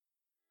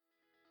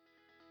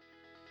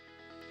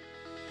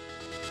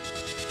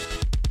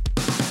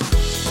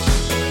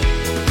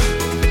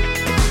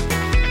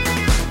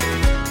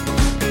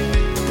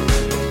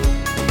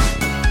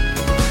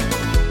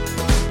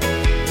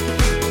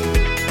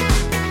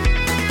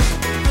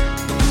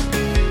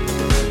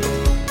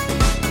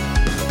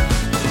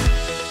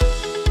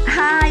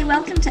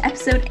to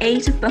episode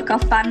 8 of Book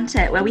Off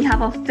Banter, where we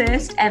have our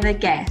first ever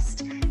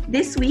guest.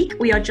 This week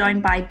we are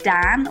joined by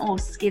Dan, or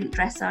Skint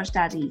Dressage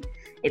Daddy.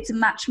 It's a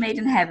match made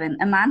in heaven,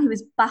 a man who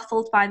is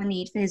baffled by the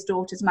need for his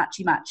daughter's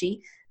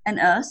matchy-matchy, and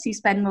us who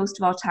spend most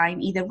of our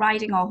time either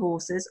riding our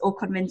horses or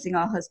convincing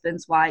our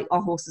husbands why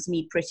our horses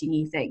need pretty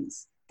new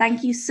things.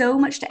 Thank you so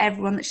much to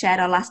everyone that shared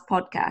our last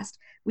podcast.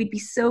 We'd be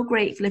so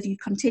grateful if you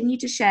continue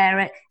to share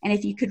it and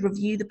if you could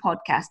review the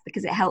podcast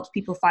because it helps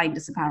people find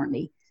us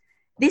apparently.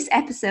 This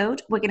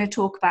episode, we're going to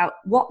talk about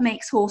what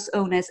makes horse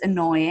owners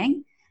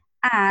annoying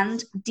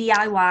and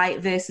DIY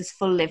versus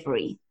full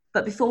livery.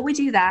 But before we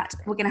do that,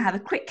 we're going to have a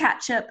quick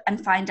catch up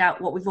and find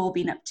out what we've all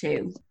been up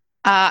to.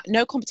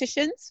 No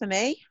competitions for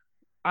me.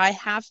 I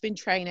have been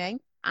training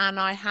and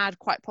I had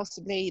quite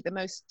possibly the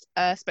most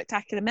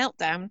spectacular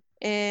meltdown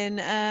in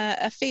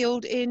a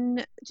field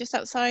in just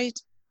outside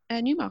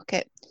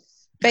Newmarket.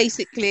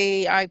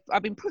 Basically, I've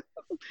been...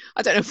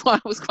 I don't know why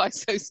I was quite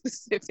so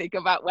specific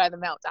about where the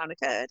meltdown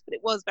occurred, but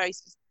it was very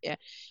specific. Yeah.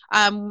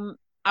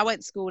 I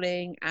went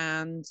schooling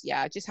and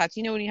I just had,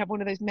 when you have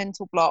one of those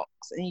mental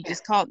blocks and you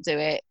just can't do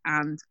it,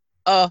 and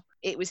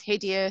it was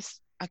hideous.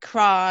 I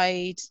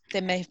cried.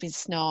 There may have been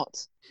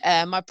snot.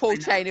 My poor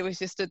trainer was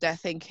just stood there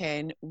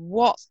thinking,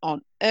 what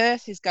on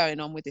earth is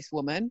going on with this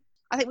woman?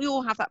 I think we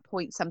all have that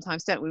point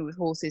sometimes, don't we, with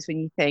horses, when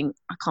you think,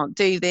 I can't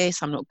do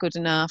this, I'm not good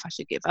enough, I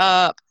should give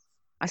up.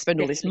 I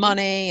spend all this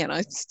money and I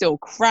still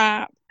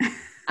crap.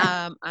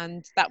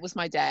 And that was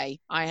my day.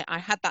 I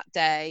had that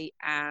day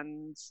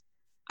and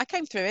I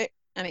came through it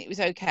and it was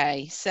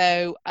okay.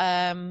 So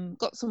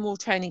got some more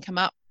training come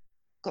up,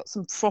 got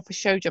some proper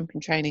show jumping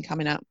training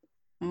coming up.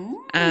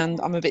 Ooh. And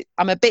I'm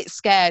a bit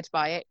scared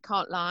by it,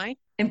 can't lie.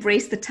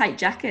 Embrace the tight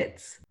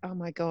jackets. Oh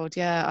my God,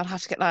 yeah. I'll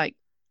have to get like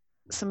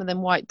some of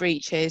them white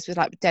breeches with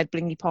like dead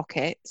blingy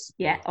pockets.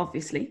 Yeah,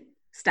 obviously.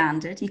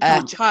 Standard. You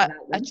can't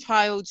a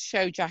child's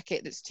show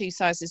jacket that's 2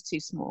 sizes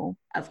too small.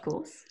 Of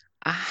course.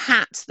 A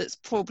hat that's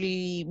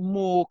probably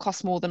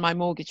cost more than my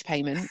mortgage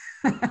payment.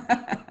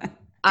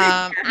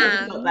 And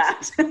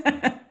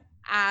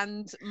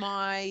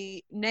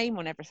my name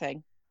on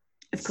everything.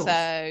 Of course.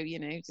 So,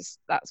 just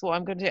that's what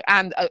I'm going to do.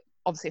 And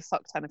obviously a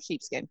fuck ton of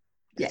sheepskin.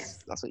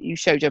 Yes. That's what you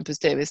show jumpers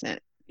do, isn't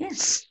it?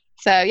 Yes.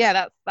 So,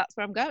 that's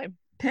where I'm going.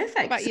 Perfect.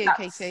 What about you,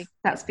 Katie?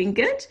 That's been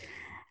good.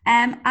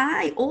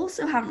 I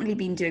also haven't really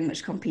been doing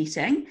much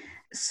competing.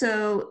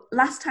 So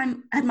last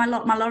time, my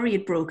lorry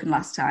had broken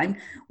last time,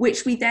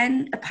 which we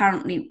then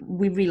apparently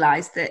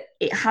realised that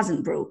it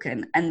hasn't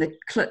broken and the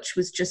clutch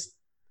was just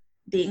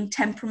being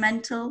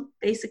temperamental,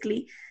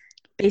 basically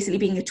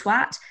being a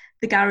twat,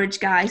 the garage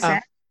guy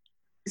said.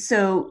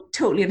 So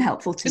totally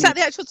unhelpful to me. Is that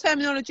the actual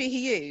terminology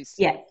he used?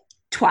 Yeah,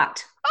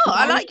 twat. Oh,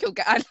 I like your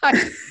garage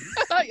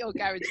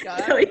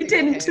guy. No, he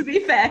didn't, to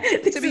be fair.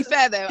 To be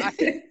fair, though, I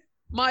think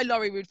my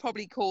lorry would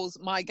probably cause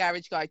my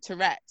garage guy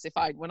Tourette's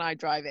when I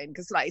drive in,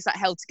 because it's like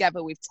held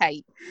together with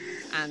tape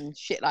and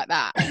shit like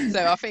that.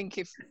 So I think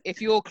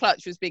if your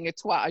clutch was being a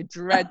twat, I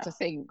dread to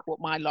think what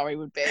my lorry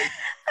would be.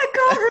 I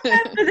can't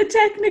remember the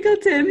technical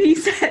term he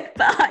said,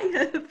 but I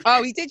have.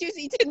 Oh, he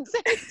didn't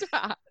say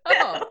twat.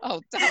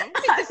 Oh, damn!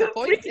 I'm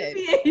disappointed. I'm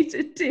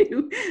abbreviated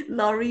to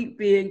lorry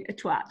being a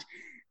twat,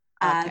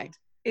 and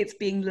it's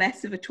being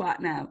less of a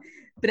twat now.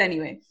 But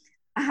anyway,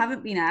 I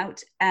haven't been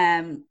out.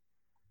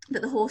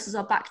 But the horses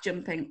are back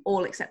jumping,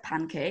 all except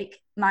Pancake.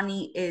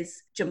 Manny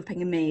is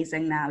jumping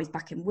amazing now. He's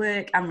back in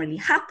work. I'm really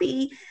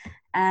happy.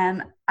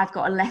 I've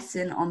got a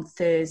lesson on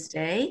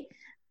Thursday.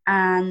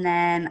 And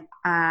then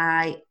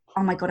I'm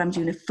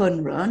doing a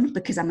fun run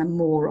because I'm a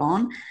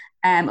moron.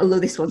 Although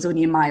this one's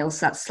only a mile,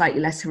 so that's slightly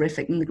less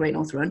horrific than the Great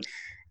North Run.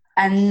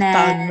 And then,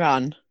 fun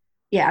run.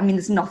 Yeah, I mean,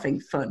 there's nothing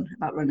fun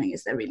about running,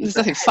 is there really? There's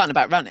nothing fun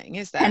about running,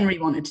 is there? Henry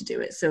wanted to do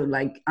it, so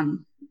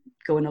I'm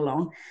going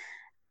along.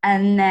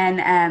 And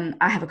then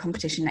I have a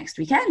competition next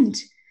weekend.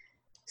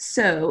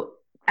 So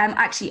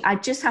actually, I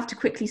just have to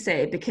quickly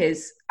say,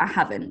 because I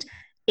haven't,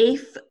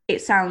 if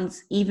it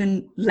sounds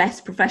even less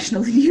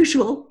professional than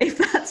usual, if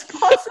that's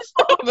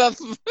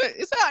possible.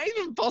 Is that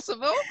even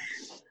possible?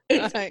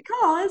 It's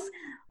because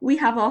we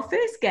have our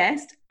first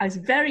guest. I was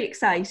very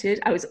excited.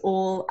 I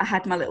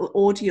had my little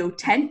audio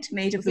tent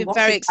made of the We're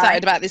very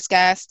excited about this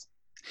guest.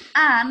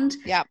 And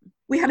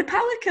we had a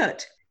power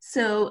cut.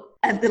 So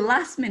at the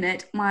last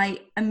minute, my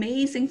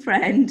amazing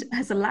friend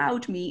has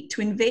allowed me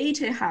to invade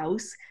her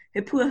house.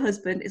 Her poor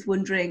husband is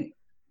wondering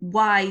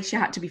why she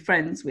had to be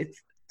friends with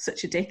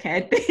such a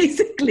dickhead,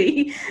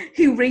 basically,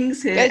 who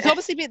rings her. There's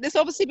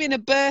obviously been a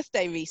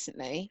birthday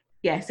recently.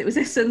 Yes, it was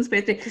her son's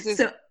birthday.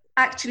 So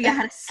actually, I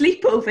had a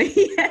sleepover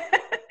here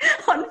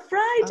on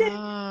Friday.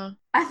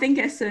 I think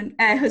her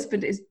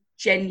husband is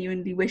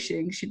genuinely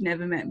wishing she'd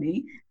never met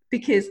me,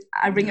 because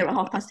I ring her at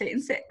 8:30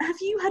 and say, "Have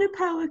you had a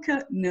power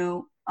cut?"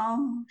 No.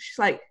 Oh, she's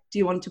like, "Do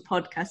you want to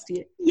podcast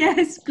here?"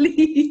 Yes,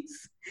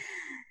 please.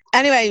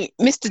 Anyway,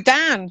 Mr.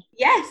 Dan.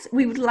 Yes,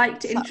 we would like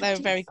to introduce there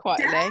very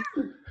quietly.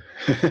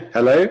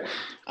 Hello.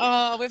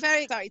 Oh, we're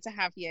very excited to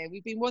have you.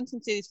 We've been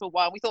wanting to do this for a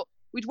while. We thought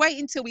we'd wait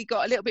until we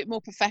got a little bit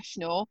more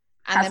professional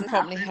and then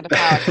promptly had a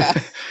power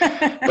cut.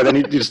 But then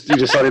you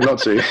decided not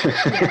to.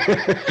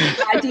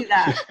 I do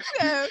that.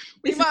 No,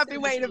 we might have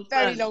been waiting a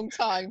very long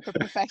time for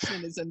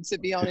professionalism, to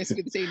be honest,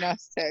 between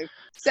us two.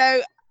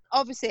 So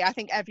obviously, I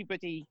think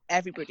everybody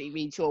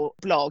reads your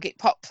blog. It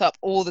pops up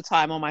all the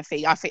time on my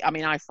feed. I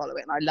follow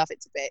it and I love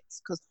it to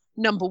bits because,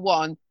 number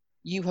one,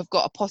 you have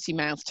got a potty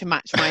mouth to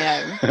match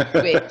my own.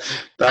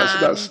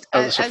 That's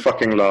a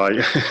fucking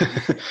lie.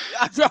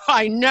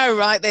 I know,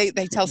 right? They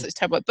tell such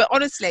terrible. But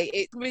honestly,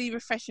 it's really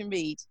refreshing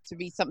to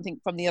read something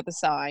from the other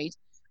side.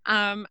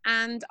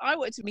 And I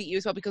wanted to meet you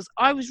as well because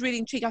I was really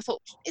intrigued. I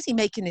thought, is he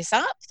making this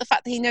up? The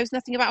fact that he knows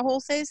nothing about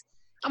horses?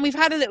 And we've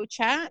had a little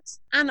chat,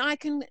 and I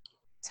can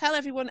tell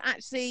everyone,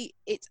 actually,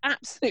 it's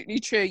absolutely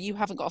true. You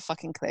haven't got a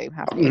fucking clue,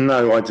 have you?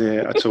 No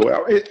idea at all.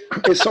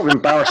 It's sort of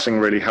embarrassing,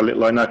 really, how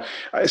little I know.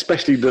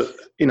 Especially that,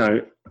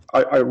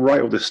 I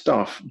write all this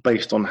stuff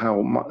based on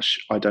how much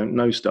I don't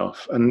know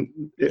stuff, and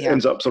it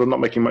ends up sort of not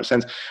making much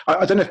sense.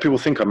 I don't know if people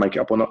think I make it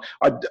up or not.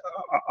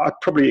 I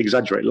probably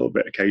exaggerate a little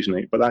bit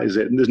occasionally, but that is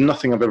it. And there's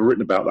nothing I've ever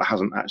written about that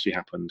hasn't actually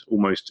happened,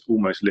 almost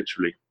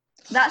literally.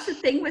 That's the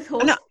thing with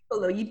horse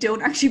people, though. You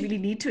don't actually really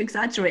need to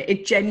exaggerate.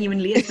 It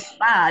genuinely is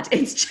bad.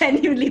 It's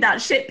genuinely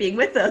that shit being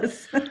with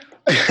us.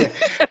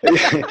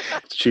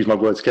 Choose my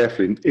words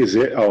carefully. Is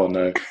it? Oh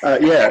no.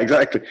 Yeah,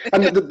 exactly.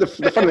 And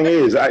the funny thing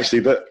is actually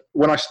that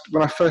when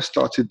I first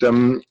started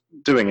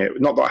doing it,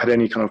 not that I had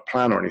any kind of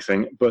plan or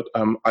anything, but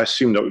I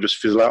assumed that it would just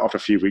fizzle out after a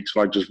few weeks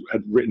when I just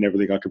had written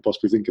everything I could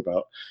possibly think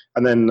about,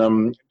 and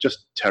then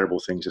just terrible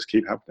things just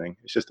keep happening.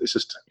 It's just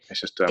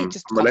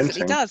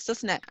constantly does,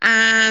 doesn't it?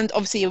 And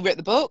obviously, you wrote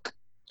the book.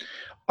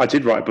 I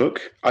did write a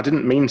book. I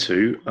didn't mean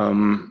to. I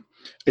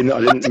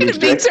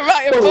didn't mean to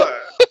write a book.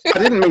 I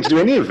didn't mean to do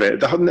any of it.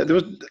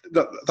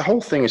 The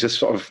whole thing is just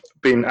sort of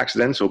been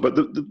accidental. But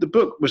the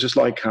book was just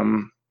like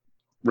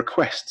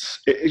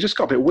requests. It just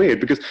got a bit weird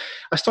because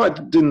I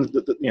started doing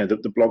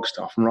the blog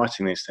stuff and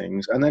writing these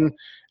things, and then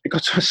it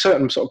got to a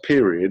certain sort of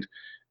period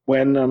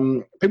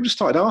when people just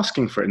started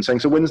asking for it and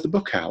saying, "So when's the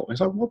book out?" And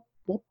it's like,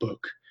 "What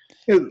book?"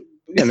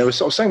 They were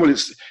sort of saying, "Well,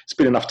 it's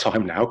been enough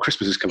time now.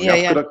 Christmas is coming up.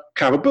 Can I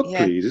have a book,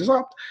 please?" It's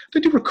like, they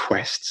do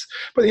requests,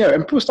 but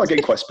and people start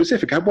getting quite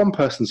specific. I had one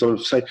person sort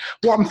of say,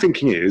 "What I'm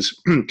thinking is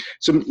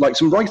some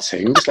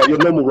writing, just like your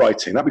normal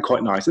writing. That'd be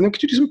quite nice. And then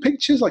could you do some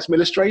pictures, like some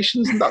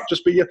illustrations, and that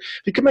just be if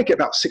you could make it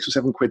about £6 or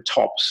 £7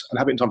 tops and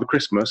have it in time for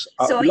Christmas."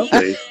 So are you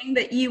saying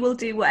that you will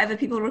do whatever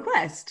people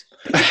request?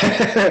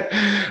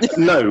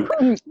 No.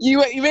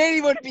 You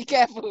really want to be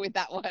careful with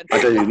that one.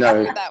 I do.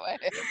 No. That way.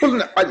 Well,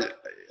 no,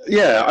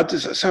 I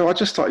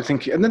just started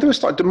thinking, and then they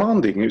started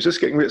demanding. It was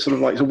just getting a bit sort of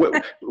like, so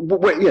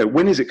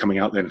when is it coming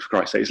out then? For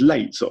Christ's sake, it's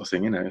late, sort of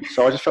thing,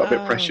 So I just felt a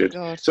bit pressured.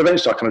 God. So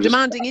eventually, I kind of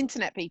demanding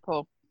internet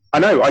people. I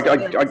know. I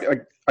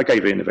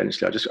gave in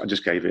eventually. I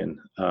just gave in.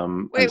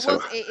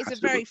 It is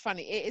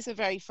a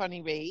very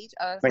funny read.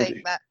 I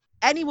think that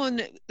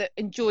anyone that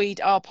enjoyed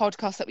our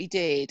podcast that we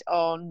did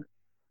on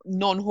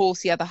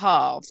non-horsey other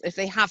halves, if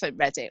they haven't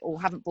read it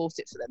or haven't bought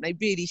it for them, they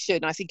really should.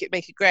 And I think it'd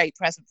make a great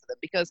present for them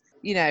because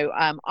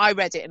I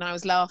read it and I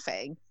was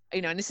laughing,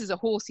 and this is a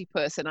horsey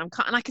person.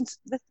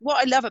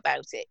 What I love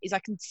about it is I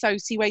can so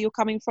see where you're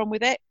coming from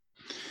with it.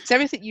 So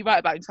everything you write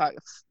about, it's like,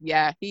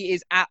 yeah, he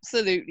is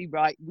absolutely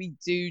right. We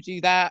do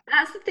that.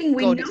 That's the thing.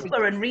 We know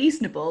we're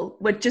unreasonable.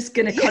 We're just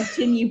going to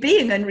continue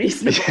being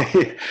unreasonable.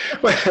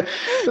 Well,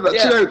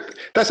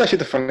 that's actually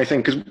the funny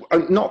thing because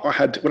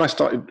when I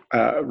started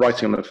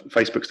writing on the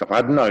Facebook stuff, I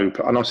had and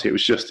honestly, it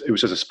was just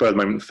a spur of the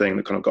moment thing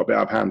that kind of got a bit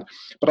out of hand.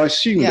 But I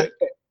assumed that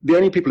the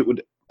only people it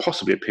would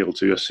possibly appeal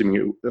to, assuming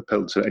it would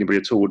appeal to anybody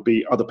at all, would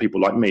be other people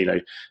like me,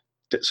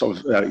 sort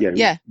of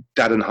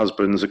dad and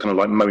husbands are kind of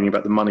like moaning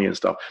about the money and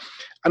stuff.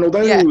 And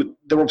although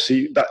there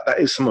obviously that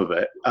is some of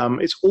it,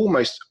 it's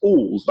almost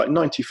all, like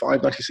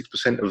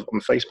 96% of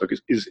on Facebook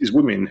is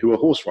women who are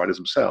horse riders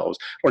themselves.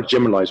 I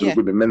generalise with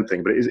women men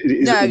thing, but it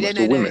is almost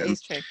all women. It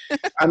is true.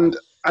 and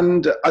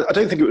I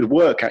don't think it would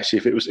work actually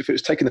if it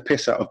was taking the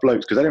piss out of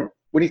blokes, because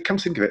when you come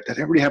to think of it, they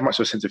don't really have much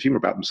of a sense of humour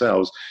about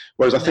themselves.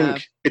 Whereas I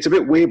think it's a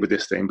bit weird with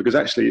this thing because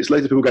actually it's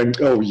loads of people going,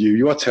 "Oh,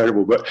 you are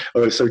terrible," but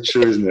it's so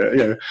true, isn't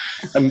it?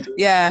 And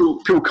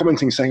people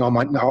commenting saying, "Oh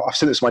no, I've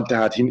sent this to my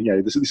dad.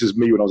 This is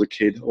me when I was a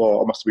kid.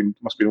 Or I must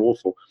have been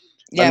awful."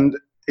 Yeah. And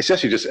it's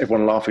actually just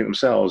everyone laughing at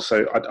themselves.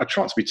 So I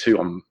try not to be too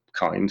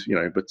unkind,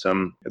 but I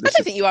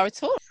don't think you are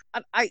at all.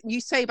 You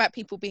say about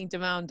people being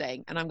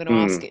demanding, and I'm going to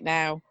ask it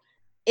now.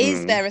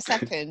 Is there a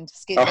second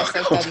Skin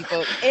Dressage Study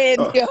book in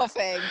the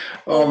offing?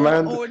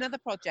 Or another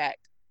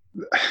project?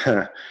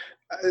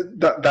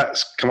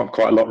 That's come up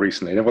quite a lot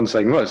recently. Everyone's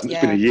saying, "Well, it's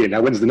been a year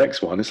now. When's the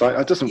next one?" It's like,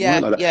 it doesn't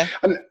work like that. Yeah.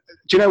 And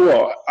do you know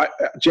what?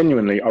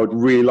 Genuinely, I would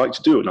really like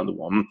to do another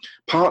one.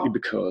 Partly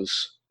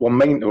because,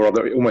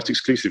 almost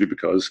exclusively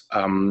because,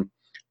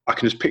 I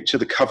can just picture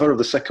the cover of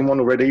the second one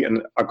already,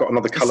 and I've got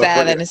another colour.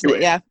 Isn't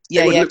it?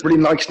 It would look really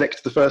nice next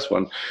to the first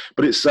one.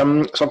 But it's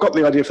so I've got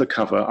the idea for the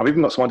cover. I've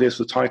even got some ideas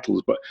for the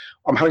titles, but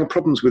I'm having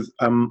problems with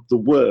the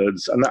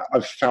words, and that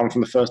I've found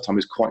from the first time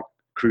is quite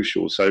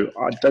crucial. So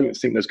I don't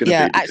think there's going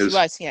to be actually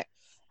writing it.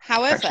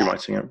 However, actually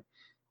writing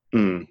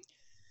it.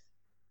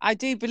 I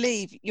do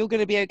believe you're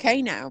going to be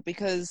okay now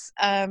because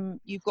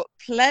you've got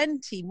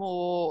plenty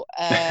more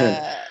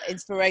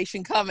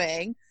inspiration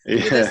coming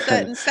with a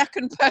certain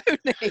second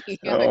pony,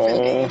 I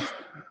believe.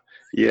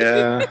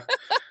 Yeah,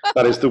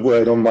 that is the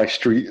word on my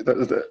street.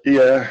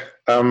 Yeah.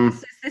 I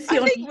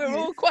think we're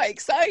all quite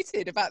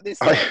excited about this.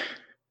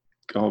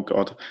 Oh,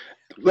 God.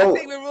 Well, I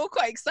think we're all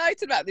quite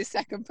excited about this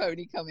second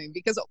pony coming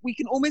because we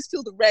can almost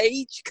feel the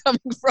rage coming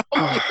from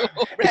you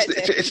already.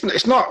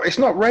 It's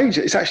not rage.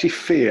 It's actually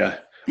fear.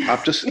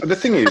 The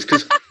thing is,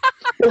 because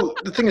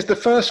the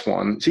first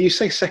one. So you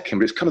say second,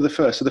 but it's kind of the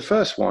first. So the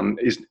first one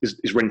is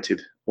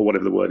rented or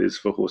whatever the word is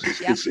for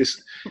horses. Yep.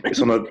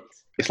 It's on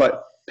it's like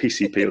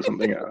PCP or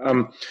something.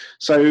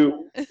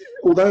 So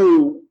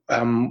although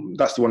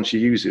that's the one she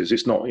uses,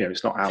 it's not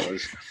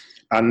ours.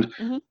 And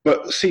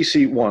but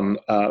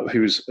CC1,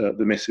 who's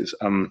the missus,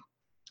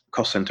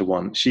 cost center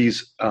one,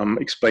 she's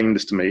explained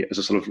this to me as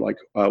a sort of like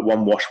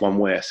one wash, one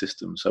wear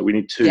system. So we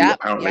need two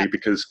apparently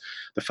because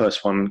the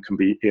first one can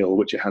be ill,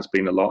 which it has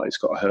been a lot. It's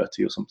got a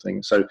Hertie or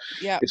something. So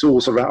it's all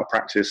sort of out of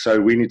practice. So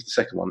we need the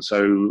second one.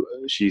 So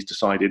she's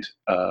decided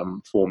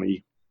for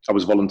me. I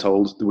was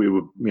voluntold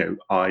that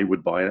I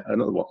would buy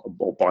another one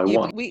or buy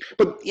one.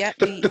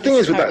 The thing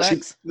is with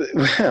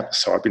that,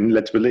 so I've been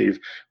led to believe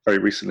very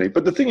recently.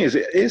 But the thing is,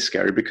 it is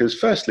scary because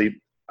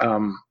firstly,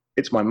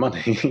 it's my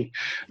money,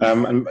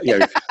 and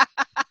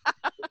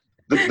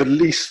the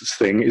lease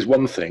thing is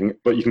one thing,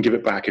 but you can give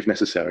it back if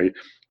necessary.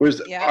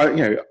 Whereas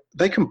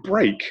they can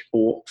break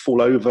or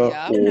fall over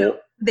or. No,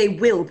 they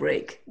will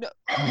break. No,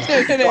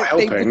 not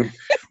helping.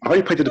 I've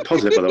only paid the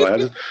deposit, by the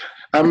way.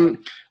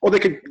 Or they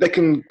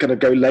can kind of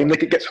go lame. I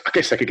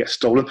guess they could get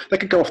stolen. They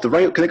could go off the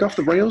rail. Can they go off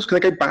the rails? Can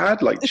they go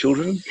bad like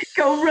children?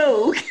 Go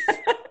rogue.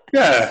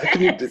 Yeah.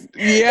 They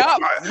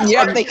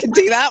can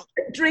do that.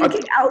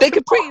 Drinking out. They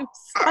could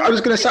I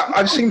was going to say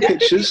I've seen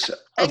pictures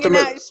of them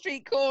out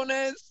street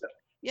corners.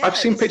 Yes, I've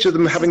seen pictures of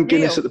them having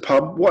Guinness at the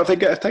pub. What if they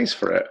get a taste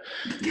for it?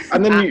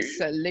 And then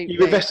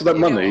you've invested that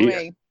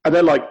money, and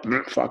they're like,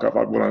 "Fuck off!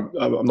 I'm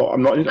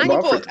not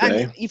up for it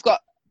today." And you've got.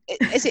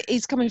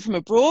 He's coming from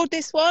abroad.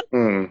 This one.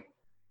 Mm.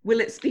 Will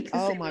it speak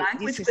the same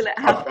language? Will it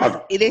have?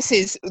 I've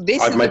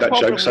made that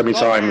joke so many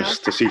times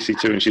to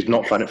CC2, and she's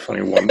not found it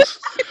funny once.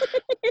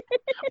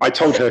 I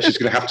told her she's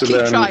going to have to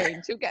learn.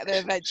 Trying. She'll get there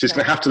eventually. She's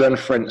going to have to learn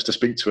French to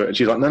speak to it, and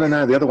she's like,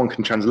 "No, the other one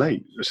can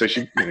translate." So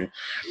she,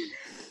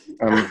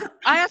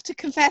 I have to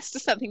confess to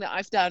something that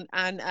I've done,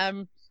 and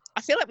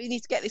I feel like we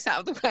need to get this out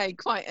of the way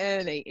quite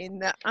early. In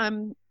that,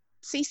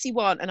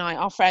 CC1 and I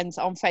are friends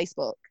on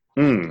Facebook.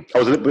 I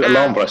was a little bit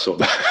alarmed when I saw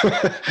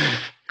that.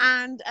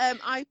 And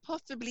I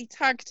possibly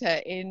tagged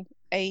her in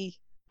a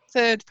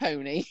third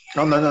pony.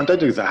 Oh no! Don't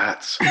do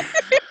that.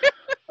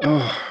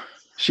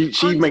 She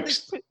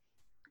makes.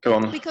 Go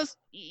on. Because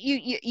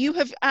you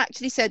have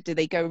actually said, do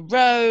they go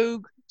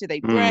rogue? Do they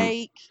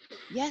break?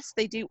 Yes,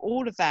 they do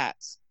all of that.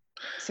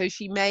 So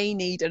she may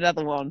need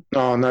another one.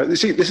 Oh no!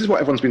 See, this is what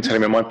everyone's been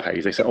telling me on my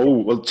page. They say, "Oh,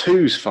 well,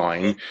 two's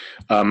fine,"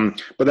 but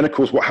then of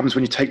course, what happens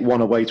when you take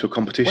one away to a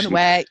competition? One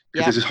away.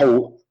 Because there's this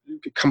whole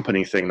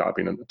company thing that I've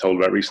been told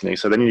about recently.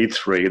 So then you need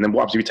three, and then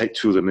what happens if you take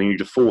two of them, and you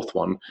need a fourth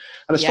one?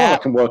 And as far as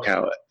I can work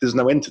out, there's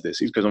no end to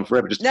this. It goes on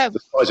forever. Just the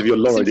size of your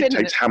lorry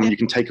dictates how many you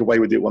can take away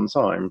with you at one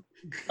time.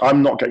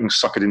 I'm not getting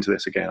suckered into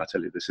this again. I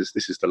tell you, this is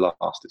the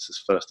last. It's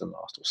this first and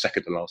last, or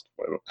second and last,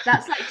 whatever.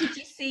 That's like, did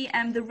you see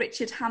the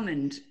Richard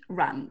Hammond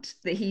rant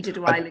that he did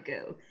a while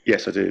ago?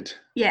 Yes, I did.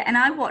 Yeah, and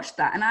I watched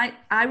that, and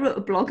I wrote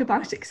a blog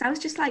about it because I was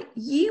just like,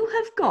 you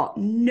have got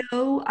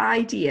no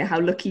idea how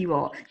lucky you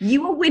are.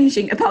 You are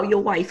whinging about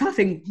your wife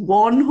having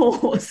one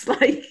horse.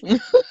 Like,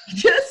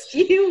 just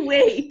you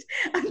wait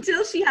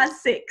until she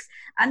has 6,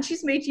 and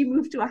she's made you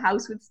move to a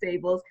house with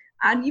stables,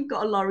 and you've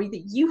got a lorry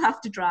that you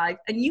have to drive,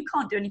 and you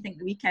can't do anything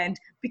the weekend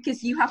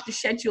because you have to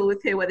schedule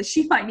with her whether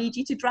she might need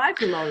you to drive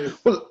the lorry.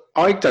 Well,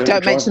 I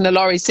don't mention the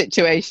lorry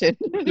situation.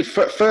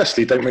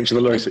 Firstly, don't mention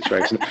the lorry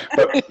situation.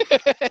 But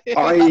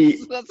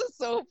that's a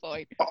sore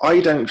point. I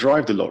don't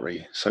drive the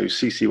lorry, so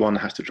CC1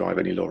 has to drive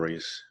any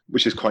lorries,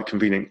 which is quite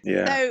convenient.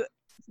 Yeah. So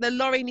the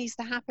lorry needs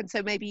to happen.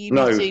 So maybe you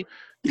need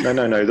to.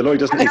 No. The lorry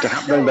doesn't need to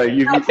happen. No.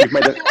 You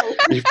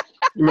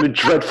made a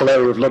dreadful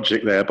error of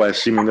logic there by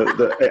assuming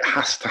that it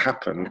has to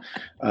happen.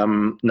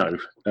 No,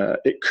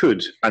 it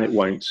could and it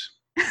won't.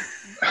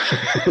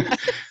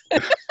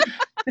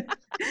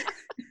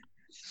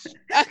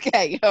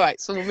 Okay, all right.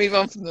 So we'll move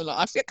on from the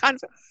lorry.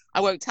 I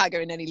won't tag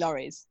her in any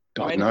lorries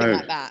or anything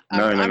like that.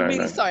 I'm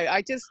really sorry.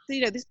 I just,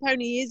 this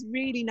pony is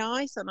really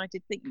nice, and I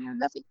did think,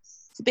 lovely.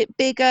 It's a bit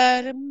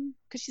bigger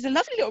because she's a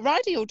lovely little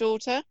rider, your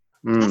daughter.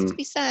 Has to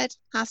be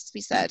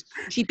said.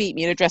 She beat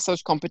me in a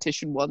dressage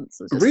competition once.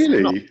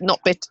 Really? Not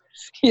bit.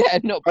 Yeah,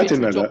 not bit. I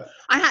didn't know that.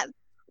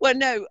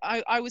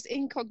 I was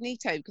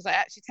incognito because I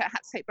actually had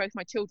to take both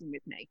my children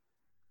with me.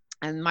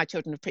 And my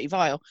children are pretty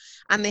vile.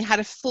 And they had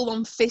a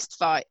full-on fist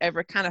fight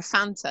over a can of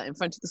Fanta in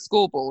front of the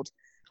scoreboard.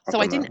 So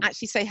I didn't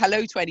actually say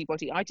hello to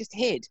anybody. I just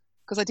hid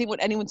because I didn't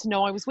want anyone to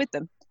know I was with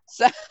them.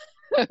 So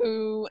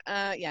So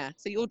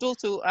your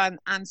daughter and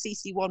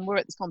CC1 were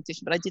at this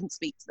competition, but I didn't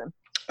speak to them.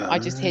 I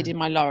just hid in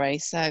my lorry.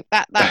 So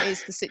that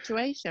is the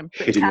situation.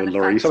 Hid in your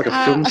lorry. You sound like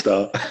a film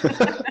star.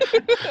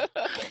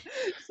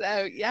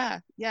 So yeah.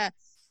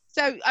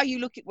 So are you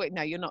looking? Wait,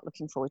 no, you're not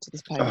looking forward to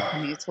this pony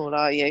coming at all,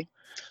 are you?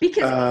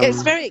 Because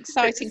it's very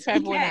exciting for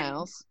everyone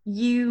else.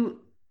 You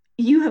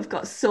have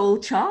got sole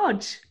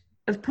charge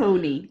of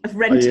pony, of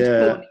rented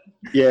pony.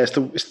 Yeah, it's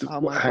the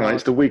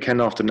it's the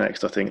weekend after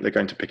next. I think they're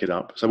going to pick it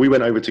up. So we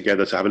went over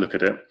together to have a look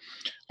at it,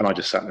 and I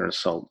just sat there and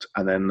sulked.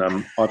 And then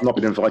I've not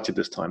been invited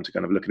this time to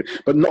kind of look at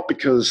it, but not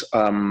because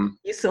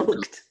you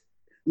sulked.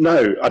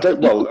 No, I don't.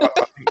 Well, I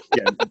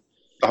think,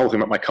 the whole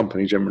thing about my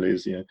company generally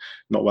is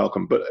not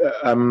welcome. But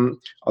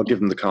I'll give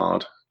them the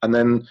card, and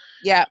then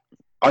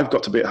I've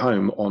got to be at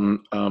home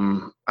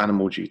on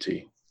animal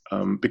duty.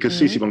 Because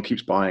CC1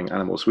 keeps buying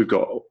animals. We've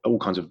got all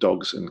kinds of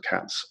dogs and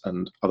cats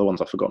and other ones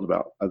I've forgotten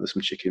about. There's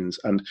some chickens,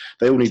 and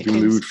they all need to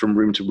be moved from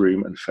room to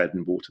room and fed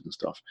and watered and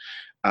stuff.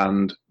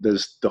 And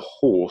there's the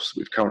horse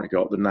we've currently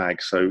got, the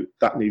nag. So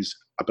that needs,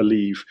 I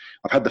believe,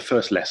 I've had the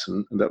first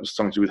lesson, and that was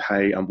something to do with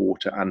hay and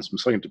water and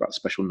something about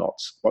special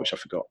knots, which I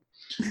forgot.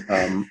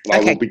 I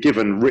will be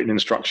given written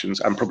instructions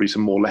and probably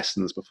some more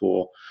lessons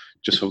before,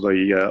 just for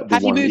the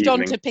Have you moved evening.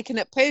 on to picking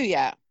up poo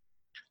yet?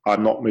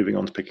 I'm not moving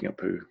on to picking up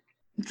poo.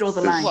 Draw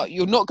the line. What,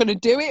 you're not going to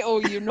do it,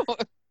 or you're not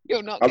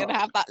going to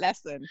have that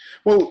lesson?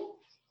 Well,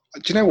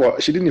 do you know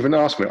what? She didn't even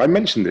ask me. I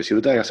mentioned this the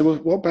other day. I said, "Well,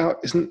 what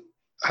about hasn't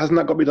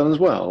that got to be done as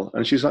well?"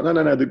 And she's like, "No.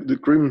 The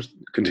grooms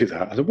can do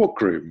that." I said, "What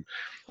groom?"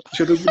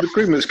 She said, "The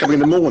groom that's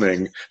coming in the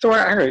morning." So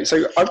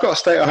I've got to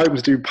stay at home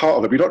to do part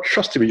of it. But you're not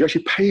trusting me. You're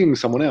actually paying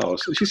someone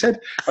else. And she said,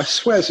 "I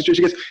swear." So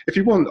she goes, "If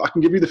you want, I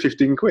can give you the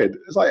 15 quid."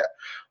 It's like,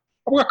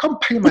 well, I can't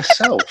pay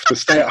myself to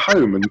stay at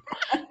home and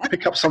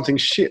pick up something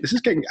shit. This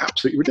is getting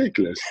absolutely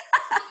ridiculous.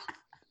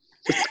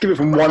 Just give it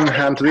from one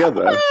hand to the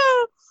other.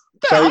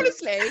 But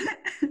honestly,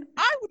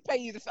 I would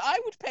pay the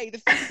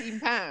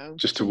 £15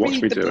 just to watch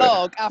read me the do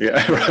blog it.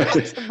 After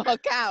right. To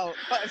muck out.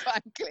 Quite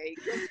frankly,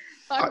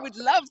 I would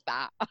love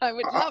that. I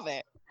would love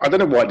it. I don't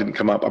know why it didn't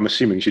come up. I'm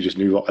assuming she just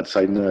knew what I'd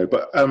say no.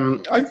 But I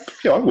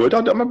would.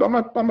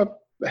 I'm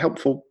a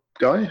helpful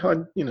guy.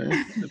 Have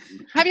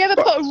you ever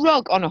put a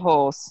rug on a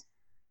horse?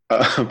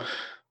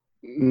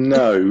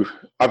 No,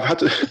 I've had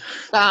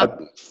to.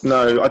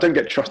 No, I don't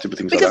get trusted with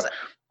things like that.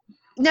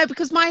 No,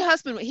 because my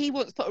husband, he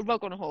once put a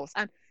rug on a horse,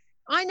 and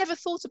I never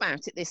thought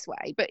about it this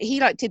way. But he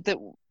did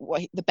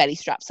the belly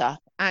straps up,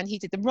 and he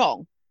did them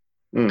wrong.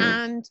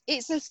 And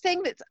it's a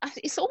thing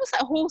it's almost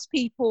like horse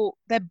people.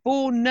 They're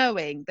born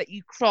knowing that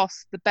you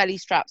cross the belly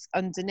straps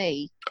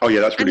underneath. Oh yeah,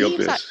 that's really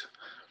obvious.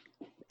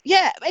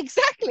 Yeah,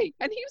 exactly.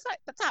 And he was like,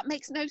 but that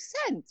makes no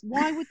sense.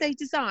 Why would they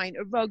design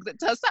a rug that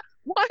does that?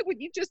 Why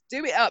wouldn't you just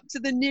do it up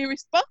to the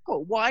nearest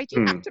buckle? Why do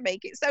you have to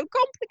make it so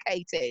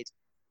complicated?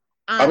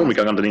 I wouldn't be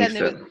going underneath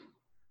it.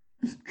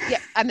 Yeah,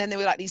 and then there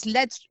were like these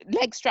leg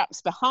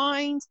straps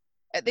behind.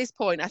 At this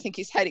point, I think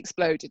his head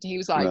exploded. He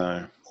was like,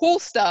 no.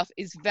 Horse stuff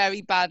is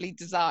very badly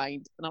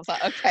designed. And I was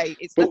like, okay,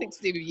 it's nothing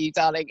to do with you,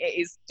 darling. It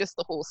is just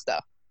the horse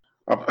stuff.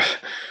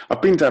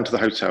 I've been down to the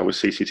hotel with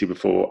CCT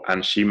before,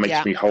 and she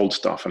makes me hold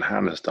stuff and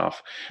handle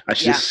stuff, and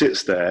she just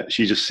sits there.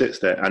 She just sits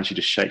there and she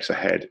just shakes her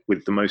head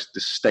with the most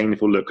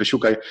disdainful look, because she'll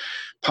go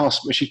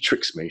past me. She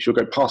tricks me. She'll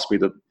go past me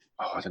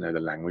I don't know the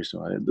language,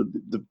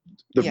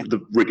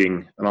 the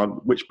rigging, and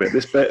which bit,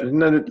 this bit,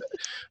 and then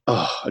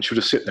and she'll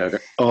just sit there and go,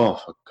 oh,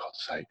 for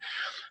God's sake.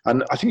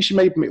 And I think she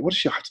made me. What did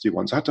she have to do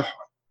once? I had to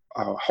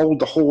hold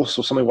the horse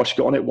or something while she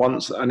got on it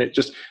once, and it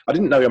just, I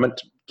didn't know I meant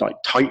to, like,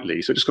 tightly,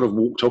 so it just kind of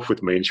walked off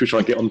with me, and she was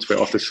trying to get onto it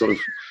off this sort of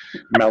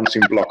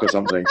mounting block or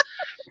something,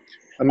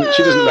 and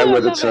she doesn't know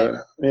whether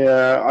to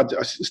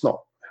it's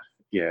not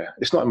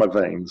in my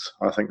veins.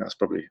 I think that's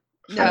probably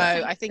no,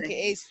 I think it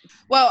is.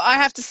 Well, I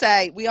have to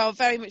say, we are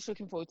very much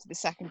looking forward to the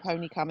second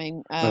pony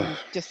coming,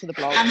 just for the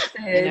blog. And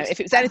third, if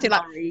it was anything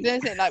like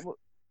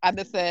and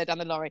the third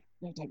and the lorry.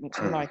 No, don't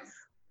mention the lorry.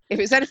 If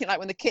it was anything like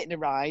when the kitten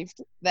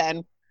arrived,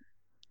 then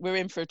we're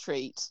in for a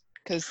treat,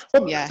 because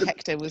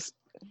Hector was.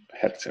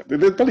 Hector,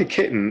 the bloody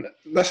kitten.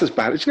 That's as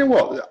bad. Do you know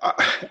what?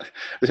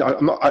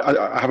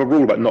 I have a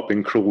rule about not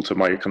being cruel to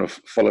my kind of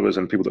followers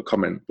and people that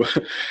comment. But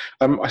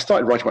I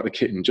started writing about the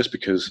kitten just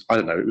because, I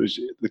don't know.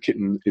 The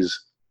kitten is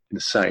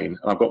insane,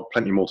 and I've got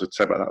plenty more to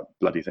say about that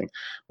bloody thing.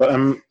 But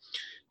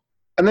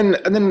and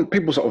then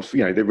people sort of,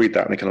 they read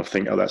that and they kind of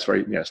think, oh, that's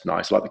very, it's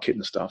nice, I like the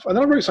kitten stuff. And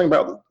then I wrote something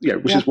about,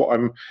 which is what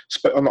I'm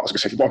not going to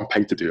say what I'm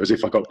paid to do, as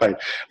if I got paid.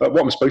 But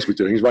what I'm supposed to be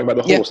doing is writing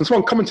about the horse. And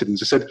someone commented and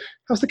just said,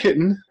 how's the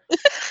kitten?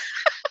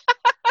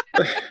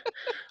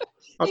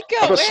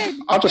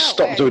 I'll just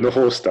stop doing the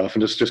horse stuff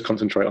and just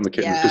concentrate on the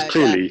kittens, because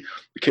clearly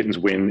the kittens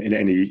win in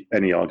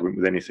any argument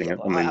with anything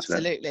on the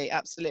internet.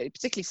 Absolutely,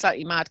 particularly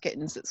slightly mad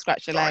kittens that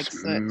scratch your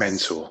legs. So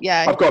mental.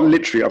 Yeah, I've got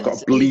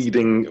a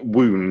bleeding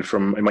wound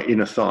in my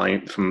inner thigh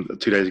from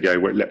 2 days ago,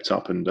 where it leapt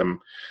up and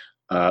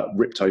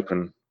ripped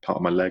open part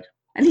of my leg.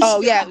 At least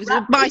Oh you yeah, have it was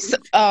rat my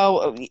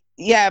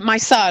babies. my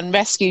son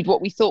rescued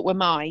what we thought were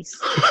mice,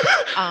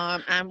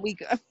 and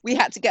we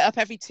had to get up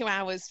every 2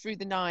 hours through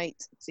the night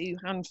to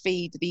hand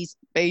feed these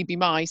baby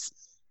mice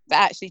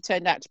that actually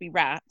turned out to be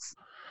rats.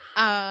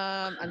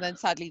 And then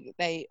sadly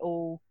they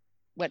all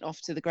went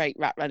off to the great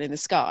rat run in the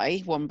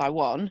sky one by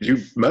one. Did you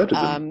murder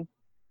them?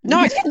 No,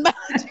 I didn't.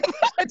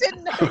 I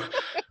didn't know.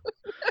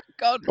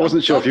 God, I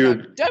wasn't sure if you no.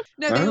 would.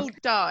 No, they all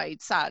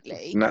died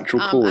sadly.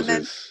 Natural And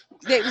then causes.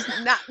 it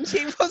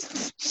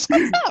was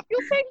shut up.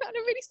 You're saying that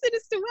in a really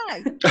sinister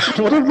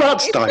way. What do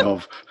rats die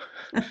of?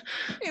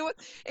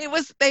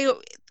 They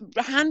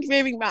hand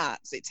rearing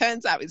rats. It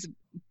turns out it's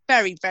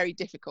very, very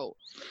difficult.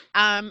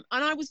 And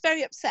I was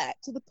very upset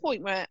to the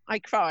point where I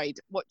cried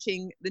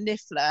watching the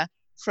Niffler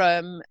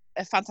from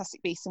A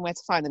Fantastic Beasts and Where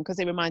to Find Them, because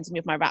they reminded me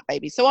of my rat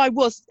baby. So I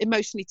was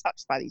emotionally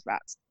touched by these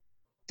rats.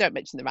 Don't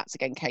mention the rats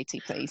again, Katie,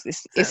 please.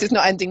 This is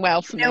not ending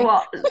well for me. You know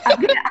what?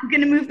 I'm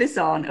gonna move this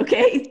on,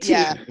 okay?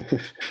 Yeah.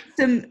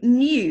 Some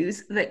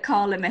news that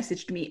Carla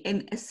messaged me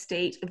in a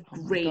state of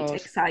great God.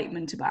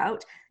 excitement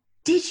about.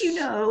 Did you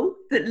know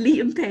that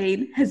Liam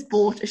Payne has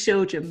bought a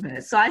show jumper?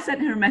 So I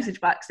sent her a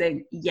message back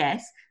saying,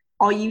 yes,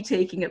 are you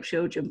taking up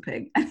show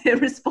jumping? And her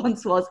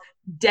response was,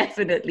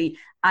 definitely.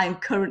 I'm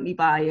currently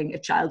buying a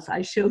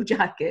child-size show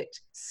jacket.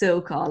 So,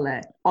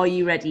 Carla, are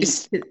you ready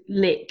to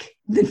lick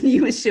the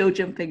newest show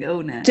jumping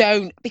owner?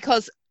 Don't,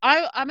 because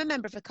I'm a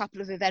member of a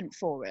couple of event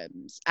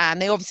forums,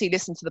 and they obviously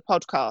listen to the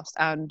podcast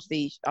and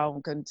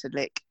I'm going to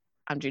lick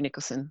Andrew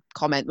Nicholson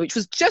comment, which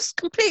was just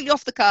completely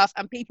off the cuff,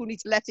 and people need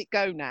to let it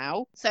go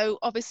now. So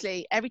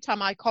obviously every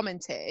time I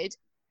commented,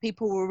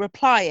 people were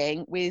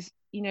replying with,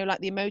 like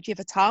the emoji of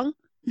a tongue.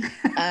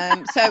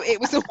 So it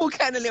was all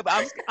getting a little bit,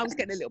 I was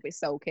getting a little bit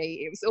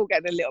sulky. It was all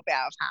getting a little bit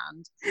out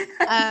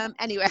of hand.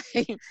 Anyway,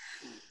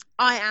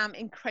 I am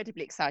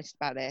incredibly excited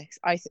about this.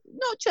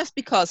 Not just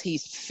because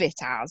he's fit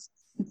as,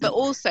 but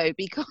also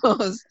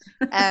because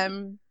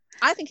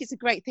I think it's a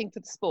great thing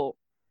for the sport.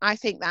 I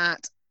think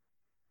that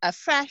a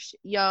fresh,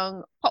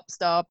 young pop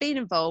star being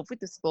involved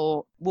with the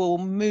sport will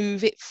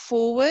move it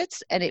forward,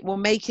 and it will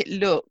make it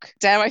look,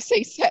 dare I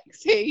say,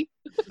 sexy.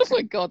 Oh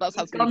my God, that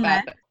sounds really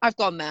bad. I've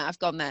gone there.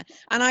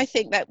 And I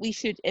think that we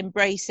should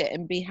embrace it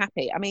and be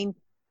happy. I mean,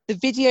 the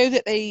video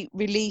that they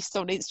released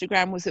on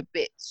Instagram was a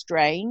bit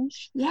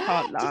strange. Yeah,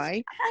 can't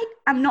lie.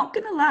 I'm not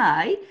going to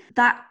lie,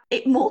 that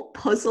it more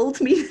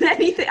puzzled me than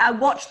anything. I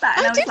watched that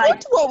and I was did like,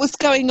 wonder what was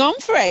going on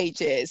for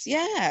ages.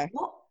 Yeah.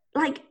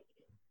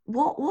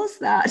 What was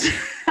that?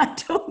 I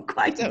don't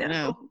quite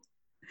know.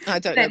 I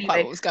don't know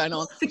quite what was going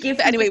on.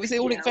 But anyway, it was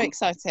all very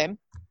exciting.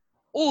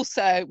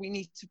 Also, we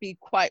need to be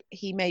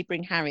he may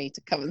bring Harry to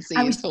come and see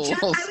his horse.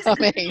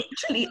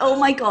 Literally, oh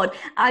my God.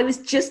 I was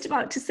just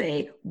about to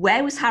say,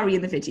 where was Harry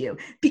in the video?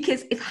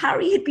 Because if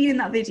Harry had been in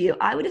that video,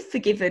 I would have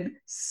forgiven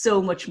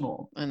so much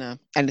more. I know.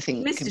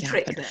 Anything Missed can a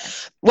trick happen. there.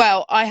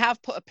 Well, I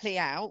have put a plea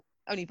out,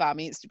 only via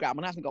my Instagram,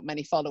 and I haven't got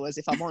many followers,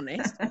 if I'm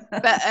honest.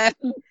 But,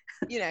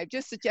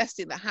 just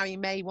suggesting that Harry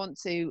may want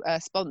to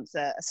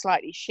sponsor a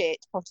slightly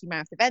shit potty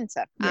mouth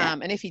eventer. Yeah.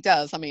 And if he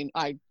does, I mean,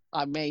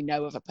 I may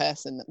know of a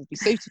person that would be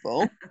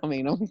suitable. I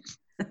mean,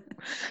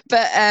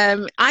 but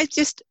I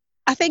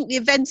think the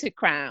eventer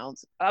crowd,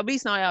 the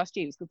reason I asked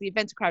you is because the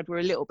eventer crowd were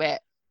a little bit,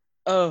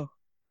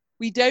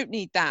 we don't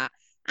need that.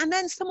 And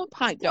then someone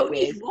piped up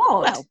with,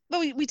 what?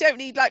 Well, we don't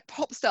need like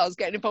pop stars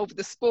getting involved with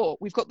the sport.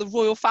 We've got the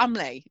royal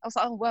family. I was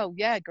like, oh, well,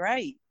 yeah,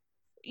 great.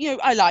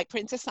 I like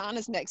Princess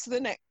Anne's next to the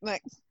neck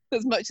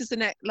as much as the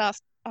neck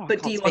last. Oh,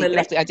 but do you want to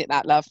let I did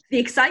that, love? The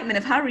excitement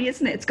of Harry,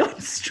 isn't it? It's gone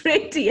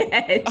straight to your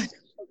head.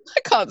 I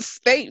can't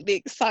speak the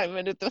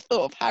excitement of the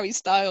thought of Harry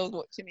Styles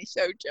watching me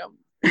show jump.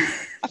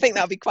 I think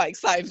that would be quite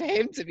exciting for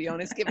him, to be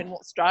honest, given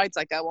what strides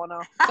I go on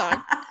half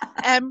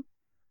the time.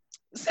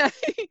 So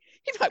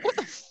he's like, what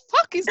the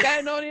fuck is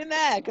going on in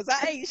there? Because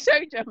that ain't show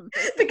jumping.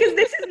 Because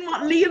this isn't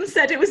what Liam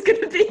said it was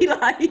going to be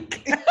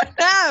like.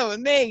 No,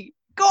 me.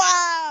 Go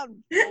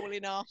on!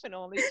 Falling off and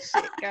all this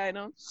shit going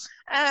on.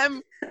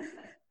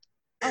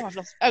 I've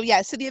lost. Oh,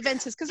 yeah. So the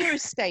eventers, because they're a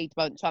staid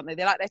bunch, aren't they?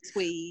 They like their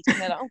tweed. And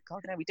they're like, oh,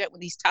 God, no, we don't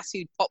want these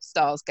tattooed pop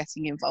stars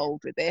getting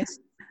involved with this.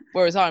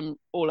 Whereas I'm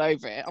all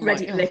over it. I'm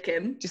ready to lick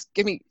him. Just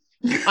give me.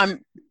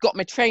 Got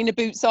my trainer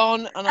boots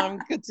on and I'm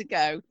good to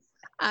go.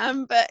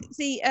 But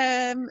see,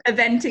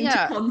 eventing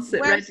to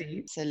concert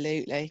ready.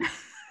 Absolutely.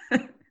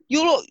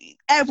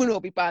 Everyone will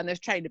be buying those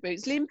trainer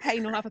boots. Liam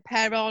Payne will have a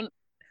pair on.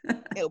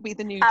 It'll be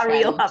the new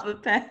Harry trend. will have a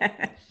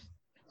pair.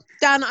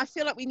 Dan, I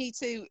feel like we need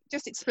to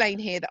just explain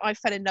here that I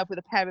fell in love with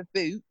a pair of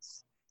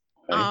boots,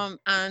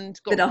 and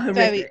got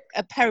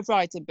a pair of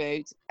riding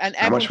boots. And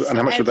how much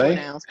were they?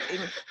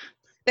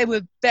 They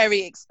were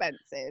very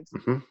expensive.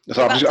 Mm-hmm.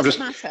 So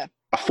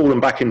I've fallen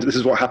back into. This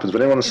is what happens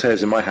when anyone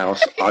says in my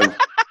house, I've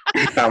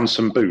found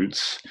some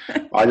boots.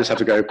 I just have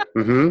to go.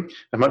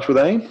 How much were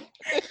they?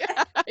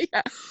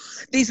 Yeah.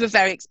 These were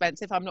very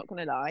expensive. I'm not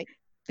going to lie.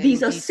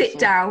 These are sit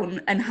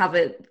down and have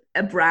a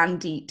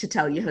brandy to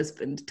tell your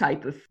husband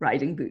type of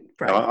riding boot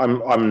price.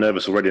 No, I'm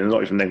nervous already, and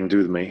not even anything to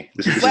do with me.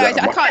 This is I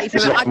can't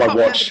remember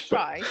the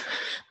price.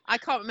 I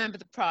can't remember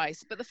the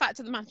price, but the fact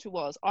of the matter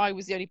was I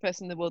was the only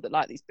person in the world that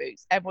liked these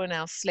boots. Everyone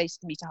else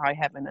slated me to high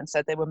heaven and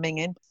said they were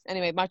minging.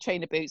 Anyway, me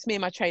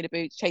and my trainer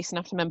boots chasing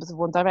after members of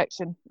One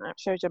Direction at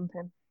show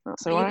jumping.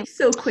 That's all You'll right. be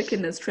so quick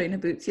in those trainer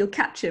boots, you'll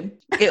catch him.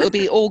 It'll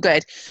be all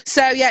good.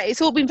 So yeah,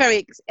 it's all been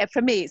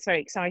for me, it's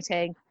very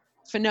exciting.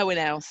 For no one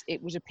else,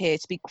 it would appear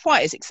to be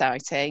quite as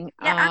exciting.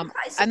 Yeah, I'm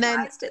quite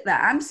surprised at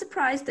that. I'm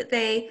surprised that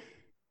they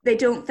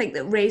don't think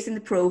that raising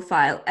the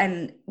profile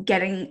and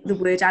getting the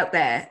word out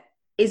there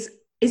is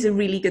a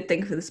really good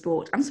thing for the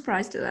sport. I'm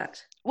surprised at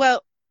that.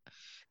 Well,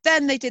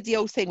 then they did the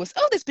old thing was,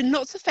 there's been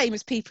lots of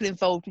famous people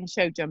involved in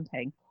show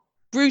jumping.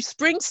 Bruce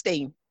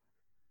Springsteen.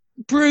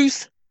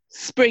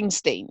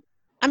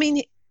 I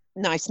mean,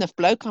 nice enough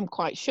bloke, I'm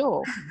quite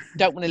sure.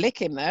 Don't want to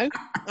lick him though.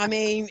 I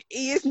mean,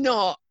 he's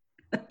not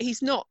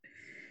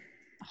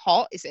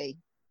hot, is he?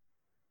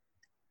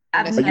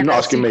 You're not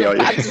asking me, are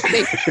you? I'm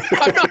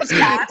not asking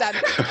you, Dan.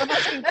 I'm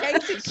asking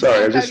Katie.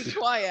 Sorry, I'm just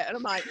quiet, and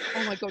I'm like,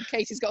 oh my god,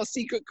 Katie's got a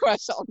secret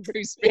crush on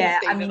Bruce Springsteen, Yeah,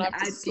 I mean, and I've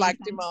just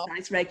slagged him off.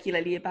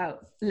 Regularly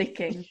about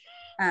licking.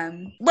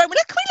 Well, can we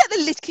let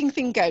the licking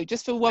thing go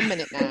just for 1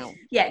 minute now?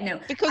 Yeah, no,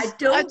 because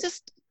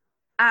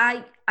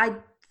I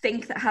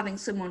think that having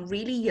someone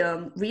really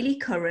young, really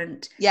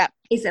current,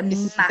 is a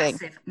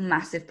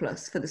massive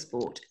plus for the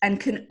sport, and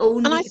can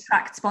only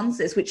attract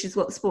sponsors, which is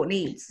what the sport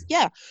needs.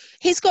 Yeah,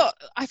 he's got,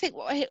 I think,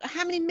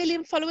 how many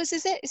million followers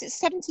is it? Is it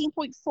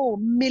 17.4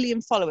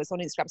 million followers on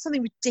Instagram?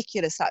 Something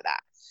ridiculous like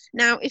that.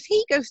 Now, if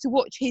he goes to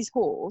watch his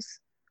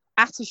horse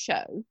at a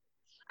show,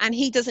 and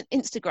he does an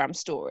Instagram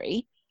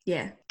story,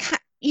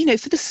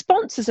 for the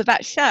sponsors of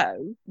that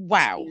show,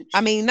 wow. I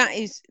mean,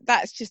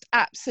 that's just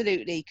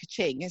absolutely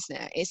ka-ching, isn't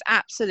it? It's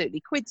absolutely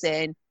quids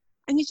in.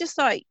 And you're just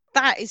like,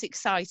 that is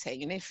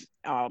exciting. And if,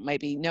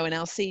 maybe no one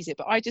else sees it,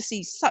 but I just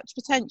see such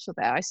potential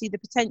there. I see the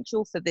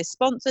potential for the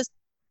sponsors.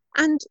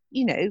 And,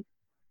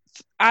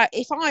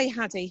 if I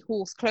had a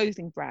horse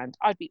clothing brand,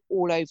 I'd be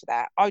all over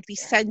that. I'd be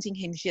sending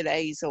him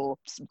gilets or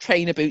some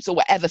trainer boots or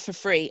whatever for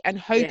free, and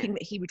hoping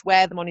that he would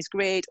wear them on his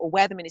grid or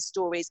wear them in his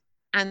stories.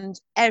 And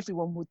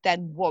everyone would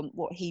then want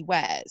what he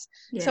wears.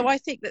 Yeah. So I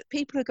think that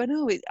people are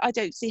going, I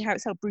don't see how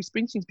it's how Bruce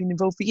Springsteen's been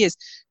involved for years.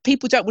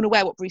 People don't want to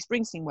wear what Bruce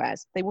Springsteen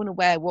wears. They want to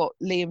wear what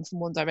Liam from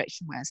One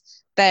Direction wears.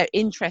 They're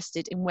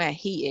interested in where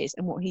he is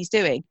and what he's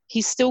doing.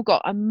 He's still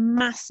got a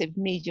massive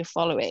media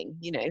following.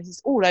 He's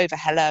all over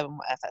Hello and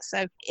whatever.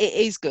 So it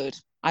is good.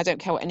 I don't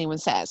care what anyone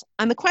says.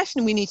 And the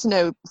question we need to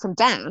know from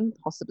Dan,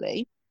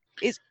 possibly,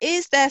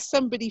 is there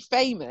somebody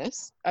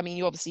famous? I mean,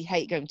 you obviously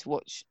hate going to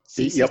watch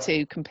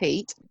CC2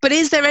 compete, but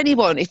is there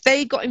anyone, if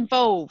they got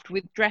involved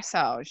with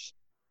dressage,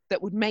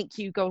 that would make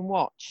you go and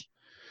watch?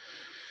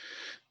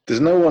 There's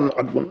no one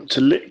I'd want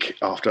to lick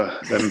after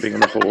them being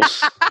on a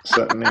horse,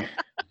 certainly.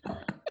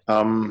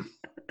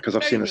 Because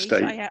I've seen a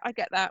state. I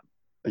get that.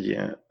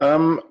 Yeah.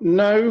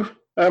 No.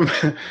 No,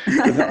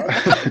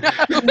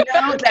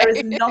 there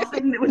is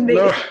nothing that would make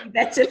it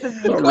better for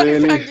me. Not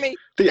really. Frankly,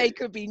 they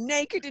could be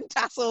naked in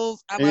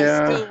tassels, and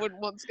I still wouldn't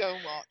want to go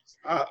and watch.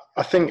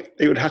 I think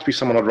it would have to be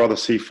someone I'd rather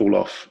see fall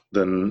off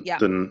than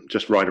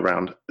just ride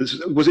around.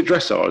 Was it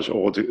dressage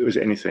or was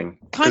it anything?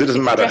 It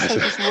doesn't matter.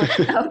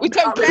 We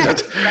don't care. I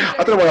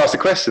don't know why I asked the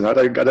question. I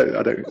don't.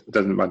 It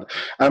doesn't matter.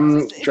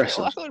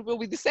 Dressage. I thought it will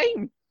be the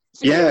same.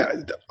 Yeah,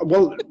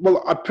 well,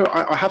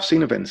 I have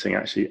seen eventing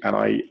actually, and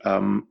I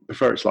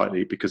prefer it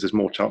slightly because there's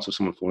more chance of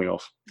someone falling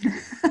off.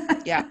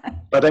 Yeah,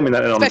 but I don't mean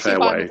that in an unfair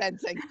way. I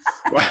don't mean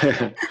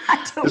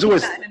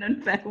that in an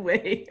unfair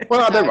way.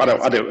 Well, I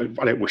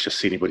don't wish to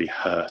see anybody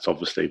hurt,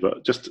 obviously,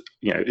 but just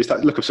it's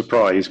that look of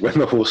surprise when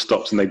the horse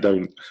stops and they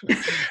don't.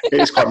 It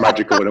is quite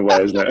magical in a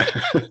way, isn't it?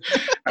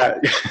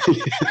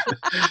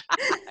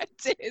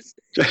 It is.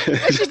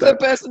 Especially for the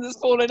person that's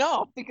fallen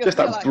off. Because just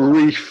that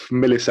brief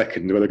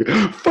millisecond where they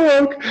go,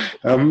 fuck!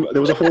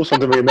 There was a horse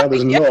under me and now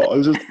there's not. It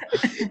was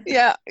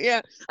Yeah.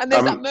 And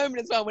there's that moment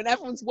as well when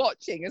everyone's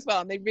watching as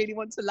well and they really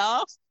want to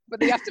laugh,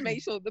 but they have to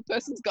make sure the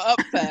person's got up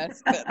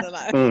first. But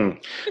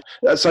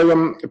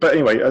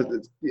anyway,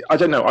 I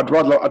don't know. I'd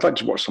like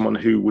to watch someone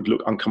who would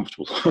look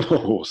uncomfortable on a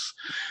horse.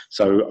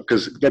 So,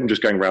 because them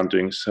just going around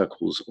doing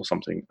circles or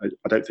something, I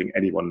don't think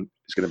anyone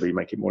is going to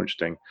make it more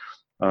interesting.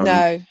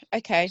 No,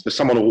 okay. So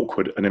someone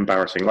awkward and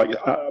embarrassing, like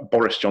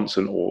Boris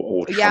Johnson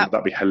or Trump,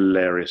 that'd be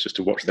hilarious just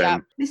to watch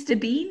them. Mr.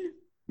 Bean?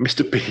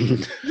 Mr.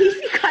 Bean.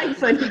 He'd be quite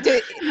funny. He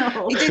did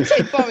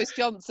say Boris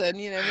Johnson,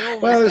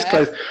 Well, it's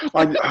close.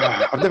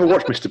 I've never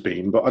watched Mr.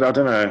 Bean, but I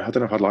don't know. I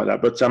don't know if I'd like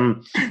that. But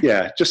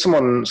just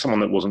someone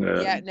that wasn't going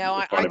to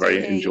find it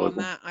very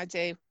enjoyable. I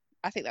do.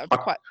 I think that would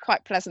be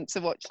quite pleasant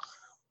to watch.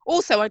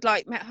 Also, I'd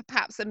like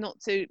perhaps them not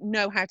to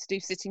know how to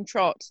do sitting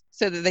trot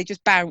so that they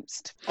just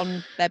bounced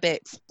on their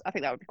bits. I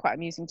think that would be quite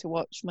amusing to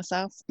watch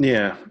myself.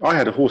 Yeah, I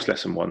had a horse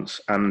lesson once,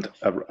 and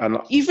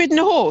you've ridden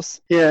a horse?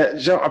 Yeah,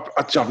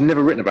 I've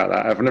never written about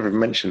that. I've never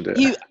mentioned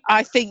it.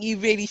 I think you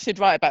really should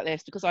write about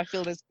this because I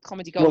feel there's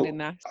comedy gold in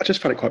there. I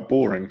just found it quite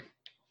boring.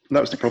 That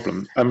was the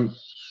problem.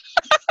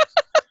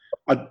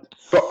 But I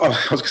was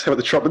going to say about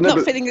the trot, but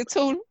not fitting at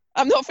all.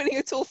 I'm not feeling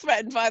at all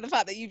threatened by the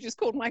fact that you just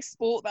called my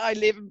sport that I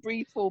live and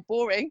breathe for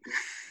boring.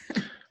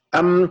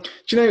 Do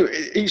you know,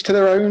 each to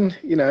their own.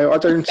 You know, I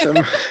don't,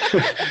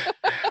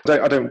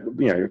 I don't,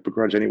 you know,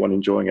 begrudge anyone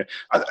enjoying it.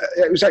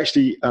 It was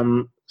actually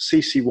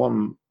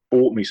CC1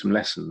 bought me some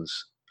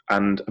lessons,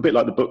 and a bit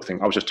like the book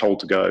thing, I was just told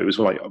to go. It was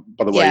like,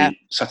 by the way,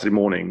 Saturday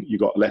morning you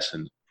got a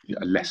lesson.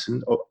 A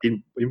lesson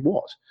in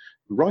what?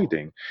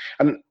 Riding.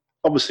 And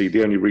obviously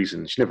the only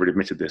reason, she never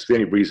admitted this, the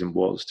only reason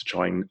was to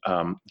try and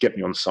get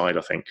me on side,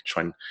 I think,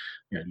 try and,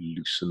 you know,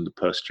 loosen the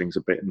purse strings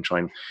a bit and try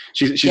and,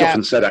 she's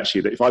often said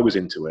actually that if I was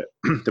into it,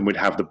 then we'd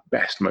have the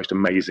best, most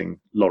amazing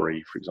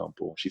lorry, for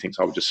example. She thinks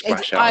I would just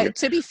splash out.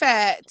 To be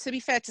fair to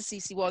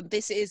CC1,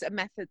 this is a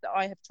method that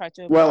I have tried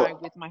to apply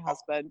with my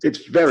husband.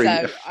 It's very,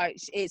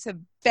 it's a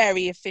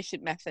very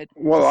efficient method.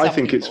 Well, I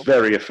think it's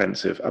very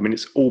offensive. I mean,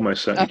 it's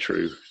almost certainly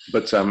true,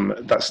 but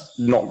that's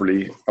not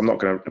really, I'm not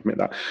going to admit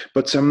that.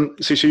 But so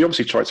she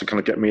obviously tried to kind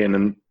of get me in,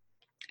 and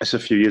it's a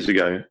few years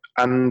ago,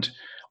 and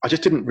I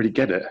just didn't really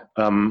get it.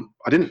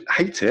 I didn't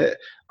hate it.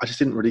 I just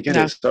didn't really get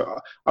it. So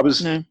I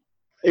was,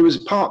 it was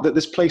part that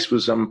this place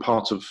was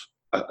part of,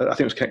 I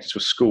think it was connected to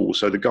a school.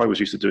 So the guy was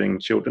used to doing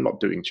children, not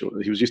doing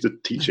children. He was used to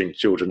teaching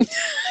children.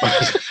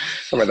 I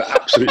made that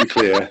absolutely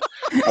clear.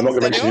 I'm not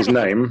going to mention his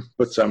name,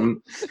 but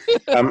so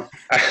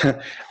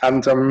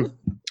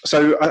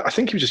I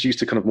think he was just used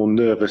to kind of more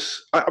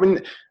nervous. I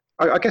mean,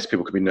 I guess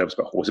people can be nervous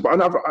about horses, but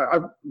I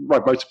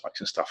ride motorbikes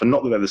and stuff, and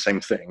not that they're the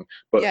same thing.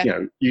 But you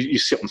know, you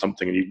sit on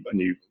something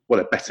and you well,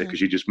 they're better because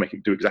you just make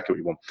it do exactly what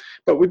you want.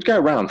 But we'd go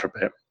around for a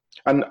bit.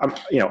 And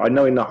you know, I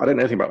know enough. I don't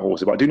know anything about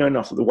horses, but I do know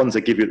enough that the ones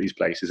they give you at these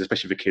places,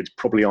 especially for kids,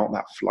 probably aren't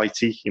that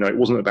flighty. You know, it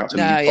wasn't about to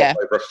leap off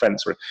over a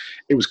fence, or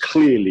it was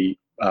clearly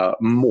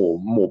more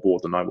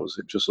bored than I was.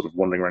 It was just sort of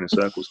wandering around in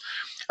circles.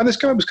 And this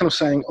guy was kind of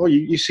saying, "Oh,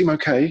 you seem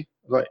okay." I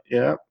was like,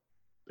 "Yeah, a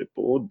bit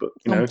bored, but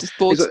you know." Just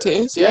bored to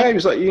tears. Yeah, he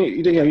was like,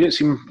 you don't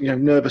seem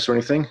nervous or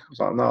anything. I was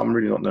like, "No, I'm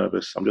really not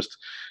nervous. I'm just."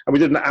 And we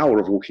did an hour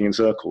of walking in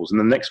circles, and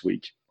the next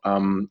week.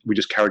 We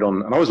just carried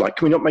on, and I was like,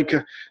 "Can we not make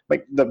the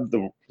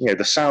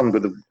sound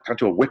with can I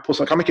do a whip or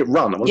something? Can I make it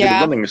run? I want to do the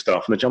running and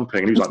stuff and the jumping."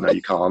 And he was like, "No,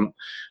 you can't."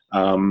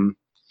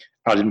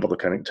 I didn't bother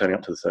turning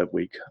up to the third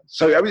week,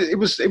 so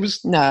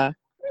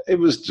it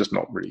was just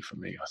not really for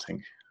me. I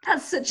think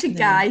that's such a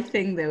guy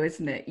thing, though,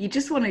 isn't it? You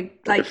just want to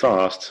like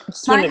fast.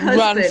 My husband,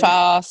 run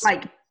fast.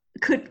 Like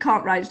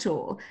can't ride at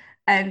all.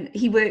 And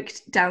he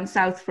worked down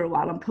south for a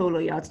while on polo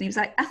yards, and he was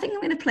like, "I think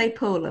I'm going to play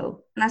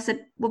polo." And I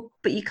said, "Well,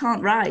 but you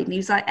can't ride." And he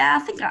was like, "I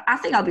think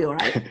I'll be all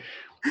right."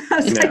 I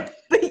was like,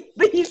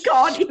 but you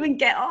can't even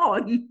get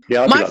on.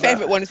 Yeah, my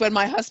favourite one is when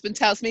my husband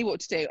tells me what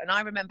to do. And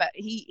I remember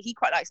he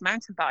quite likes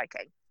mountain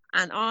biking.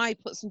 And I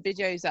put some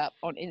videos up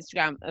on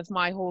Instagram of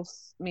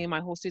me and my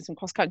horse doing some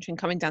cross country and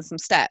coming down some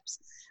steps.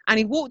 And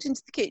he walked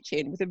into the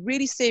kitchen with a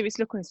really serious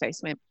look on his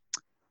face and went,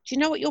 "Do you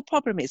know what your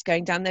problem is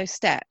going down those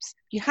steps?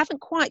 You haven't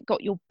quite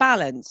got your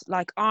balance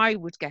like I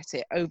would get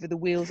it over the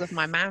wheels of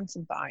my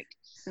mountain bike."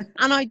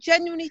 And I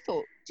genuinely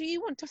thought, do you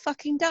want to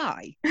fucking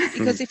die?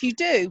 Because if you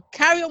do,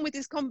 carry on with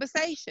this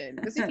conversation.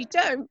 Because if you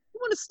don't, you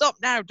want to stop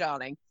now,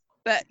 darling.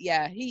 But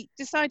yeah, he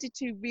decided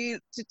to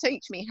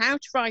teach me how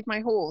to ride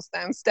my horse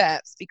down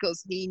steps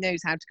because he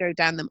knows how to go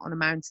down them on a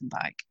mountain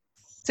bike.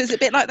 So is it a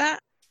bit like that?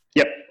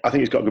 Yep, I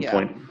think he's got a good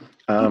point.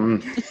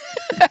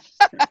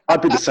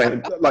 I'd be the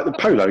same, like the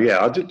polo,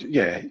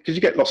 because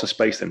you get lots of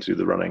space then to do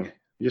the running.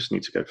 You just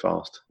need to go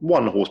fast.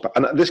 One horseback,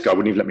 and this guy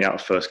wouldn't even let me out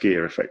of first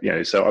gear.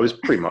 So I was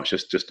pretty much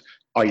just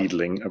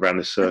idling around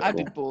this circle.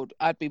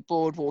 I'd be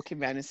bored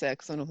walking around in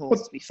circles on a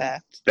horse. To be fair,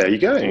 there you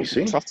go. You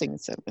see, trotting.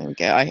 So there we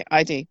go.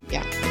 I do.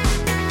 Yeah.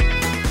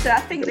 So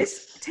I think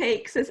this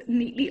takes us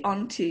neatly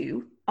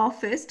onto our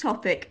first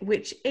topic,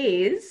 which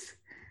is,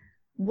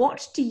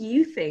 what do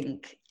you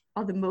think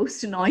are the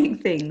most annoying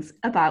things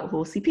about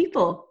horsey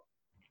people?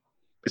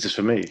 This is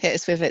for me. Hit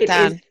us with it,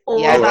 Dan. It is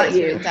all about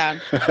you.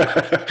 Dan.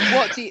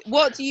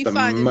 What do you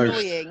find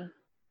annoying?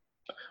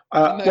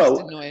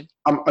 Annoying?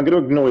 I'm going to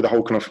ignore the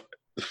whole kind of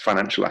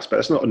financial aspect.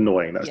 That's not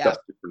annoying. That's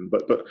different.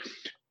 But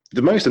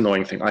the most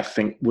annoying thing, I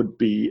think, would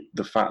be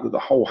the fact that the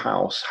whole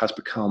house has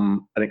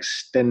become an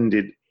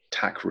extended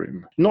tack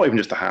room. Not even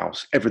just the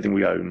house, everything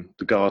we own,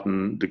 the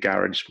garden, the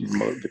garage,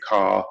 the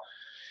car.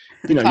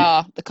 The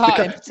car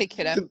in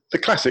particular. The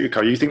classic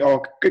car. You think,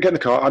 "Oh, get in the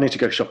car. I need to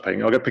go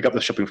shopping. I'll go pick up the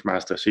shopping from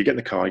Asda." So you get in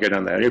the car, you go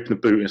down there, you open the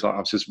boot, and it's like,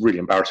 "I'm just really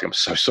embarrassing. I'm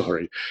so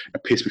sorry. It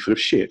appears to be full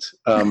of shit."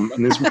 And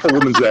there's some poor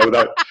woman's there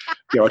without,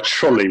 a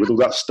trolley with all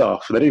that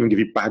stuff. And they don't even give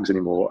you bags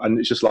anymore. And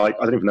it's just like,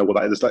 I don't even know what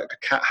that is. There's like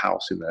a cat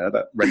house in there,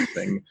 that red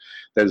thing.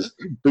 There's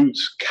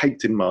boots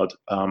caked in mud,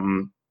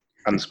 and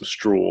some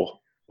straw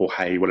or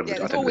hay, whatever.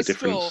 I don't know the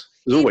difference.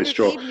 There's always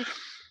straw.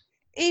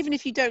 Even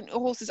if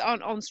horses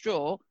aren't on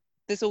straw,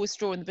 there's always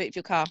straw in the boot of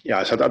your car.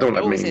 Yeah, so I don't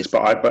know what that means,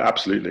 but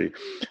absolutely.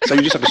 So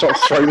you just have to sort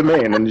of throw them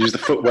in and use the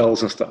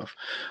footwells and stuff.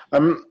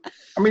 Do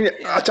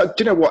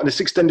you know what? This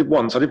extended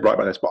once, I did write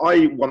about this, but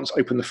I once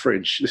opened the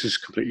fridge. This is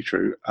completely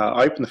true.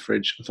 I opened the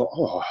fridge and thought,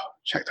 "Oh,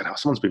 check that out.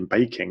 Someone's been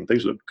baking.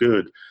 Those look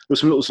good." There were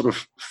some little sort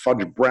of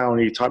fudge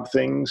brownie type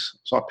things.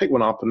 So I picked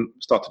one up and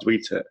started to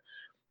eat it.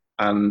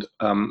 and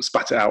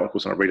spat it out. Of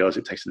course, and I realised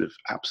it tasted of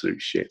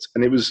absolute shit.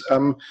 And it was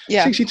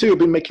Yeah. 62 had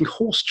been making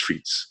horse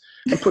treats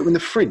and put them in the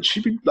fridge.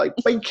 She'd be like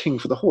baking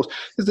for the horse.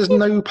 There's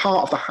no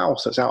part of the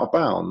house that's out of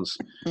bounds.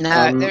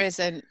 No, there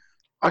isn't.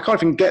 I can't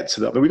even get to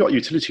that. I mean, we got a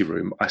utility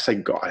room. I think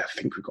we've got a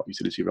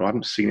utility room. I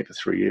haven't seen it for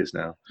 3 years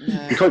now.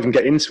 No. You can't even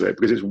get into it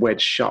because it's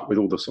wedged shut with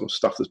all the sort of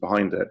stuff that's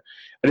behind it. And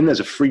then there's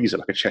a freezer,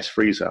 like a chest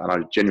freezer, and I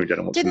genuinely don't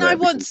know what's in there.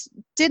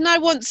 Didn't I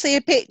once see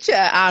a picture?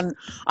 And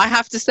I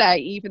have to say,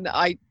 even that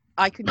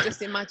I can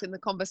just imagine the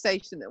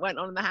conversation that went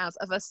on in the house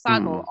of a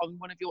saddle on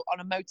on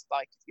a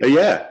motorbike.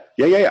 Yeah.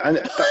 And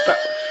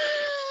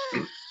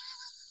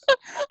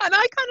and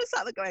I kind of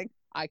sat there going,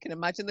 I can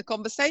imagine the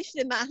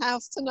conversation in that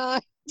house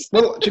tonight.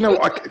 Well, do you know,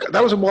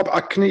 that was a while.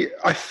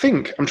 I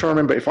think I'm trying to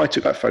remember if I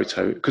took that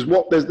photo, because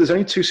there's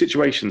only two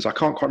situations. I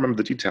can't quite remember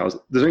the details.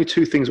 There's only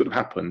two things that would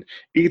have happened.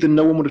 Either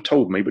no one would have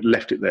told me but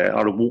left it there.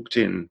 I'd have walked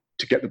in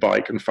to get the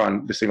bike and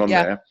found this thing on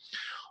there.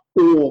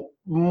 Or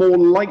more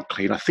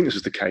likely, and I think this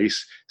is the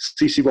case,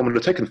 CC1 would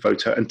have taken the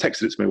photo and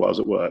texted it to me while I was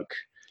at work,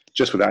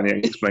 just without any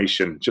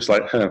explanation. Just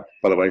like, by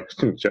the way,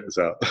 check this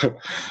out.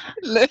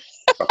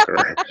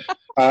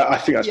 I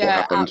think that's what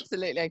happened.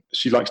 Absolutely.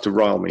 She likes to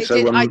rile me.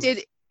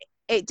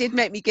 It did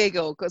make me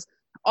giggle because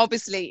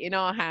obviously in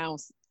our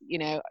house, you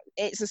know,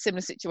 it's a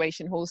similar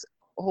situation.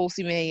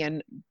 Horsey me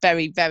and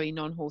very, very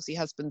non-horsey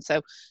husband.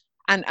 So,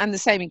 and the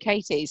same in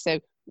Katie's. So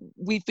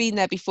we've been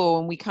there before,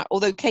 and we can't.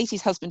 Although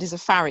Katie's husband is a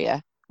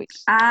farrier, which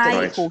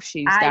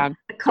horseshoes down.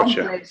 I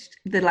accomplished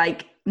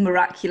the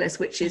miraculous,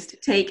 which is to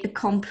take a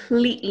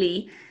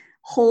completely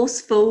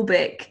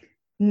horse-phobic,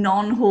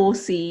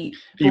 non-horsey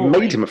boy. You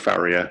made him a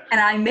farrier,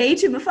 and I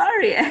made him a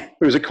farrier.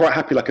 He was quite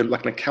happy, like an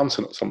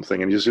accountant or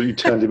something, and you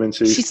turned him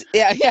into. She's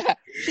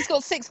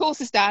got 6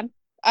 horses, Dan.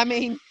 I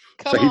mean,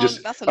 come on,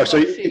 that's a lot of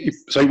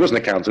shoes. So he was an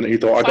accountant. He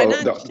thought,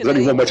 there's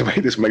only one way to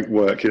make this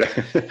work.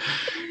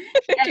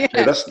 Yeah.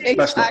 That's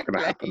not going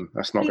to happen.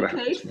 That's not going to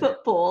happen. He played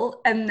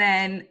football, and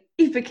then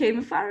he became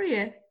a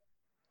farrier,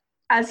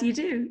 as you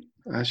do.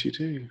 As you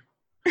do.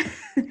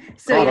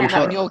 So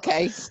not in your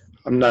case.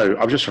 No,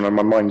 I'm just trying to.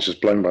 My mind's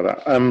just blown by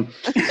that.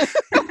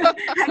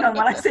 Hang on,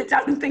 while I sit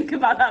down and think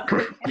about that.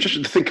 I'm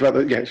just thinking about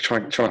that. Yeah,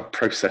 trying to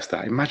process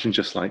that. Imagine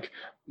just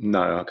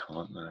no, I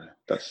can't. No,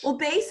 Well,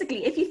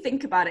 basically, if you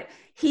think about it,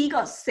 he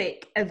got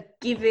sick of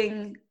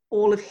giving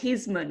all of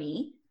his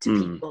money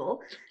to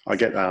people. I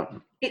get that.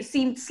 It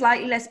seemed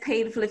slightly less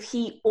painful if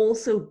he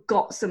also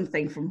got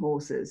something from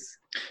horses.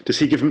 Does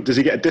he get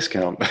a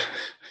discount?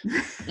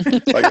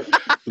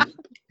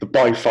 The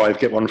buy 5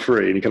 get 1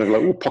 free, and you kind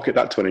of pocket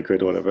that 20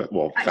 quid or whatever.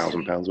 Well,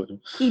 £1,000.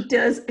 He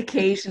does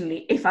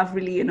occasionally, if I've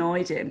really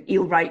annoyed him,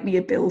 he'll write me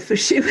a bill for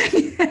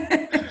shoeing.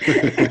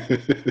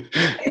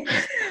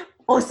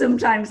 Or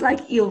sometimes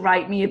he'll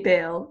write me a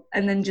bill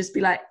and then just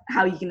be like,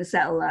 how are you going to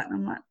settle that? And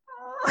I'm like,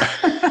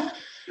 oh.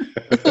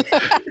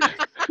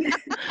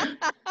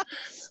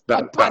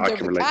 that I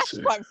can relate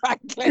to. Quite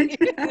frankly.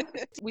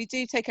 We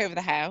do take over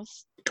the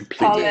house.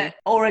 Completely. Carla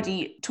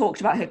already talked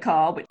about her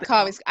car. But the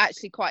car is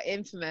actually quite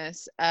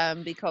infamous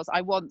because I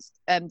once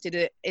did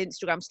an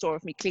Instagram story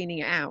of me cleaning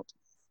it out,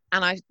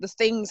 and the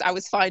things I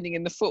was finding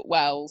in the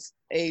footwells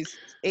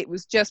it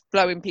was just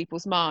blowing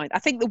people's mind. I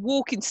think the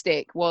walking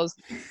stick was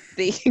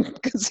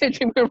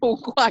considering we're all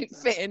quite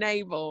fit and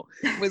able,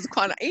 was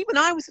even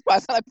I was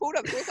surprised that I pulled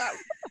up. I was like, what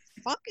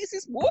the fuck is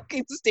this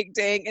walking stick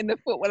doing in the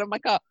footwell of my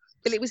car?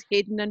 But it was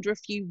hidden under a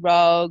few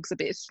rugs, a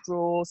bit of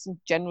straw, some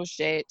general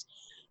shit.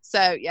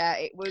 So yeah,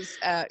 it was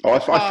I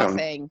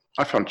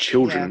found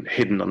children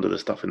hidden under the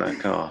stuff in that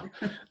car,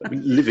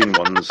 living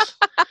ones.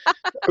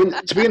 I mean,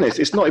 to be honest,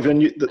 it's not even a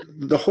new.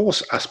 The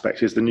horse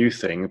aspect is the new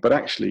thing, but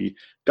actually,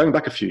 going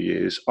back a few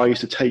years, I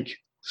used to take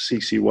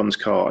CC1's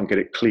car and get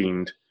it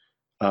cleaned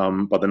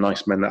by the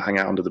nice men that hang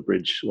out under the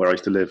bridge where I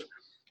used to live,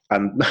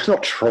 and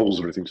not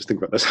trolls or anything. Just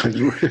think about this,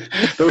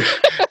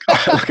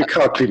 like a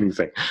car cleaning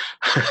thing.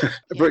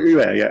 But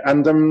yeah,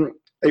 and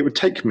it would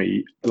take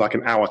me like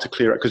an hour to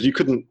clear it because you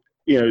couldn't.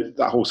 You know,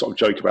 that whole sort of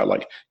joke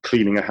about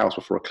cleaning a house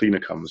before a cleaner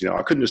comes. You know,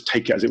 I couldn't just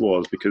take it as it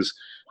was because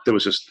there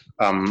was just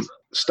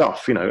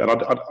stuff. You know,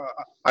 and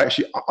I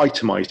actually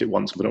itemized it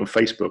once, but on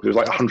Facebook there was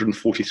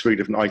 143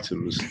 different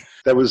items.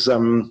 There was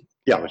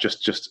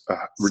just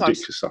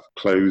ridiculous stuff: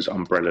 clothes,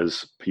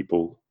 umbrellas,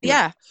 people.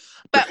 Yeah,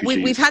 but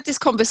we've had this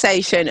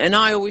conversation, and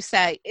I always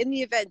say, in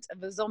the event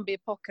of a zombie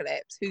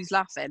apocalypse, who's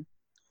laughing?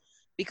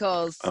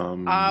 Because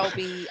I'll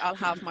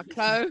have my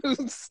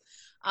clothes.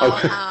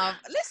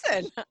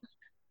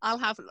 I'll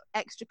have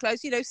extra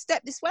clothes. You know,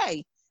 step this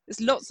way.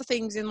 There's lots of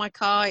things in my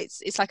car.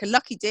 It's like a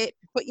lucky dip.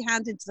 Put your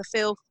hand into the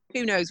filth.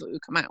 Who knows what we'll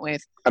come out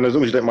with? And as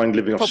long as you don't mind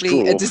living off straw,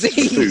 probably a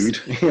disease.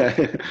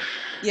 Food.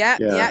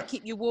 Yeah.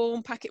 Keep you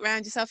warm. Pack it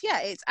around yourself. Yeah,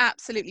 it's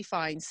absolutely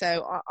fine.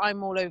 So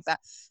I'm all over that.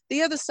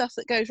 The other stuff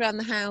that goes around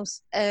the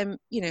house,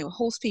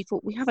 horse people.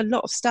 We have a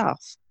lot of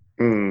stuff.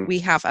 We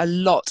have a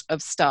lot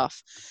of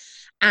stuff,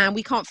 and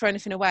we can't throw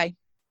anything away.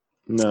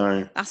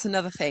 No, that's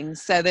another thing.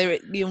 So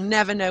you'll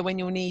never know when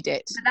you'll need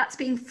it. But that's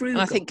being frugal.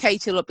 And I think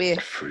Katie will be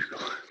frugal.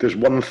 There's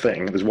one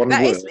thing. There's one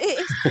word.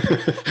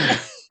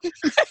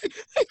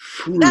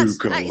 frugal.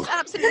 It's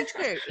absolutely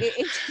true.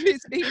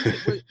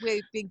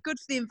 We're being good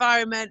for the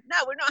environment. No,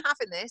 we're not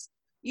having this.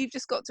 You've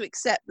just got to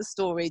accept the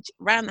storage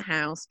around the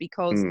house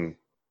because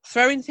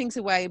throwing things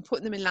away and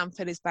putting them in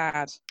landfill is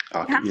bad.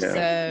 Yeah.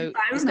 So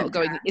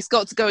it's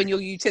got to go in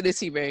your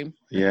utility room.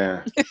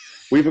 Yeah.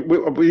 we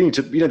need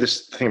to,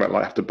 this thing about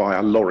like have to buy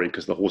a lorry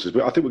because the horses.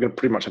 I think we're going to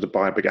pretty much have to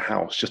buy a bigger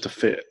house just to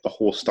fit the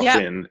horse stuff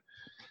in.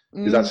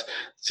 That's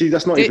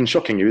not even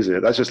shocking you, is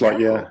it? That's just like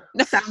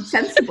that sounds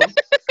sensible.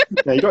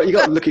 Yeah, you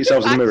got to look at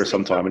yourselves in the mirror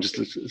sometime and just.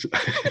 We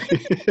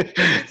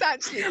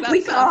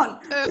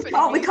can't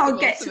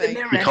get to the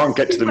mirror. You can't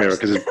get to the mirror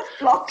because there's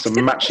some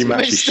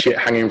matchy shit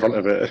hanging in front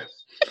of it.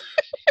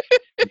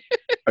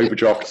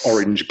 Overdraft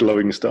orange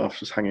glowing stuff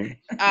just hanging.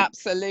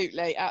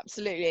 Absolutely. I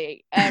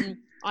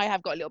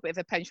have got a little bit of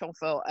a penchant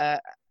for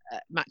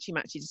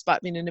matchy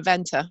despite being an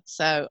eventer,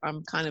 so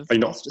I'm kind of. Are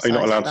you not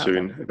allowed to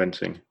in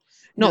eventing?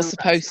 Not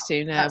supposed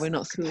to. No, we're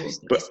not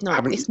supposed to. But it's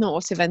not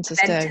what eventers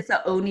do. Eventers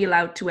are only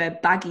allowed to wear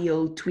baggy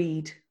old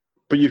tweed.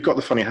 But you've got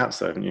the funny hats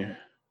though, haven't you?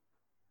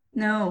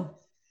 No.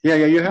 Yeah,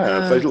 you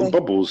have. Those little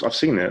bubbles. I've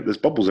seen it. There's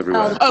bubbles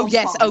everywhere. Oh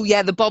yes. Oh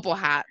yeah, the bobble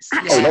hats.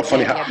 Actually, not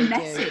funny hats. A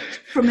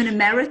message from an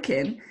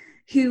American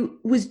who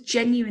was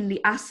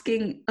genuinely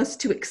asking us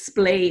to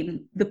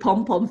explain the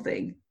pom-pom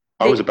thing.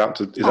 I was about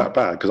to. Is that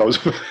bad? Because I was.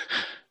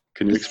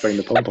 Can you explain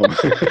the pom-pom?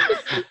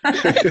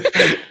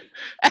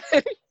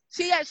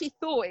 She actually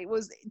thought it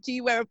was, do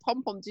you wear a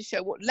pom-pom to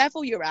show what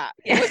level you're at?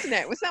 Yeah. Wasn't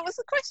it? That was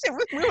the question.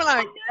 We were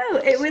like... No,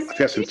 it was... I think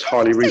that's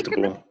entirely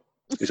reasonable.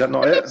 Is that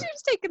not it? She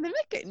was taking the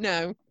mickey.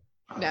 No,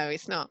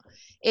 it's not.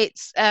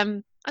 It's,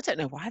 I don't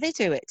know why they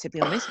do it, to be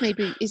honest.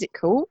 Maybe, is it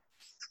cool?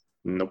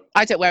 Nope.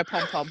 I don't wear a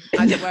pom-pom.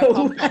 I don't wear a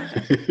pom-pom.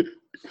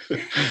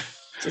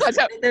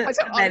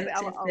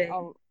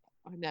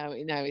 No,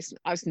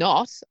 it's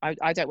not.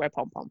 I don't wear a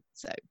pom-pom,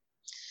 so...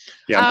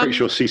 Yeah, I'm pretty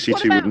sure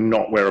CC2 would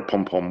not wear a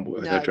pom-pom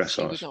with her dressage.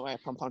 She would not wear a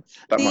pom-pom.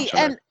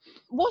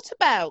 What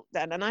about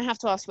then, and I have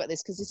to ask about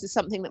this because this is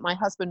something that my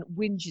husband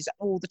whinges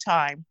all the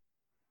time,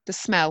 the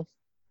smell.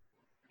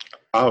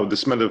 Oh, the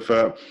smell of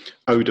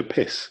eau de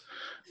piss.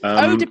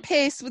 Eau de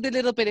piss with a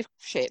little bit of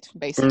shit,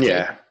 basically.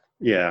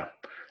 Yeah.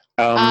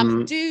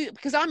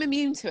 Because I'm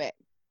immune to it.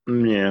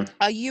 Yeah.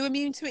 Are you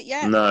immune to it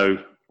yet? No,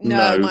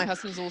 my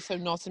husband's also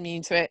not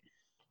immune to it.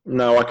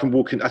 No, I can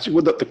walk in.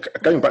 Actually,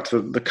 going back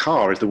to the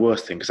car is the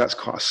worst thing because that's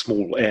quite a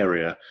small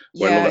area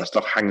where all that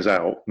stuff hangs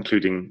out,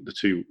 including the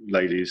two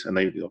ladies, and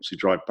they obviously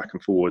drive back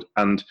and forward.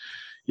 And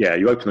yeah,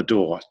 you open the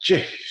door,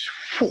 geez,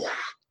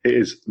 it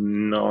is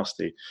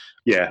nasty.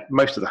 Yeah,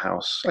 most of the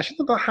house. Actually,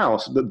 not the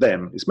house, but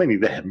them. It's mainly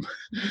them.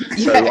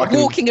 So I can,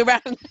 walking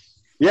around.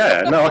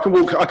 Yeah, no, I can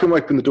walk. I can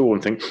open the door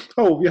and think,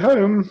 "Oh, you're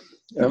home."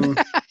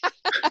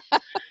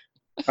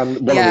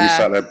 And one of them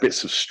sat there,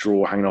 bits of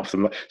straw hanging off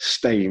them, like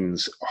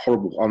stains,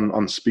 horrible,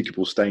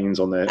 unspeakable stains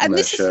on their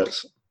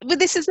shirts. But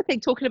this is the thing,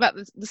 talking about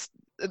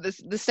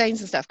the stains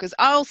and stuff, because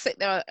I'll sit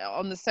there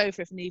on the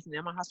sofa for an evening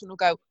and my husband will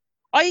go,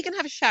 "Are you going to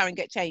have a shower and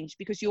get changed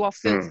because you are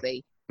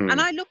filthy?" And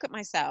I look at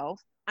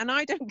myself and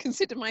I don't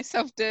consider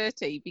myself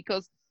dirty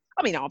because,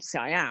 I mean,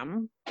 obviously I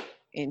am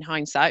in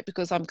hindsight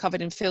because I'm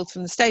covered in filth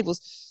from the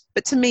stables.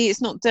 But to me,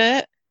 it's not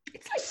dirt.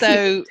 It's like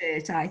clean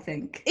dirt, I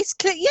think. It's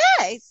clean.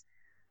 Yeah,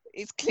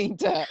 it's clean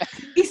dirt.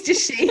 He's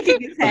just shaking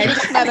his head. With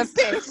the smell of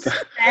piss.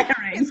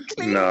 It's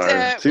clean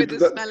dirt with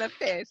the smell of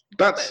piss.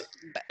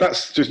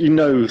 That's just,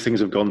 things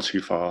have gone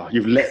too far.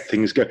 You've let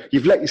things go.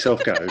 You've let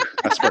yourself go.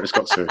 That's where it's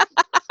got to.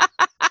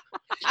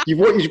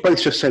 What you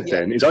both just said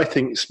then is I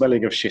think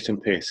smelling of shit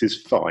and piss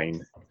is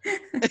fine.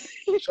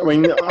 I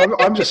mean,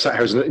 I'm just sat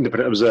here as an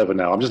independent observer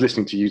now. I'm just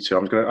listening to you two.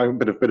 I'm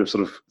a bit of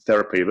sort of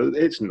therapy, but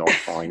it's not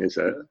fine, is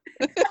it?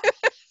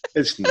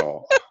 It's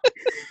not.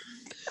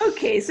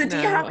 Okay, so do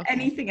you have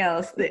anything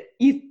else that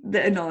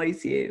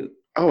annoys you?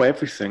 Oh,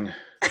 everything.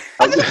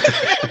 Can think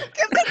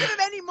of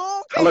any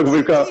more? How long have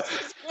we got?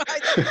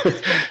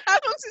 How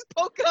long's this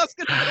podcast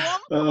going to go on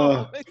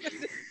for?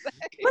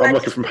 Well, I'm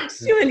looking from.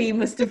 Surely you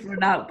must have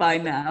run out by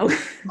now.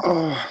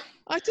 Oh,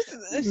 I just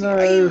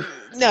no.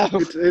 No.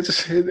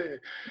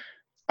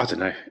 I don't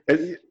know.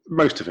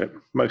 Most of it.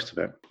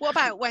 What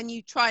about when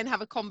you try and have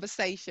a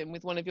conversation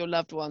with one of your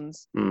loved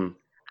ones,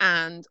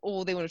 and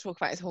all they want to talk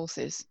about is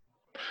horses?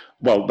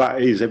 Well,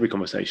 that is every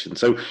conversation.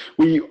 So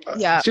do you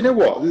know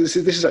what? This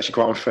is actually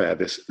quite unfair.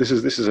 This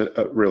is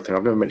a real thing.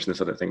 I've never mentioned this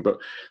other thing, but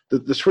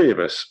the three of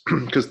us,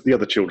 because the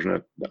other children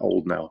are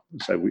old now,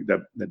 so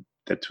they're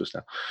dead to us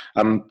now.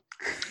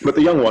 But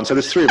the young ones, so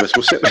there's three of us.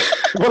 We'll sit.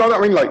 Well, I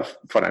don't mean like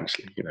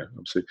financially,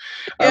 obviously.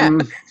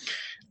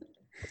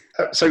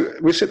 So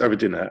we sit over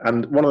dinner,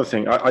 and one of the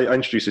things I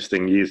introduced this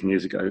thing years and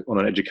years ago on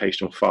an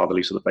educational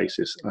fatherly sort of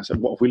basis. And I said,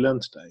 "What have we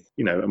learned today?"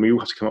 And we all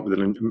have to come up with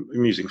an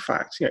amusing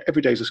fact.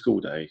 Every day is a school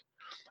day,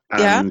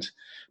 and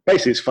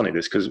basically it's funny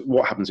because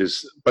what happens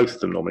is both of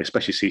them normally,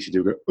 especially Cece,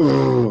 do go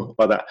 "oh"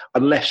 like that,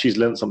 unless she's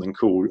learned something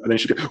cool, and then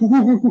she go,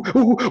 "Ooh,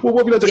 what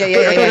have we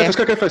learned?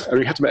 Go first." And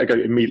we have to make her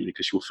go immediately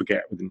because she will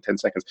forget within 10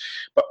 seconds.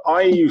 But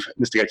I've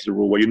instigated a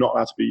rule where it's not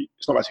allowed to be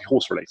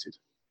horse related.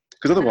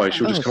 Because otherwise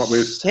she'll just come up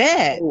with,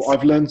 shit.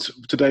 I've learned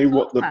today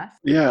what the... Podcast.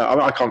 Yeah,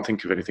 I can't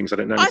think of anything because I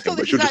don't know I anything. thought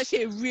but this was she'll just...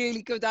 actually a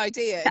really good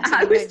idea.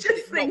 I was just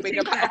it not being thinking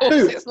about that.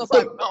 horses. And I was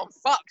But- like, oh,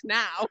 fuck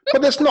now.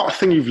 But that's not a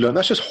thing you've learned.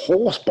 That's just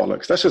horse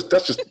bollocks. That's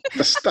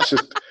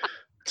just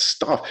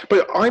stuff.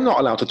 But I'm not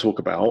allowed to talk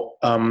about.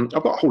 I've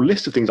got a whole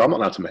list of things I'm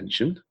not allowed to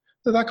mention.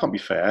 So that can't be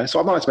fair. So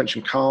I'm not allowed to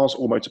mention cars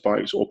or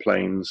motorbikes or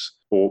planes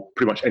or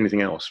pretty much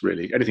anything else,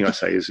 really. Anything I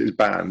say is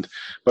banned.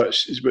 But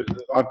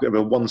I've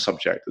got one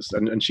subject,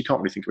 and she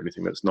can't really think of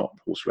anything that's not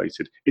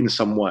horse-related in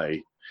some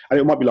way. And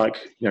it might be like,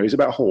 is it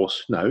about a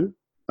horse? No.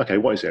 Okay,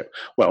 what is it?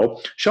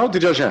 Well, Charles de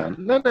Diogène.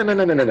 No.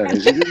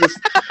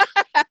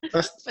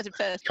 That's But at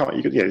first, can't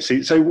you? Yeah.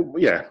 See, so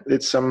yeah,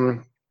 it's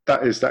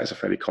that is a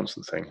fairly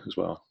constant thing as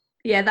well.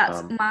 Yeah,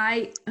 that's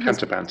my Canter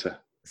husband banter.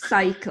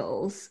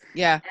 cycles,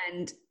 yeah.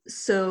 and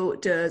so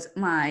does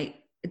my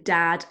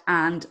dad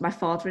and my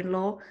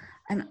father-in-law.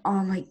 And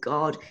oh my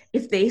God,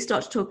 if they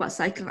start to talk about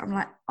cycling, I'm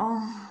like,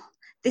 oh,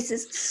 this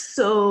is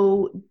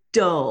so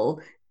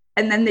dull.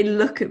 And then they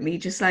look at me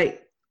just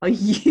like, are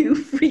you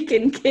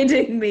freaking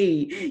kidding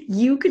me?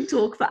 You can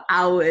talk for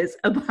hours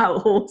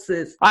about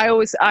horses. I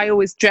always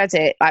dread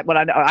it. Like, well,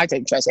 I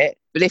don't dread it,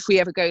 but if we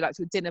ever go like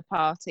to a dinner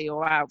party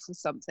or out for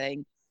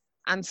something,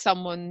 and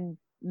someone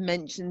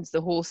mentions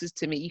the horses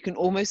to me, you can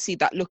almost see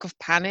that look of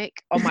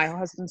panic on my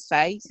husband's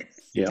face.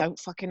 Yeah. Don't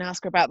fucking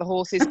ask her about the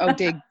horses. Oh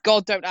dear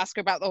God, don't ask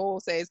her about the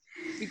horses,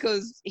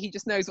 because he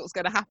just knows what's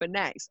going to happen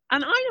next,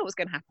 and I know what's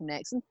going to happen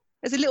next. And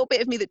there's a little bit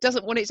of me that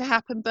doesn't want it to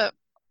happen, but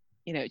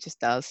it just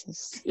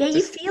does. Yeah,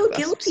 you feel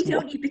guilty,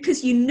 don't you?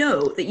 Because you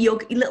know that your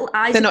little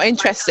eyes They're not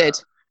interested.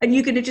 and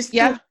you're going to just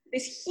go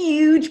this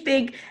huge,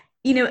 big,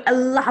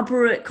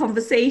 elaborate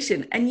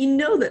conversation, and you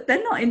know that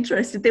they're not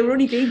interested. They were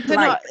only being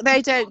polite.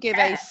 They don't give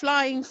a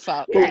flying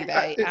fuck, do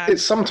they?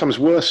 It's sometimes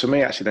worse for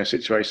me actually in those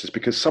situations,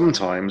 because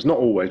sometimes, not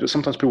always, but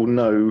sometimes people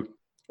know.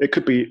 It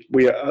could be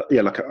we're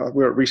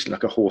at recently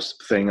like a horse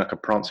thing, like a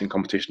prancing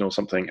competition or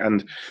something,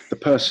 and the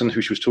person who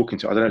she was talking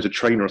to, I don't know, as a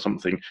trainer or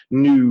something,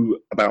 knew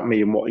about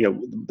me and what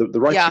the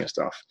writing and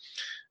stuff.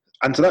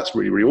 And so that's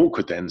really, really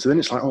awkward then. So then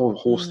it's like, oh,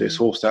 horse this,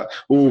 horse that.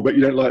 Oh, but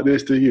you don't like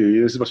this, do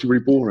you? This must be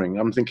really boring.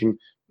 I'm thinking,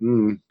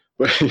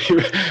 but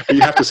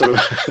you have to sort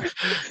of,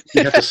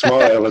 you have to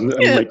smile and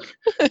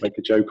make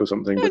a joke or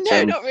something. But,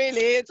 no, not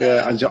really.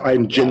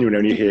 I'm genuinely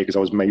only here because I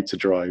was made to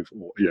drive.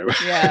 Or,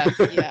 Yeah,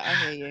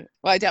 I hear you.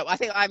 Well, I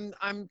think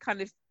I'm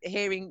kind of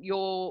hearing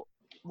your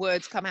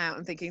words come out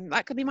and thinking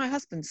that could be my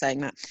husband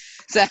saying that.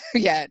 So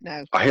yeah,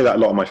 no. I hear that a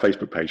lot on my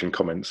Facebook page and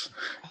comments.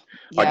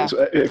 Yeah.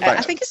 In fact,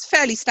 I think it's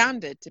fairly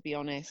standard, to be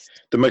honest.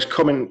 The most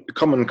common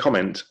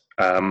comment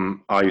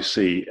I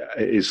see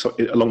is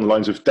along the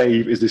lines of,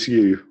 "Dave, is this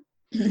you?"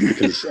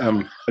 Because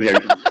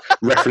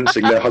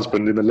referencing their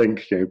husband in the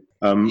link. And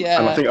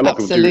I think a lot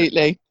of people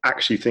do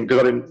actually think,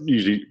 because I didn't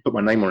usually put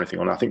my name or anything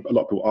on. I think a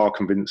lot of people are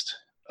convinced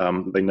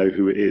that they know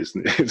who it is,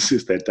 and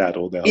it's their dad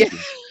or their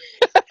husband.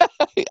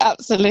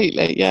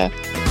 Absolutely, yeah.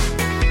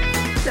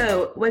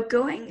 So we're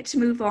going to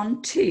move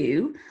on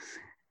to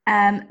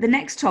the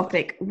next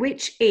topic,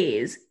 which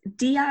is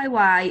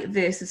DIY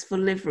versus full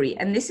livery.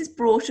 And this is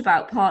brought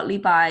about partly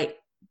by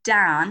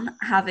Dan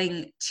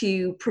having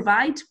to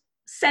provide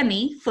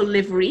semi-full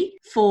livery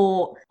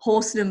for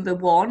horse number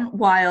 1,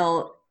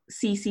 while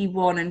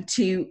CC1 and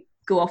 2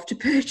 go off to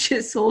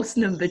purchase horse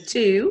number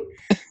 2.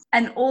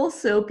 And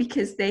also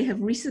because they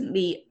have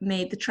recently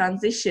made the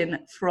transition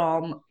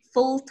from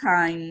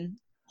full-time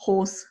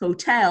horse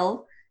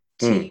hotel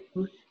to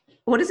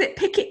what is it?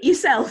 Pick it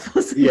yourself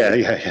or something? Yeah.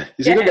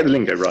 You don't get the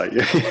lingo right.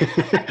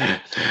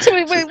 So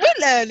we're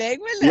learning.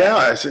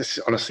 Yeah, it's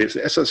honestly,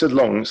 it's a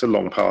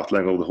long path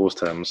learning all the horse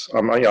terms.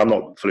 I'm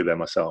not fully there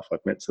myself, I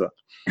admit to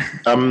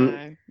that.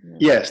 No.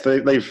 Yes,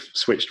 they've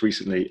switched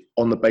recently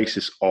on the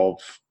basis of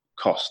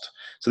cost.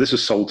 So this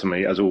was sold to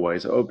me, as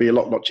always, it'll be a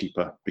lot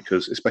cheaper,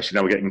 because especially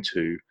now we're getting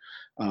 2,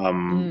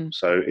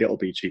 so it'll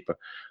be cheaper.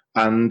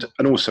 And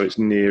also it's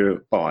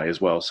nearby as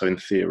well. So in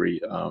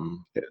theory,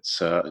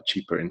 it's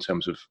cheaper in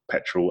terms of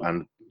petrol,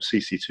 and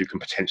CC2 can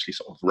potentially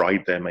sort of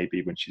ride there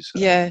maybe when she's...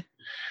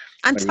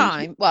 And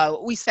time.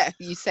 Well, you say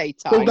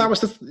time. Well, that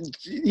was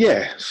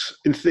yes.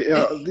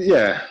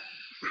 Yeah.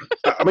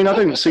 I mean, I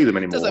don't see them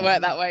anymore. Doesn't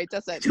work that way,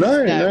 does it?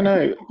 No.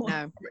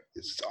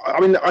 I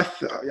mean,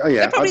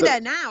 They're probably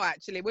there now.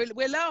 Actually,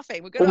 we're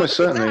laughing. We're going almost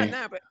certainly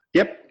now, but...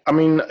 Yep. I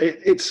mean,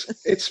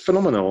 it's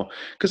phenomenal,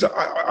 because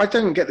I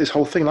don't get this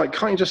whole thing. Like,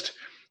 can't you just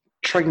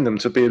train them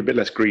to be a bit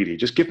less greedy?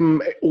 Just give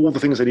them all the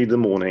things they need in the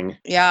morning.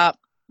 Yeah.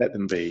 Let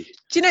them be.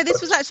 Do you know,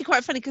 this was actually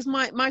quite funny, because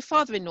my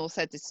father-in-law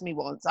said this to me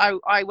once.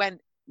 I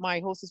went.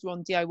 My horses were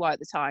on DIY at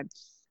the time,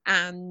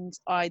 and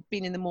I'd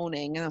been in the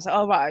morning, and I was like,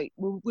 "Oh right,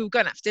 we were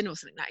going out for dinner or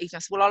something that evening." I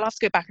said, "Well, I'll have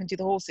to go back and do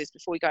the horses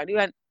before we go." And he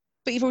went,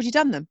 "But you've already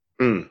done them."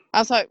 I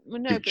was like,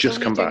 "Well, no, but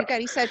just come back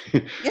again." He said,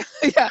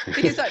 "Yeah."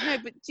 He was like, "No,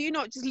 but do you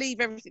not just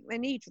leave everything they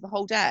need for the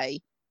whole day,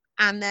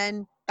 and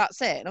then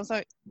that's it?" And I was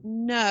like,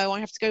 "No, I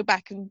have to go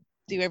back and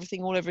do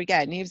everything all over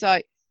again." And he was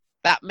like,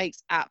 "That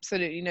makes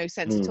absolutely no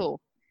sense at all."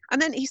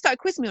 And then he started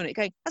quizzing me on it,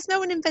 going, has no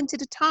one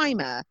invented a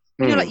timer?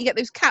 You know, like you get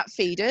those cat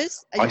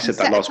feeders. And I you said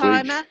can that set a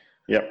last timer. week.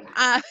 Yep.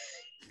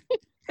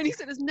 And he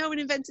said, has no one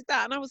invented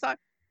that? And I was like,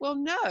 well,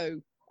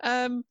 no.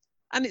 And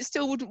it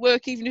still wouldn't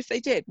work even if they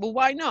did. Well,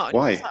 why not? And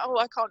Why? he was like, oh,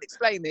 I can't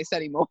explain this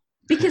anymore.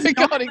 Because I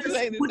none can't of us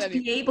explain this would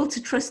anymore. be able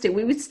to trust it.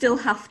 We would still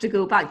have to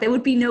go back. There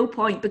would be no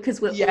point because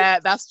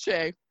that's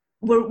true.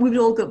 we would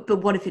all go,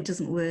 but what if it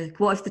doesn't work?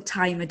 What if the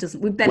timer doesn't?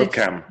 We'd better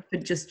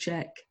Webcam. just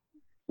check.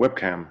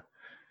 Webcam.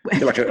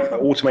 Like an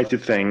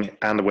automated thing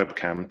and a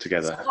webcam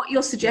together. So what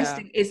you're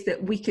suggesting is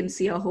that we can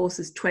see our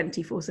horses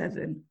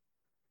 24/7.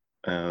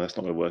 That's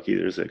not going to work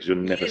either, is it? Because you'll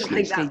never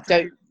sleep.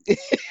 Don't.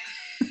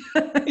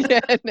 Yeah,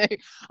 no.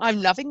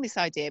 I'm loving this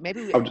idea.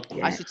 Maybe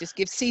I should just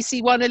give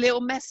CC1 a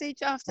little message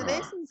after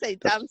this and say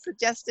Dan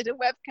suggested a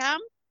webcam.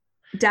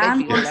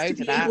 Dan wants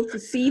to be able to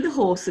see the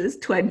horses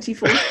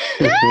 24.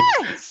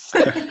 Yes.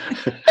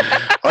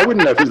 I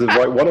wouldn't know if it's the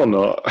right one or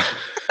not.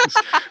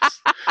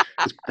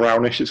 It's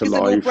brownish. It's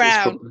alive.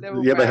 They're all brown.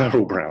 They are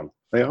all brown.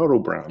 They are all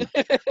brown.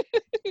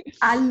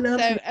 I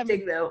love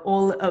reading though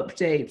all the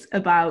updates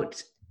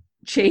about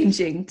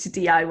changing to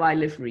DIY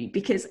livery,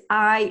 because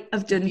I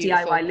have done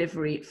DIY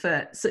livery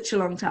for such a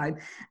long time,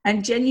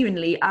 and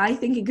genuinely I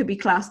think it could be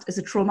classed as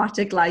a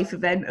traumatic life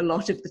event a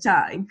lot of the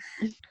time.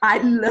 I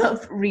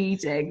love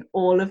reading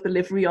all of the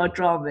livery or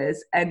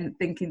dramas and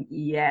thinking,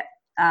 yeah,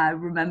 I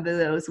remember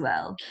those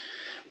well.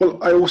 Well,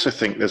 I also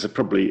think there's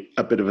probably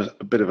a bit of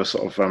a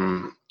sort of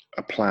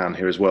a plan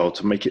here as well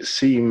to make it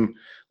seem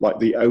like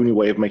the only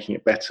way of making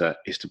it better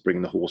is to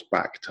bring the horse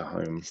back to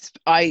home.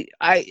 I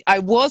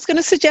was going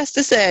to suggest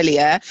this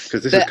earlier,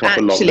 because this has come up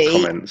a lot in the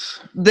comments.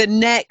 The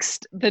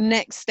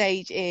next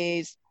stage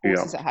is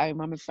horses at home,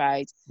 I'm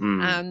afraid,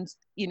 and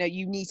you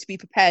need to be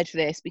prepared for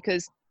this,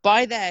 because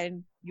by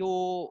then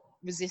your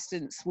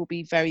resistance will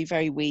be very,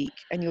 very weak,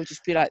 and you'll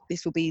just be like,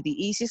 this will be the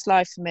easiest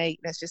life for me.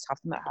 Let's just have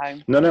them at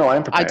home. No, I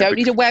am prepared. I don't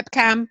need a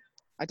webcam.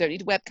 I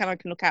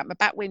can look out my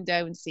back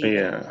window and see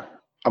them.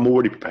 I'm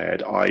already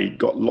prepared. I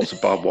got lots of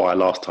barbed wire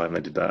last time they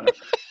did that.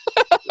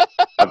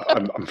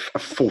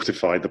 I've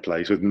fortified the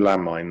place with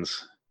landmines.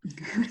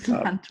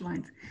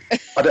 Landmines.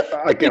 I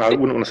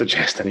wouldn't want to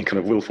suggest any kind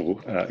of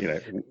willful,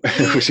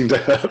 wishing to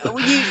hurt. Well,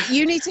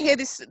 you need to hear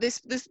this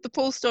the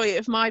poor story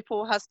of my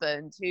poor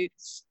husband, who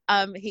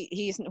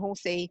he isn't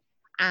horsey,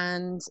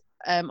 and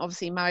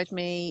obviously married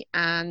me,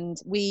 and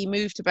we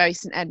moved to Bury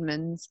St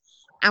Edmunds.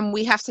 And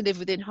we have to live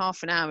within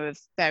half an hour of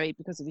Bury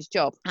because of his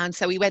job. And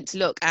so we went to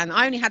look, and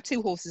I only had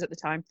 2 horses at the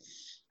time.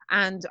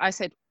 And I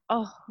said,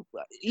 oh,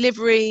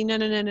 livery, no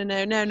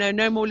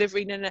more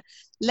livery, no.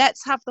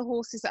 Let's have the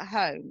horses at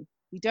home.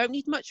 We don't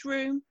need much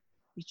room.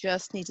 We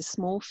just need a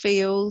small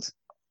field,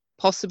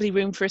 possibly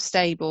room for a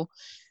stable.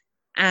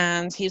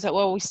 And he was like,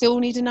 well, we still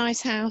need a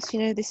nice house.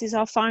 This is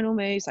our final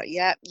move. It's like,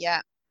 yeah.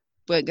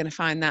 Weren't going to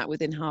find that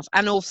within half.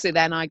 And also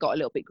then I got a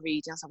little bit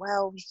greedy. I was like,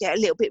 well, we could get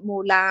a little bit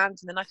more land,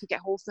 and then I could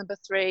get horse number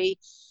 3.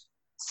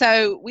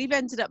 So we've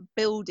ended up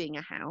building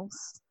a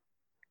house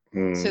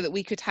so that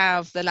we could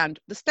have the land.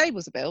 The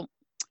stables are built.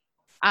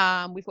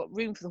 We've got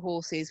room for the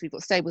horses. We've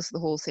got stables for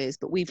the horses,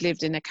 but we've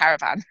lived in a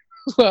caravan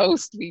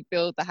whilst we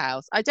build the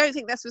house. I don't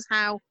think this was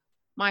how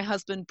my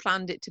husband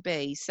planned it to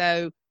be.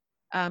 So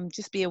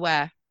just be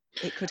aware.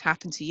 It could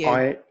happen to you.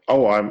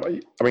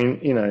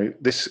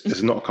 This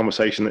is not a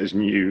conversation that is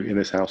new in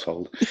this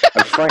household.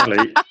 And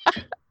frankly,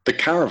 the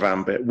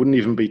caravan bit wouldn't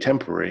even be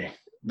temporary.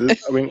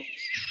 As long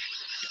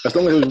as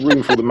there's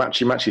room for all the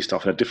matchy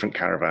stuff in a different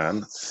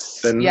caravan,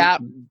 then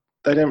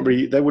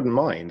they wouldn't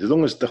mind. As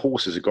long as the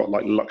horses have got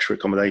like luxury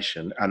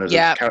accommodation and there's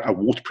a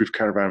waterproof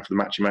caravan for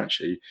the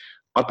matchy,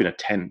 I'd be in a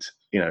tent,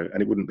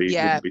 and it wouldn't be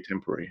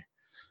temporary.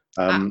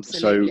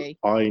 So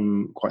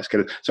I'm quite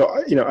scared. So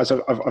as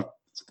I've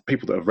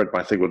people that have read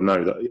my thing will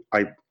know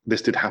that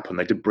this did happen.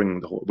 They did bring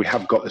the horse. We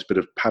have got this bit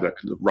of paddock,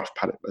 the rough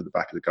paddock at the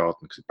back of the garden,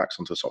 because it backs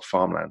onto a sort of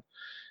farmland.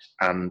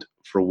 And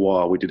for a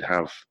while, we did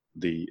have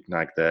the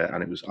nag there,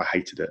 and I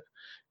hated it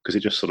because it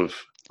just sort of.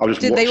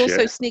 Did they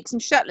also sneak some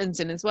Shetlands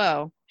in as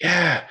well?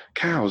 Yeah,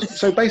 cows.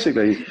 So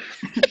basically,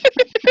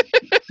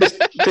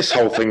 this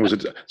whole thing was.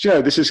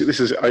 This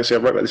is. I say I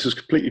wrote about this is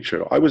completely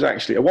true. I was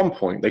actually at one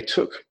point they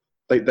took.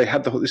 They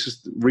had this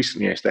is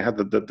recently. Yes, they had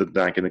the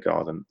nag in the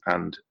garden,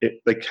 and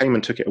they came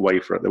and took it away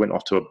for it. They went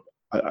off to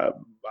a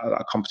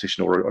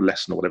competition or a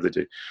lesson or whatever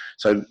they do.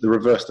 So they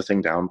reversed the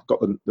thing down, got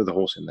the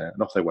horse in there,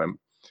 and off they went.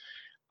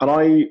 And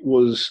I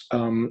was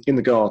in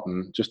the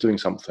garden just doing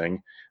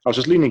something. I was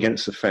just leaning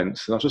against the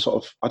fence, and I was just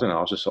sort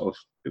of.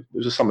 It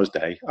was a summer's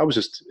day. I was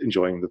just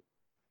enjoying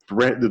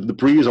the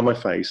breeze on my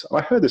face, and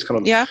I heard this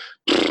kind of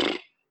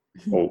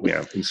or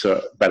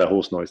insert better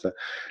horse noise there,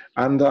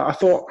 and I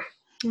thought.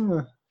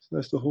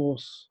 There's the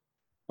horse.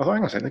 I thought,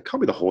 hang on a second, it can't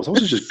be the horse. The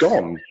horse is just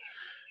gone.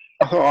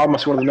 I thought, I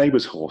must be one of the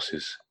neighbours'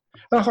 horses.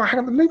 And I thought, hang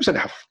on, the neighbours don't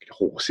have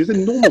horses. They're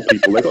normal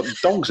people. They've got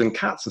dogs and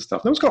cats and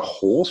stuff. No one's got a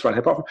horse around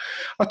here.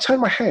 I turned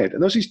my head,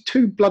 and there was these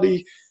 2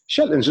 bloody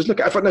Shetlands just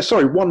looking.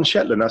 One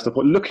Shetland, that's the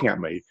point, looking at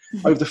me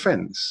over the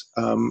fence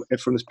from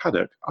this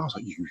paddock. I was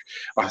like,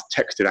 I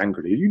texted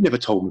angrily, you never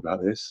told me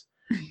about this.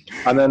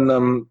 And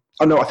then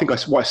Oh no, I think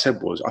what I said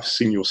was I've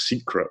seen your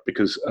secret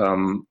because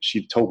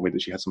she told me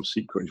that she had some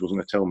secret and she wasn't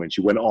going to tell me. And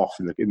she went off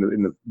in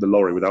the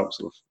lorry without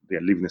sort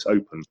of leaving this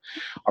open.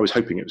 I was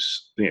hoping it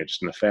was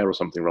just an affair or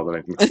something rather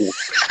than anything.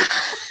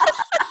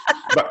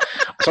 But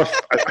so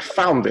I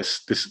found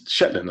this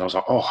Shetland. And I was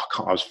like, oh,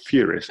 I was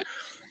furious.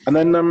 And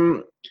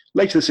then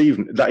later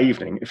that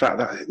evening, in fact,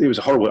 it was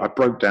horrible. I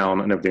broke down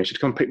and everything. She'd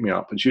come pick me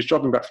up, and she was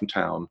driving back from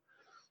town.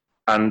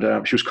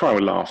 And she was crying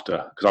with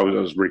laughter because I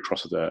was really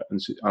cross with her. And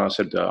I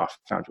said, I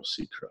found your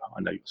secret. I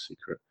know your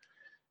secret.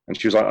 And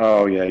she was like,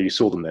 oh, yeah, you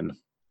saw them then. There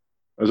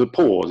was a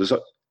pause. There's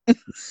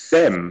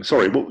them.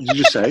 Sorry, what did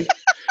you say?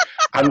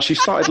 And she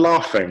started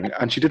laughing,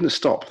 and she didn't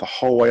stop the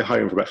whole way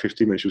home for about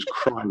 15 minutes. She was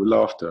crying with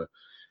laughter.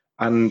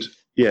 And,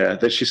 yeah,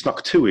 then she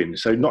snuck 2 in.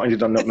 So not only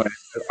did I not know,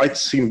 I'd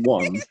seen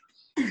one.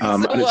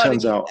 And it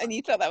turns out... And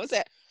you thought that was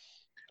it?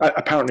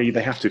 Apparently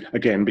they have to,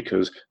 again,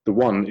 because the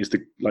one is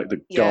the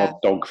guard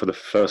dog for the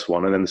first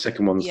one, and then the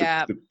second one's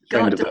the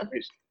friend of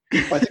it.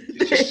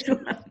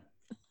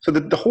 So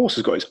the horse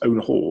has got its own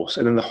horse,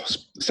 and then the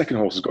second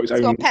horse has got its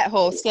own... got a pet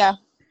horse, yeah.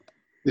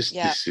 This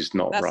is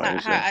not That's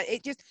right, not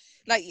it just,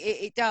 like,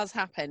 it does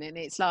happen, and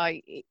it's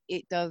like,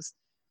 it does.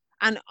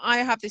 And I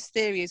have this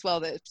theory as well,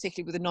 that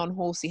particularly with a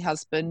non-horsey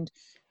husband,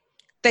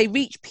 they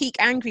reach peak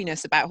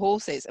angriness about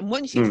horses, and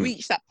once you've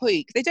reached that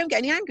peak, they don't get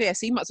any angrier,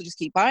 so you might as well just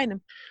keep buying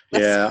them.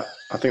 I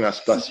think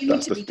that's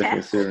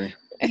the theory.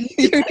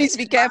 You need to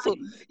be careful.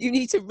 You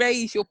need to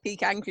raise your peak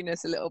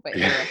angriness a little bit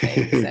here, I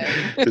think.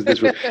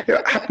 So.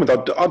 It happened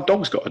with our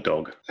dog's got a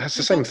dog. That's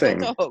the same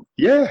thing.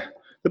 Yeah,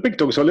 the big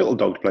dog's a little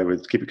dog to play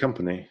with, to keep it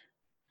company,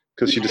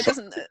 because she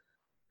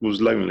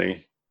was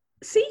lonely.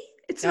 See,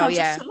 it's not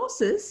just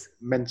horses.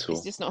 Mental.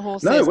 It's just not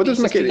horses. No, what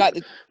doesn't make it like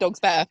the dogs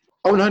better?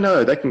 Oh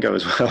no, they can go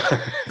as well.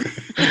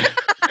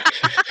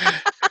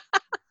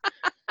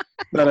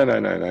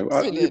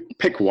 No.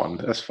 Pick one.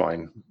 That's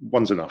fine.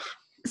 One's enough.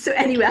 So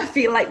anyway, I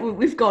feel like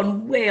we've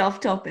gone way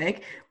off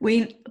topic.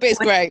 But it's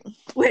great.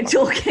 We're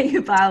talking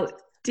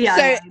about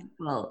DIY.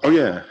 Oh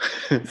yeah.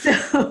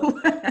 So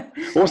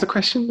what was the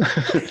question?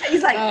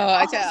 He's like,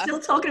 I'm still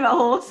talking about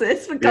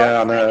horses. I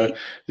know.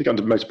 You got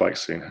onto motorbikes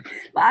soon.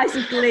 My eyes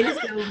have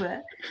glazed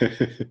over.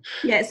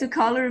 Yeah. So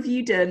Carla, have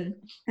you done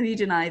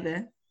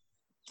either?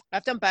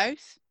 I've done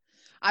both.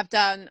 I've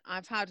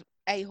had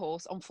a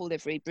horse on full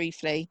livery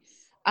briefly,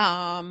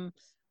 and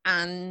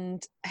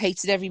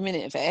hated every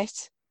minute of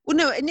it. Well,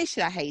 no,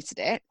 initially I hated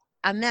it,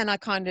 and then I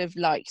kind of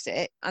liked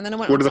it, and then I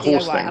went on to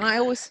DIY, and I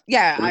always,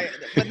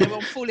 when they were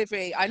on full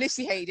livery, I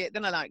initially hated it,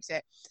 then I liked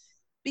it,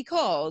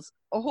 because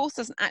a horse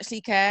doesn't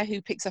actually care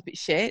who picks up its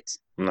shit.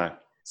 No.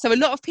 So a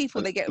lot of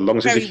people, they get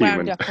very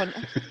wound up on,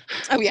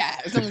 oh yeah,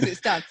 as long as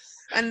it's done,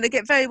 and they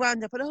get very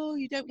wound up on, oh,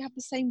 you don't have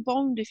the same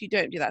bond if you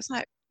don't do that. It's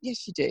like,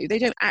 yes, you do. They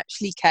don't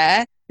actually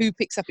care who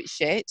picks up its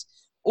shit.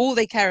 All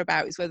they care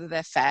about is whether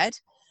they're fed.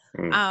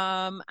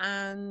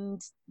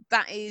 And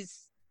that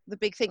is the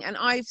big thing. And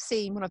I've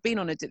seen, when I've been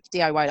on a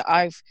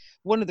DIY,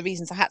 one of the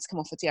reasons I had to come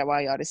off a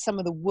DIY yard is some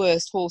of the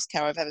worst horse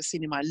care I've ever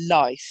seen in my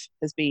life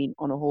has been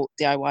on a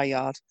DIY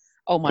yard.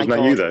 Oh my God.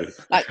 Wasn't that you though?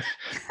 Like,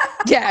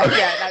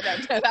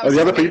 no, that was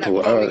the other people.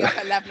 Like, rolling up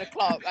at 11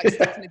 o'clock, like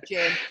stuck in the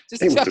gym,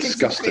 just chucking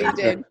some food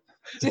in.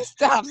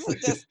 Just have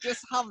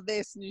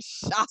this and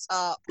shut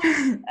up.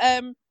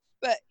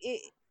 But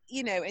it,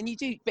 and you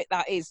do, but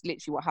that is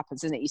literally what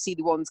happens, isn't it? You see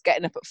the ones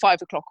getting up at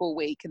 5 o'clock all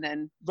week and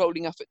then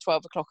rolling up at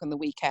 12 o'clock on the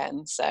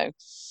weekend. So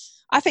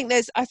I think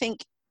there's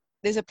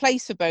a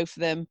place for both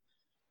of them.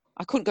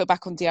 I couldn't go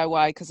back on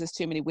DIY because there's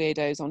too many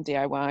weirdos on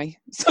DIY.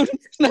 So,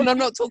 and I'm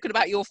not talking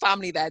about your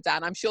family there,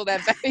 Dan. I'm sure they're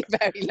very,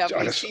 very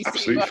lovely. That's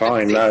absolutely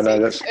fine. No,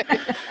 that's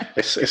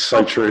it's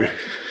so true.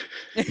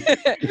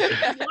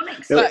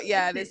 But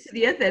yeah, there's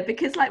the other,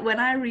 because like when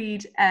I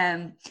read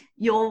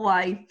your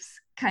wife's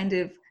kind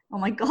of, oh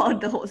my God,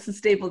 the horse and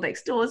stable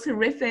next door is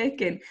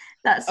horrific, and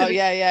that's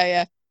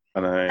yeah. I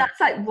know.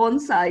 That's like one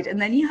side,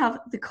 and then you have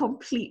the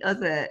complete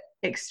other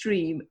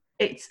extreme.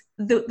 It's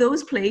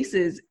those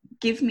places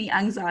give me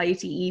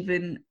anxiety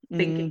even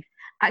thinking.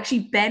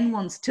 Actually, Ben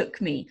once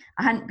took me.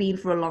 I hadn't been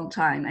for a long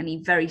time, and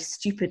he very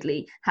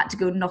stupidly had to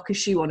go knock a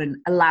shoe on and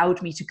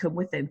allowed me to come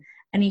with him.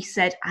 And he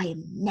said, I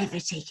am never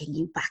taking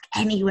you back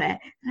anywhere.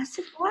 And I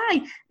said, why?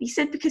 And he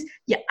said, because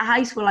your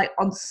eyes were like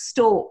on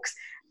stalks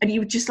and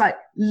you were just like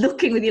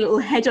looking with your little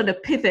head on a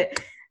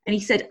pivot. And he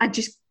said, I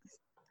just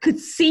could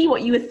see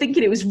what you were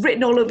thinking. It was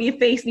written all over your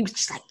face. And he was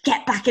just like,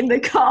 get back in the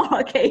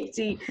car,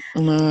 Katie.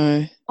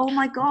 No. Oh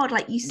my God,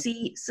 like you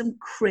see some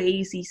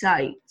crazy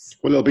sights.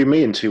 Well, it'll be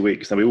me in 2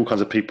 weeks. There'll be all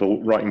kinds of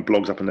people writing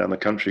blogs up and down the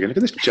country. Look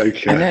at this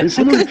joker.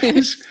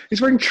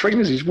 He's wearing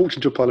trainers. He's walked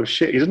into a pile of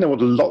shit. He doesn't know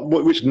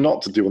which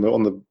not to do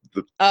on the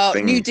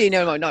thing. You do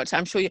know what not to.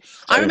 I'm sure you.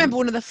 I remember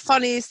one of the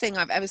funniest thing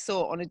I've ever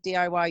saw on a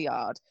DIY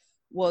yard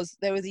was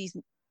there were these.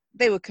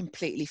 They were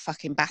completely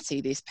fucking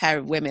batty, this pair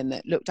of women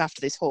that looked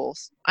after this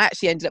horse. I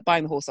actually ended up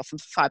buying the horse off them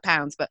for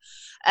 £5, but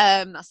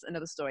that's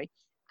another story.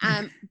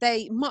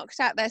 They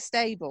mucked out their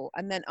stable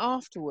and then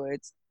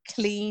afterwards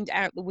cleaned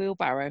out the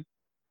wheelbarrow.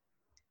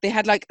 They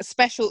had like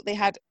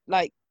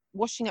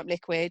washing up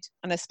liquid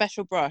and a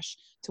special brush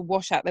to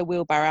wash out their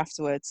wheelbarrow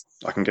afterwards.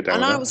 I can get down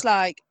And with I that. was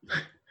like,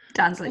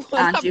 Dan's like,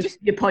 Well, and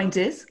your point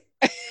is?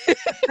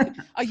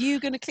 are you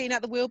going to clean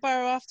out the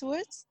wheelbarrow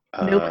afterwards?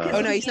 No, because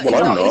Oh no, he's not.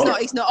 Well, I'm not.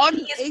 He's not on.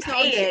 He is He's not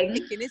on paying.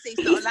 shit picking, is he?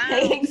 He's not He's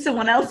allowed. paying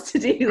someone else to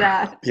do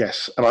that.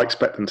 Yes, and I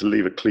expect them to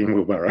leave a clean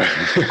wheelbarrow.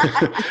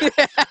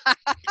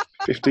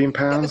 £15. Get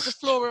the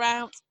floor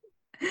out.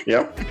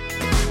 Yep.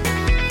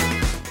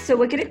 So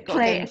we're going to Got a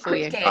play game a for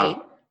quick you. game.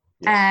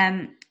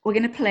 Yes. We're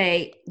going to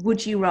play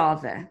Would You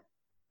Rather.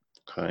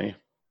 Okay.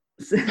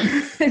 So,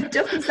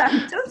 don't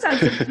sound so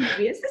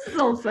serious. This is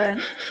all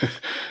fun.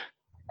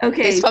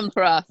 Okay. It's fun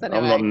for us. Anyway.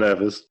 I'm not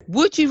nervous.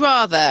 Would you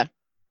rather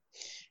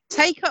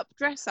take up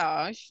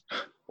dressage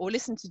or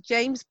listen to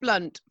James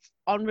Blunt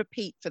on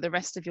repeat for the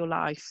rest of your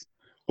life?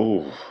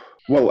 Oh,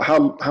 well,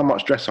 how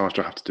much dressage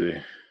do I have to do?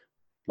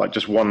 Like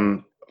just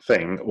one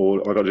thing, or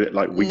have I got to do it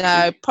like weekly?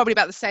 No, probably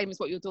about the same as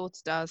what your daughter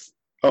does.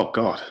 Oh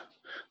God,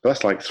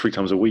 that's like 3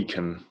 times a week,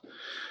 and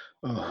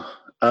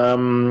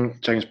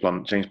James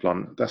Blunt.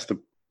 That's the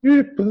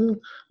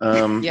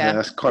yeah,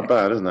 that's quite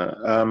bad, isn't it?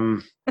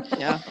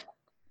 Yeah.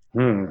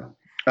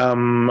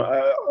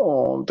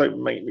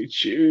 Don't make me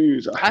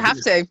choose. I have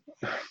to.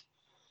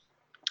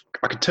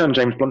 I could turn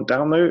James Blunt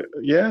down though.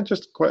 Yeah,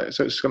 just quite.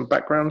 So it's some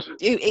background.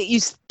 You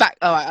back.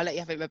 All right, I'll let you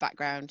have it in the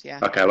background. Yeah.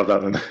 Okay, I love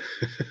that then.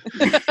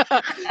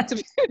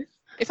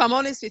 If I'm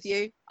honest with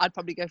you, I'd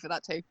probably go for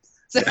that too.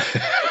 So,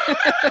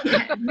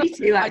 Yeah, me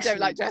too, actually. I don't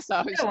like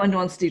dressage. No one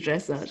wants to do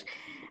dressage.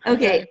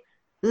 Okay.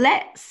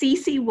 Let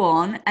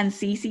CC1 and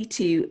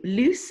CC2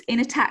 loose in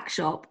a tack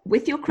shop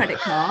with your credit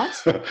card,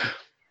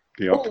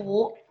 Yep.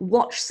 or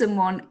watch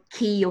someone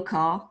key your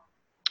car.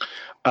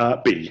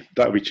 B.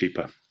 That would be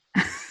cheaper.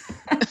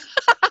 That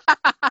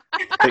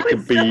It could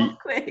was be. so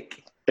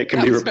quick. It can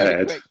That be was very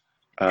repaired.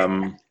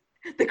 quick.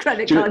 The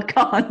credit Do you- card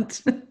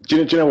can't. Do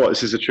you know what?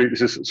 This is a truth.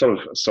 This is sort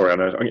of. Sorry, I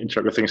know I'm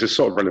interrupting things. It's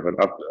sort of relevant.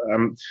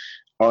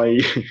 I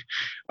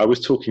was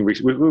talking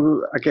recently.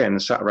 We again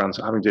sat around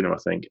having dinner, I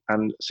think,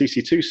 and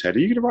CC2 said, "Are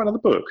you going to write another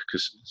book?"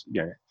 Because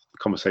the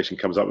conversation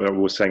comes up. We're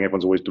always saying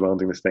everyone's always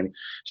demanding this thing.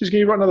 She's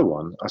going to write another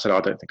one. I said,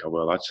 "I don't think I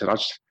will." I said, I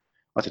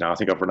don't know. I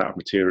think I've run out of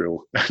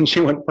material. And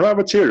she went, "Run out of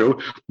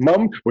material,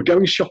 Mum? We're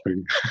going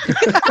shopping."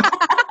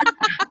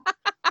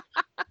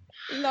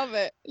 Love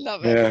it.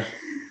 Yeah.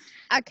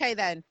 Okay,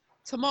 then.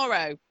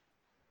 Tomorrow,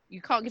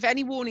 you can't give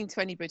any warning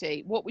to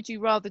anybody. What would you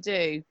rather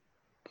do?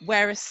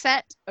 Wear a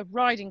set of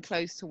riding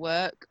clothes to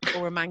work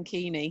or a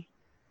mankini?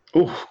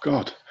 Oh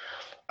God.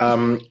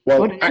 Well,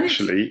 What an image.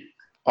 actually,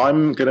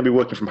 I'm going to be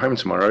working from home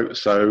tomorrow,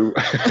 so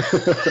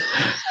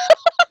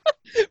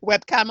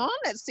Webcam on.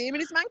 Let's see him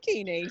in his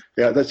mankini.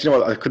 yeah. That's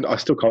what I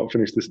still can't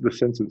finish the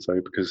sentence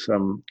though because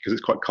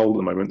it's quite cold at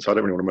the moment, so I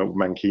don't really want to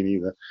wear mankini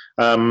either.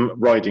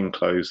 Riding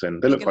clothes, then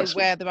they You're look going quite. to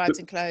wear the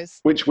riding clothes.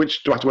 Which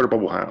do I have to wear a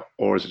bubble hat,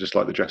 or is it just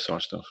like the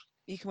dressage stuff?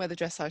 You can wear the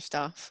dressage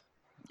stuff.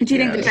 Do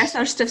you think the Yes.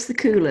 dressage stuff's the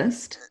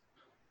coolest?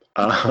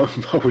 I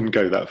wouldn't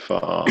go that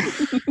far.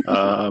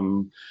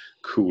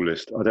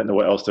 Coolest. I don't know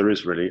what else there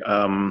is really.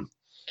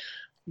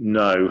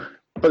 No,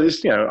 but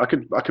it's I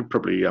could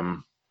probably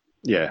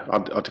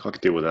I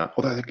could deal with that.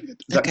 Although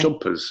that Okay.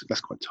 jumpers,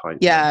 that's quite tight.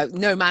 Yeah,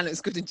 no man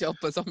looks good in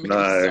jumpers. I'm really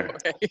No.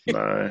 sorry.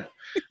 No.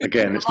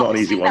 Again, it's I'll not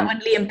an easy see that one. when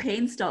Liam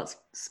Payne starts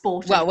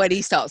sporting. Well, when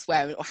he starts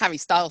wearing, or Harry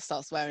Styles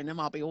starts wearing them,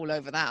 I'll be all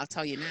over that. I'll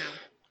tell you now.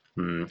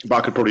 But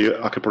I could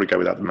probably go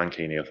without the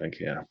mankini. I think,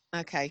 yeah.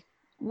 Okay.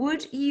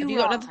 Would you, Have you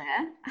got rather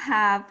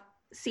have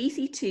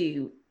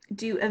CC2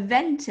 do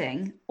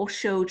eventing or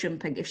show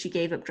jumping if she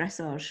gave up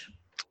dressage?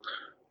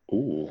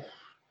 Ooh.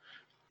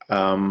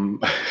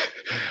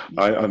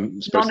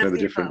 I'm supposed to know the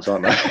difference,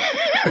 aren't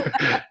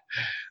I?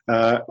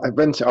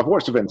 Eventing. I've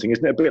watched eventing.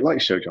 Isn't it a bit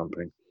like show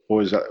jumping,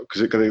 or is that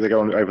because they go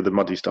on over the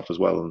muddy stuff as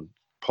well and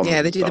ponds?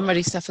 Yeah, they and do the stuff?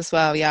 muddy stuff as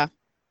well. Yeah,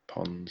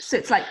 Ponds. So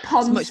it's like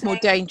pond. it's much more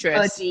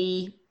dangerous.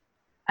 Buddy.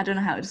 I don't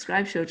know how to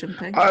describe show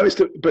jumping. Oh,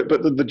 but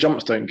the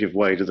jumps don't give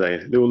way, do they?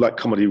 They're all like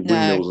comedy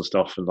windmills and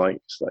stuff, and like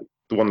it's like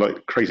the one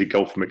like crazy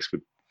golf mixed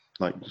with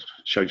like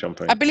show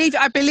jumping. I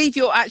believe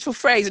your actual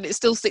phrase, and it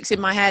still sticks in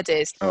my head,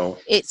 is Oh,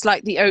 it's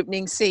like the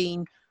opening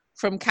scene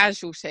from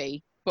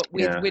Casualty, but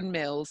with Yeah.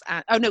 windmills.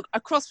 And a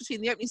cross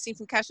between the opening scene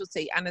from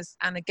Casualty and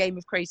a game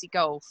of crazy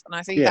golf. And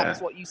I think that Yeah.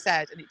 was what you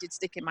said, and it did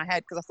stick in my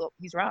head because I thought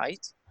he's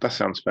right. that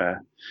sounds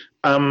fair.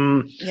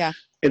 Yeah.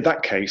 In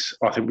that case,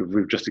 I think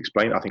we've just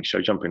explained. I think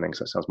show jumping then, 'cause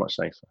that sounds much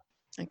safer.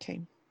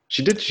 Okay.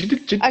 She did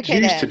Okay,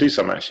 used to then. do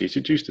some actually.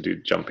 She used to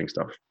do jumping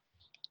stuff,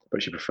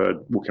 but she preferred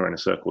walking around in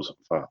circles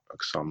for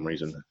some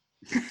reason.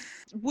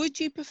 Would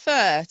you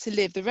prefer to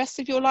live the rest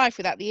of your life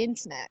without the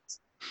internet,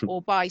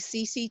 or buy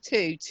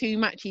CC2 two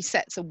matchy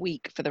sets a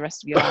week for the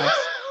rest of your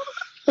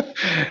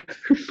life?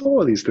 Who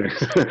thought of these things?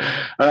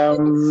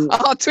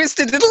 Oh,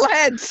 twisted little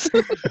heads.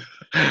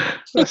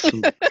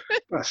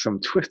 that's some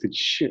twisted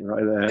shit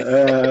right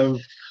there.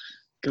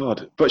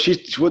 God, but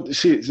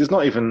there's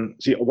not even.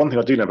 See, one thing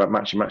I do know about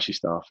matchy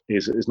stuff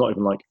is it's not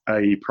even like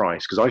a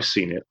price, because I've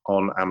seen it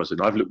on Amazon.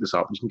 I've looked this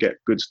up. You can get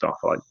good stuff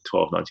for like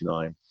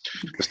 $12.99.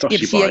 The stuff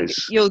she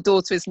buys. Your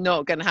daughter is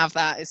not going to have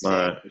that, is she?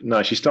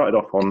 No, she started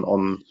off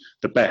on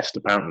the best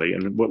apparently,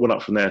 and went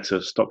up from there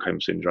to Stockholm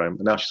syndrome,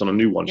 and now she's on a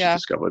new one she's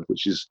discovered,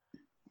 which is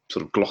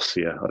sort of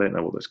glossier. I don't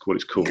know what it's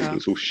called. Yeah.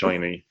 It's all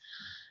shiny.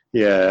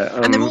 Yeah,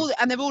 and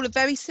they're all a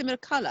very similar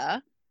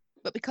colour,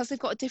 but because they've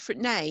got a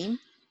different name,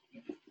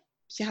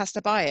 she has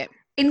to buy it.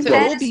 In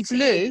fairness be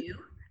blue.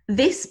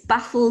 This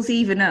baffles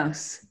even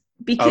us,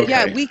 because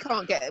we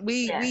can't get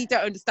we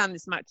don't understand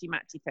this matchy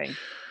thing.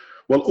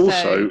 Well,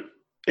 also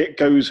it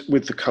goes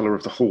with the colour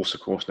of the horse,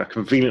 of course. Now,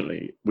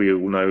 conveniently, we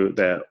all know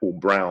they're all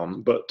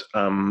brown, but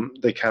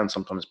they can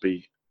sometimes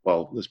be.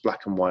 Well, there's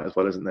black and white as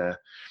well, isn't there?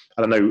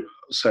 And I know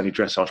certainly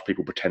dressage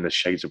people pretend there's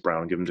shades of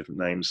brown and give them different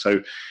names.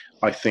 So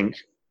I think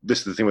this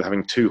is the thing with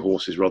having two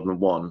horses rather than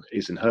one,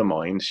 is in her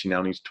mind she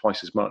now needs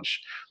twice as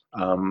much.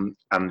 And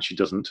she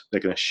doesn't.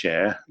 They're going to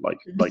share like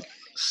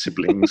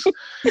siblings.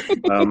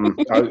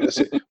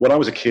 When I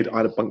was a kid, I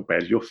had a bunk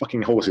bed. Your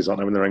fucking horses aren't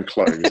having their own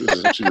clothes. This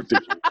is actually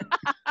ridiculous.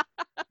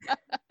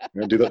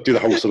 Do the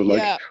whole sort of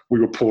like we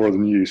were poorer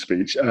than you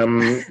speech.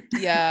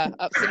 Yeah,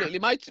 absolutely.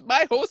 My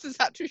horses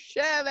had to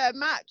share their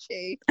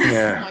matchy.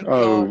 Yeah.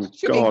 Oh God.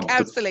 She'll be in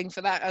counselling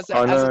for that as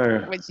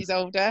when she's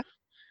older.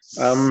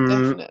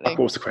 Definitely. What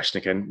was the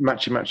question again?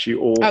 Matchy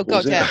or? Oh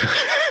God, yeah.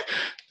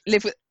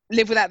 Live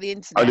without the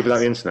internet. I live without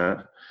the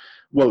internet.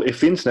 Well, if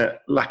the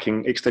internet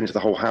lacking extended to the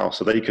whole house,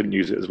 so they couldn't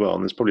use it as well,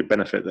 and there's probably a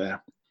benefit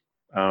there.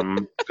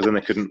 Because then they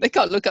couldn't. They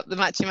can't look up the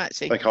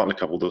matchy. They can't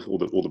look up all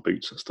the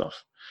boots and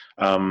stuff.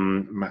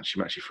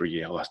 Matchy for a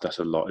year. Oh, that's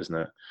a lot, isn't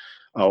it?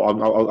 Oh,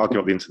 I'll give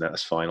up the internet.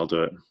 That's fine. I'll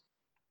do it.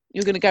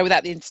 You're going to go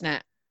without the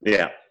internet.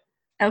 Yeah.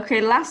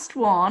 Okay. Last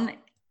one.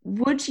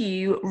 Would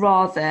you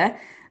rather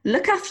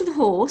look after the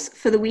horse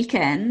for the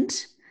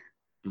weekend?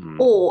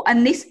 Or,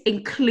 and this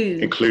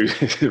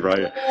includes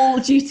right, all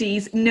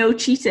duties, no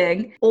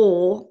cheating,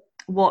 or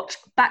watch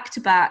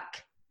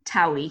back-to-back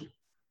Towie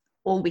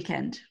all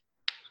weekend?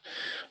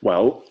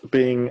 Well,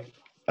 being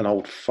an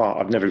old fart,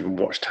 I've never even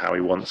watched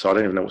Towie once, so I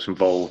don't even know what's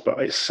involved, but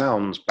it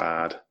sounds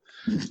bad.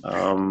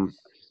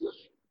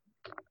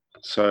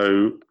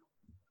 So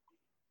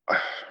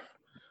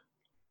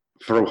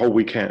for a whole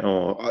weekend,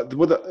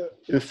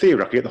 in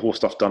theory I could get the horse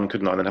stuff done,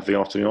 couldn't I, and then have the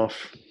afternoon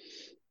off?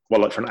 Well,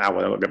 like for an hour,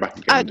 then I'll go back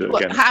again and do it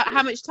again.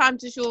 How much time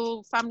does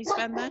your family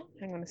spend there?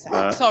 Hang on a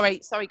second.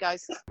 Sorry,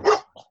 guys.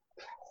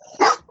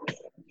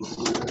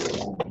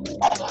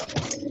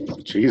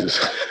 Jesus.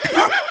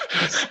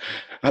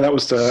 And that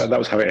was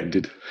how it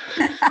ended.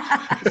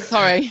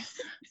 Sorry.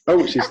 That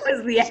was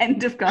the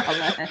end of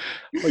Carla.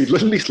 Well, you've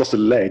at least lost a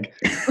leg.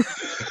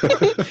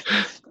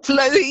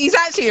 He's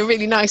actually a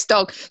really nice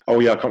dog. Oh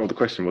yeah, I can't remember what the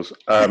question was.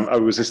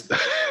 Was this?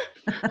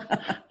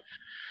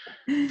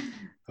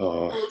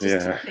 Oh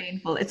yeah,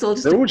 painful. It's all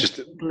just. They're all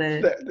just.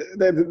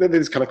 They're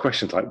these kind of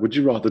questions like, would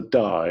you rather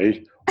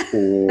die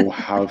or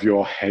have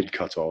your head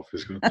cut off?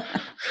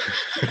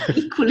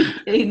 Equally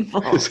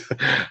painful.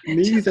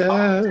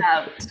 Neither.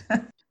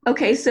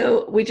 Okay,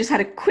 so we just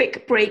had a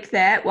quick break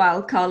there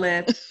while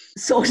Carla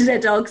sorted her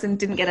dogs and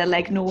didn't get her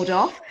leg gnawed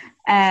off.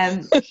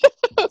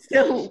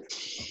 So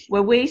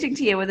we're waiting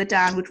to hear whether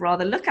Dan would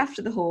rather look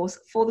after the horse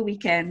for the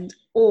weekend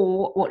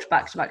or watch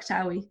back-to-back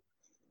Towie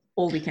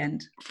all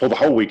weekend. For the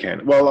whole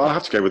weekend? Well, I'll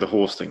have to go with the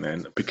horse thing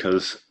then,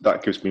 because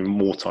that gives me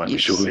more time,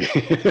 surely.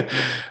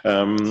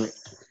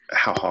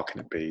 How hard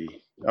can it be?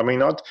 I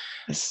mean,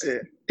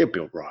 it'll be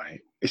all right.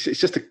 It's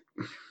just a...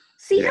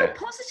 See how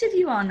positive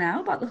you are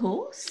now about the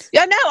horse?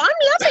 Yeah, no, I'm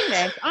loving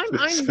this.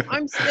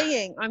 I'm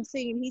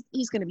seeing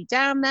he's going to be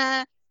down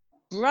there,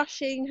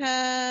 brushing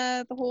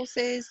the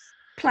horses,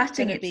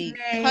 plaiting its name,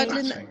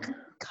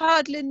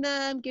 cuddling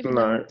them, giving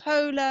them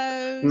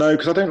polos. No,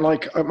 because I don't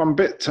like. I'm a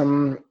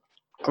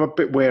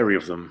bit wary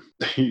of them.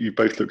 You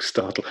both look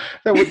startled.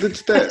 No,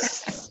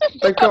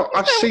 they've got.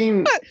 I've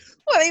seen.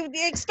 What, are you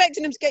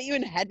expecting them to get you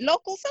in a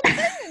headlock or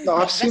something? No,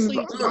 I've seen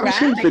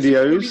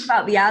videos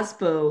about the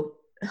Asbo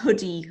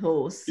hoodie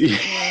horse.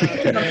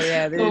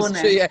 Yeah,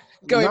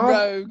 going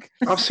rogue.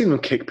 I've seen them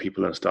kick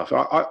people and stuff.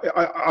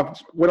 I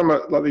when I'm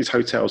at like these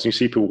hotels and you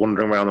see people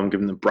wandering around them,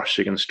 giving them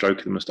brushing and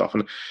stroking them and stuff,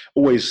 and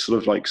always sort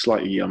of like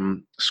slightly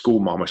school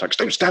mom is like,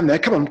 don't stand there,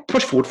 come on,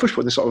 push forward,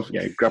 and sort of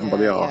grab them by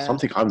the arse. I'm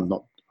thinking I'm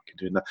not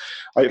doing that.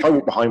 If I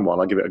walk behind one,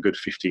 I give it a good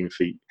 15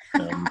 feet.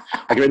 I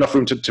give it enough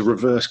room to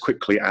reverse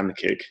quickly and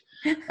kick.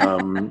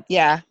 And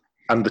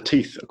the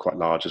teeth are quite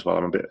large as well.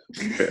 I'm a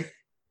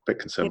bit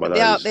concerned by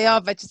those. They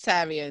are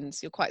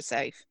vegetarians. You're quite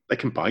safe. They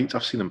can bite.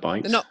 I've seen them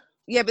bite. They're not.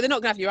 Yeah, but they're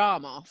not going to have your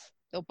arm off.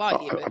 They'll bite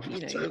you,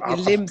 but your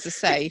limbs are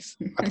safe.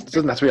 It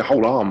doesn't have to be a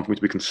whole arm for me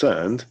to be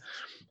concerned.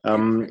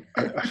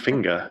 A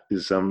finger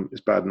is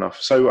bad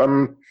enough. So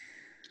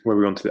where are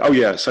we on to?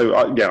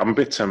 I'm a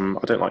bit. I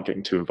don't like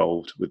getting too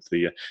involved with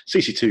the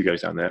CC2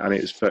 goes down there, and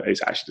it's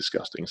actually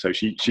disgusting. So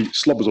she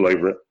slobbers all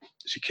over it.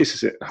 She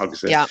kisses it and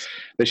hugs it. Yeah.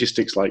 Then she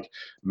sticks like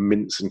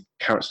mince and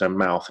carrots in her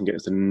mouth and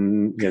gets the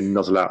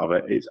nuzzle out of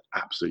it. It's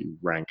absolutely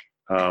rank.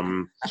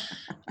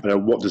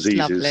 what diseases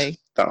Lovely.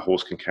 that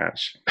horse can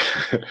catch.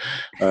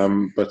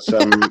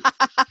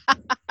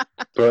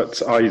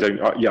 But I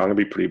don't. I'm going to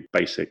be pretty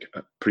basic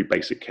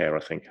care. I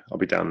think I'll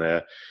be down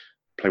there,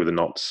 play with the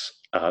knots,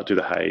 do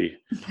the hay,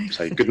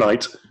 say good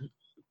night,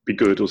 be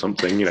good or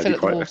something. You know, Fill be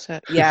up the quite.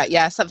 water.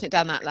 Yeah, something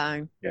down that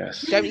line.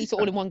 Yes. Don't eat it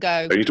all in one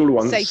go. Don't eat all at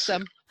once. Save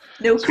some.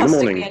 No See you in the costing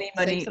morning. me any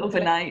money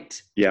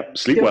overnight. Yeah,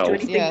 sleep Don't well. do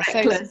anything Yeah,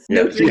 reckless. Yeah,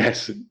 No drink.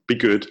 yes, be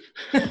good.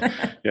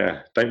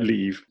 Yeah, don't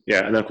leave.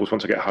 Yeah, and then of course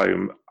once I get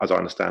home, as I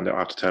understand it, I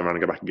have to turn around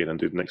and go back again and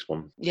do the next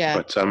one. Yeah.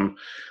 But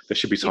there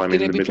should be You're time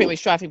going in to the be middle. pretty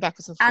much driving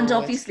backwards and forwards. And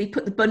obviously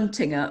put the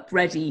bunting up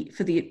ready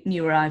for the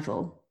new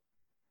arrival.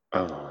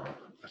 Oh,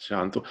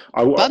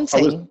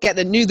 Bunting. Get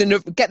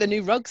the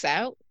new rugs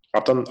out.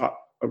 I've done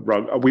a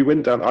rug. We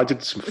went down. I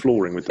did some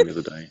flooring with them the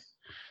other day.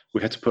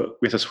 We had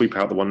to sweep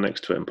out the one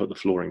next to it and put the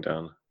flooring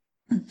down.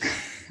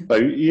 So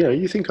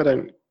you think I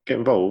don't get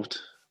involved?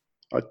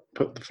 I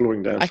put the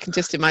flooring down. I can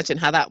just imagine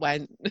how that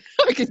went. Did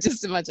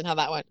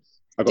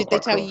they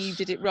tell you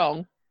did it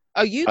wrong?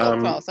 Oh, you got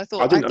cross. I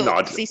thought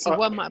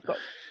CC1 might have got.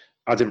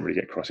 I didn't really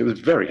get cross. It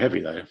was very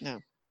heavy though. No.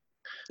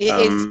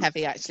 It is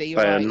heavy, actually.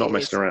 You're They're right, not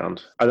messing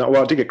around.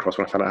 I did get cross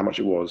when I found out how much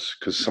it was,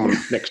 because someone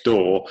next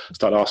door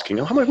started asking,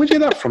 "Oh, how much? Where'd you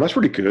get that from? That's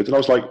really good." And I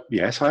was like,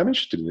 "Yes, I am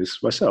interested in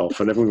this myself."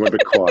 And everyone went a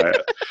bit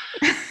quiet.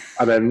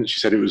 And then she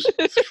said it was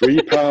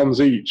 £3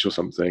 each or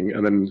something.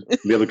 And then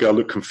the other girl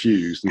looked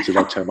confused until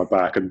I turned my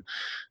back, and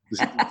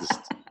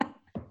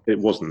it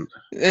wasn't.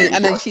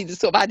 And then she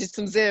just sort of added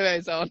some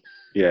zeros on.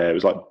 Yeah, it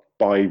was like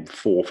buy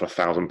 4 for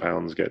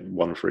 £1,000, get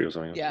 1 free or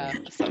something. Yeah,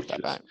 stuff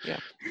like that. Yeah.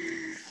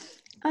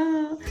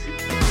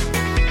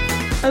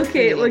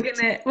 Okay,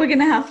 we're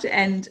gonna have to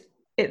end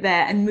it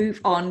there and move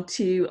on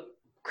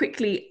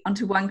quickly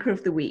onto Wanker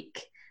of the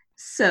Week.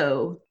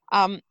 So,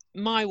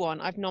 my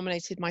one, I've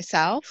nominated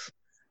myself.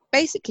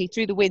 Basically,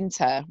 through the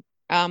winter,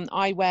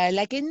 I wear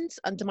leggings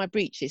under my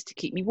breeches to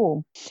keep me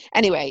warm.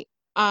 Anyway,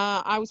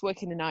 I was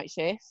working the night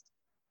shift,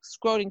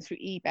 scrolling through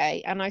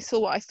eBay, and I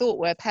saw what I thought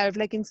were a pair of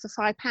leggings for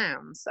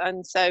 £5,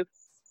 and so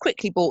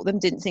quickly bought them.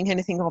 Didn't think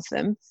anything of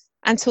them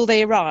until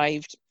they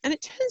arrived. And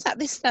it turns out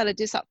this fella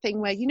does that thing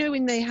where,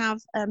 when they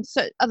have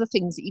other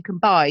things that you can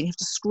buy, you have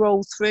to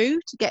scroll through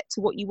to get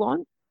to what you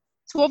want.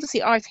 So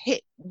obviously I've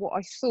hit what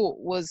I thought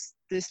was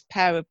this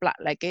pair of black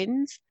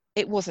leggings.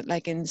 It wasn't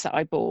leggings that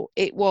I bought.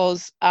 It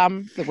was,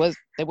 there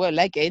were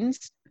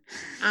leggings,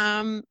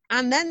 and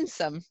then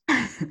some.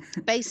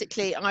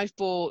 Basically, I've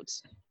bought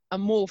a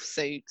morph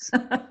suit,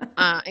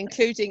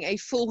 including a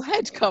full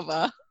head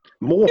cover.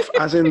 Morph,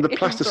 as in the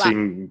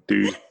plasticine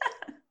dude.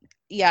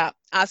 Yeah,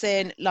 as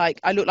in, like,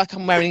 I look like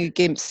I'm wearing a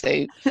gimp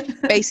suit.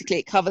 Basically,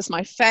 it covers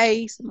my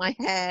face, my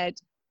head,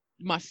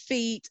 my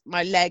feet,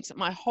 my legs,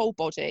 my whole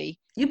body.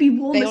 You'll be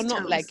warm. They are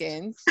not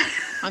leggings.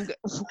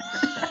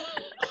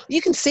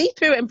 You can see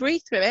through it and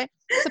breathe through it.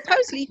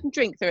 Supposedly, you can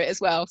drink through it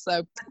as well. So,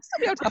 I'll still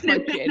be able to have my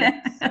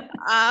gin.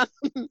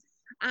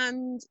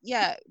 And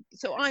yeah,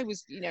 so I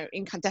was,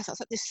 incandescent. I was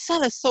like, this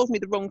seller sold me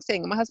the wrong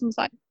thing. And my husband was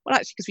like, well,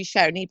 actually, because we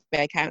share an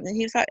eBay account. And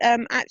he was like,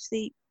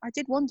 actually, I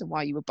did wonder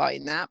why you were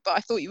buying that, but I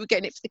thought you were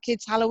getting it for the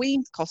kids'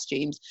 Halloween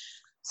costumes.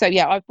 So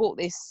yeah, I bought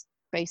this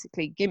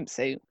basically gimp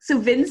suit. So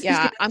Vince,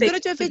 I'm going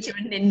to do a video.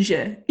 You're a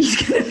ninja.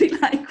 He's going to be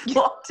like,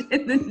 what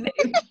in the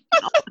name?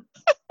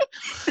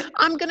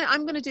 I'm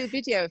gonna do a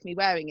video of me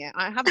wearing it.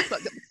 I haven't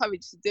got the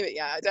courage to do it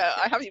yet.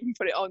 I haven't even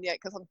put it on yet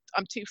because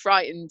I'm too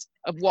frightened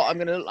of what I'm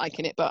gonna look like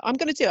in it. But I'm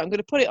gonna do it. I'm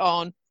gonna put it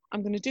on.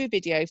 I'm gonna do a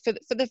video for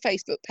the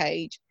Facebook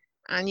page,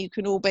 and you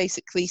can all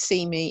basically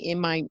see me in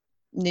my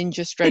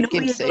ninja stroke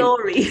gimp suit.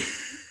 Glory.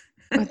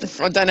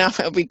 I don't know if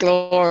it'll be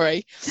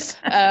glory,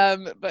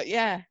 but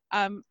yeah,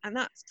 and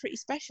that's pretty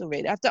special,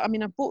 really. I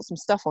bought some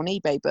stuff on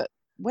eBay, but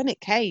when it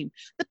came,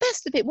 the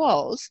best of it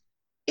was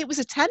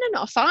a tenner,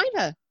 not a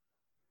fiver.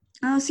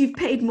 Oh, so you've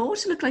paid more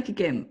to look like a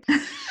gimp.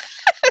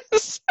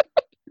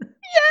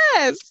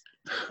 Yes.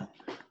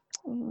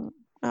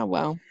 Oh,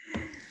 well.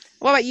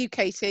 What about you,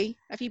 Katie?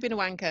 Have you been a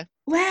wanker?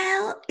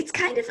 Well,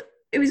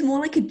 it was more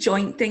like a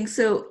joint thing.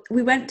 So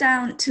we went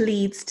down to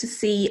Leeds to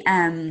see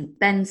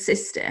Ben's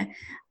sister,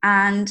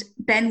 and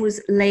Ben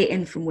was late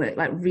in from work,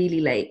 like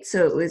really late.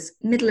 So it was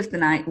middle of the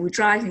night. We were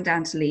driving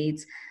down to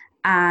Leeds,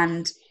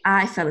 and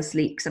I fell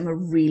asleep because I'm a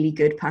really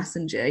good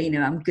passenger.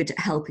 I'm good at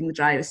helping the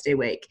driver stay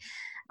awake.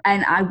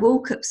 And I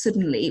woke up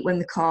suddenly when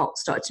the car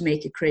started to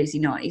make a crazy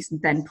noise,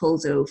 and Ben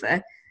pulls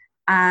over,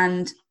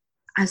 and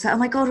I was like, oh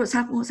my God, what's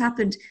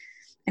happened?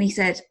 And he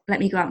said, let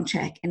me go out and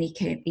check. And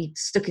he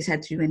stuck his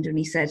head through the window and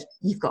he said,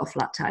 you've got a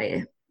flat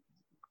tire.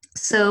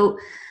 So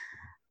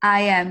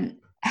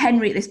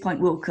Henry at this point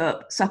woke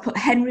up. So I put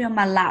Henry on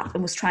my lap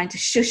and was trying to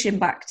shush him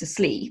back to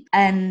sleep.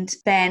 And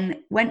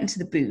Ben went into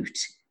the boot,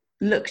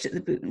 looked at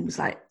the boot and was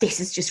like, this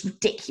is just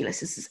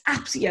ridiculous. This is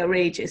absolutely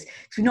outrageous.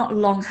 Because we've not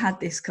long had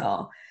this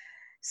car.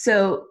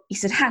 So he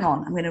said, hang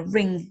on, I'm going to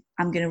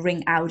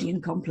ring Audi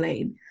and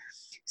complain.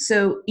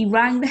 So he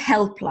rang the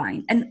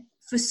helpline, and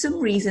for some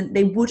reason,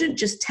 they wouldn't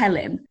just tell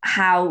him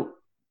how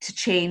to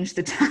change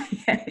the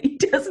tyre. He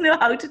doesn't know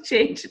how to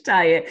change the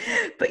tyre,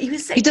 but he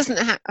was saying... He doesn't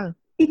know how... Oh.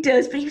 He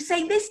does, but he was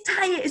saying this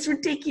tyre is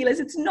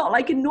ridiculous. It's not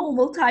like a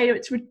normal tyre.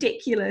 It's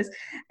ridiculous.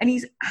 And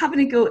he's having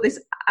a go at this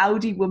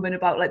Audi woman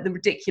about like the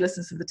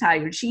ridiculousness of the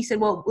tyre. And she said,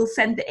 well, we'll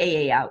send the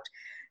AA out.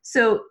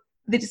 So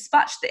they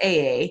dispatched the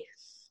AA.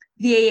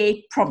 The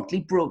AA promptly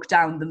broke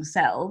down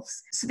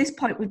themselves. So at this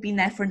point, we've been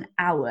there for an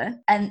hour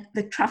and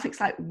the traffic's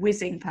like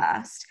whizzing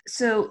past.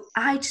 So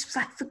I just was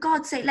like, for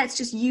God's sake, let's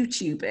just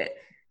YouTube it.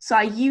 So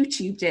I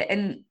YouTubed it,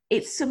 and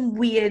it's some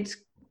weird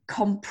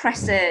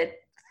compressor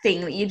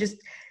thing that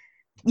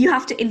you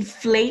have to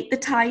inflate the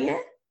tyre,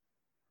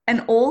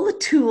 and all the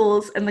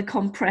tools and the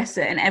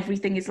compressor and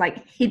everything is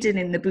like hidden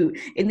in the boot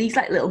in these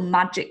like little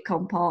magic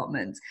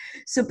compartments.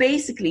 So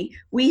basically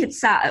we had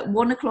sat at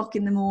 1 o'clock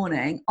in the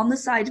morning on the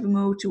side of a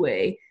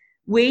motorway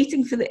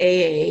waiting for the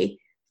AA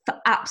for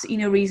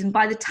absolutely no reason.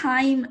 By the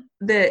time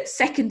the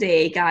second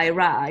AA guy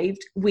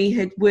arrived, we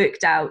had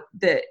worked out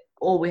that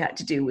all we had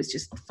to do was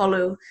just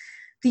follow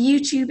the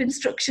YouTube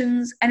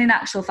instructions, and in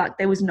actual fact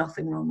there was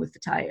nothing wrong with the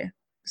tyre.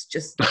 It's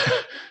just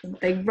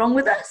something wrong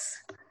with us.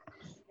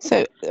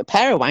 So a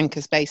pair of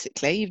wankers,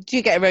 basically. Do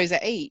you get a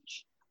rosette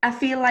each? I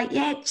feel like,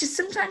 yeah, just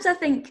sometimes I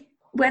think,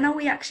 when are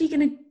we actually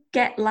going to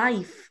get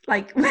life?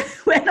 Like,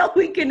 when are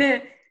we going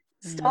to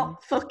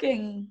stop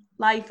fucking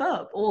life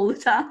up all the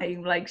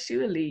time? Like,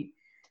 surely.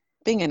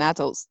 Being an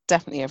adult's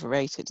definitely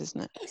overrated,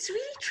 isn't it? It's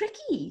really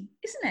tricky,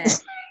 isn't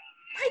it?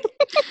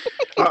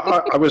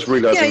 I was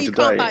realising you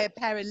today. You can't buy a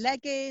pair of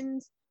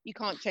leggings. You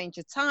can't change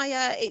a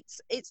tyre.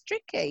 It's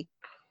tricky.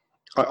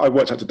 I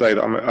worked out today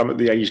that I'm at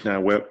the age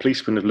now where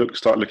policemen have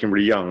start looking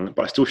really young,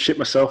 but I still shit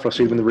myself. I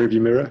see them in the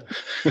rearview mirror.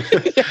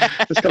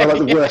 It's kind of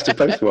like the worst of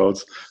both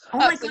worlds. Oh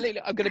absolutely.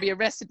 I'm going to be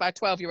arrested by a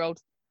 12-year-old.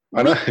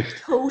 I know. We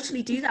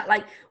totally do that.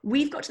 Like,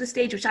 we've got to the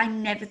stage, which I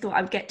never thought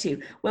I would get to,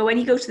 where when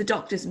you go to the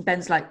doctors and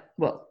Ben's like,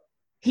 well,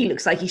 he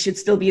looks like he should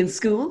still be in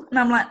school. And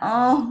I'm like,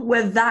 oh,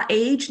 we're that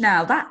age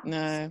now. That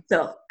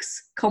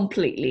sucks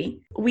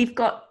completely. We've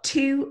got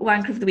 2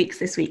 Wanker of the Weeks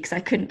this week, so I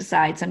couldn't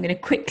decide. So I'm going to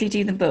quickly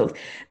do them both.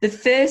 The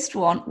first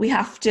one, we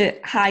have to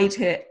hide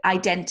her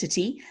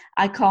identity.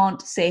 I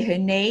can't say her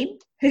name,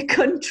 her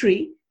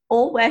country,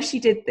 or where she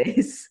did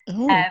this.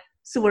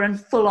 So we're in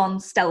full-on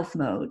stealth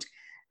mode.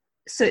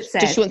 So it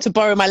says... Does she want to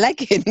borrow my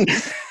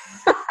leggings?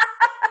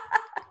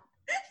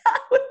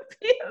 That would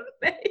be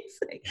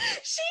amazing.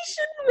 She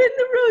shouldn't win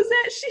the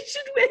rosette. She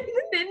should win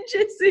the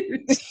ninja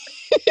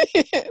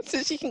suit.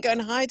 So she can go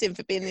and hide him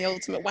for being the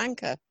ultimate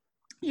wanker.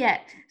 Yeah.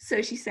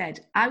 So she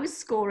said, I was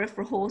scorer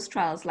for horse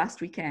trials last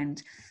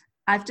weekend.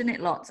 I've done it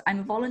lots. I'm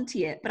a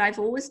volunteer, but I've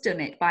always done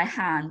it by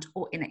hand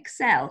or in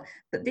Excel.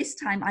 But this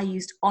time I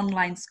used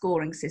online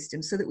scoring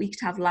systems so that we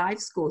could have live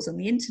scores on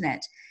the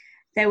internet.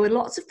 There were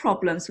lots of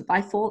problems, but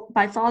by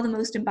far the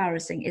most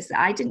embarrassing is that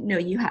I didn't know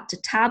you had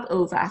to tab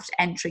over after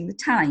entering the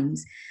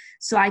times.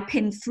 So I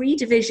pinned 3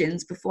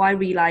 divisions before I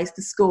realised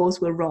the scores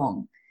were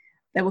wrong.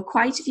 There were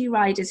quite a few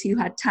riders who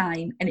had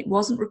time, and it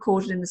wasn't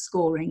recorded in the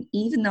scoring,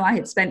 even though I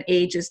had spent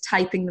ages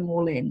typing them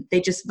all in. They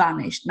just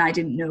vanished, and I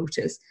didn't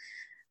notice.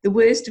 The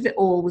worst of it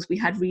all was we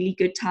had really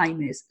good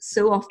timers.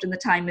 So often the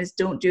timers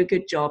don't do a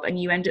good job and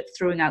you end up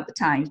throwing out the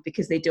times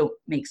because they don't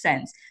make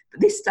sense. But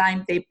this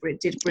time they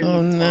did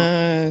brilliant. Oh,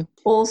 no.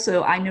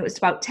 Also, I noticed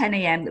about 10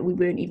 a.m. that we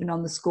weren't even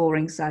on the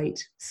scoring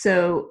site.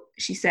 So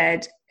she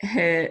said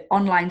her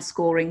online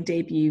scoring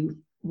debut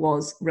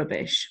was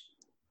rubbish.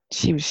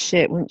 She was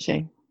shit, wasn't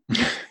she?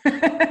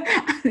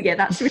 Yeah,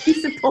 that's really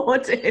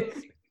supportive.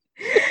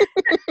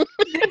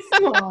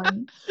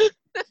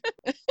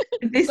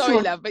 This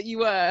one, love, but you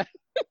were.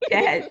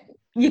 Yeah,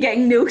 you're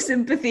getting no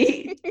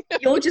sympathy.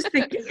 You're just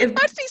thinking of...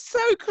 I'd be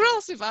so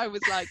cross if I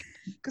was like,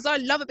 because I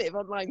love a bit of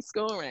online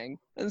scoring,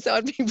 and so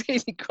I'd be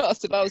really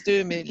cross if I was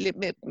doing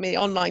me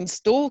online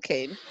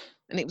stalking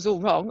and it was all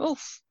wrong.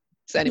 Oof.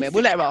 So anyway,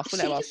 we'll let her off.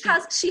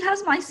 She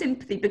has my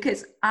sympathy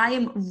because I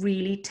am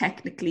really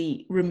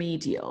technically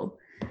remedial.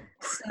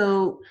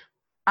 So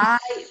I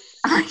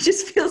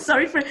just feel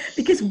sorry for her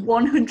because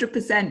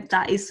 100%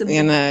 that is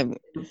something.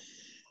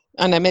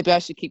 I know, maybe I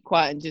should keep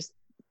quiet and just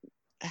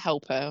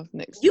help her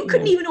next. You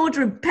couldn't even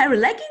order a pair of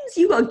leggings.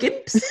 You got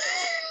gimps.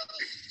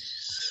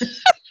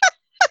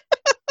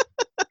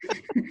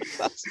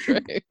 That's true.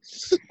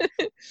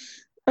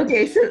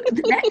 Okay, so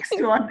the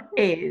next one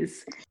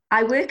is,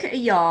 I work at a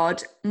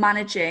yard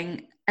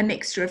managing a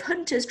mixture of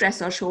hunters,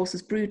 dressage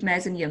horses,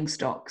 broodmares and young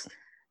stocks.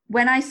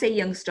 When I say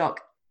young stock,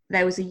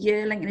 there was a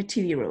yearling and a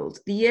 2-year-old.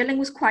 The yearling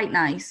was quite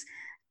nice,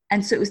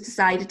 and so it was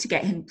decided to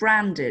get him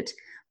branded.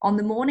 On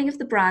the morning of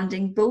the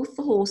branding, both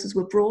the horses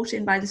were brought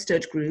in by the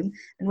stud groom,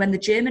 and when the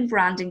German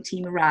branding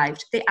team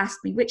arrived, they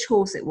asked me which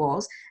horse it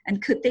was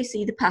and could they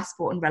see the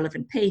passport and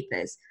relevant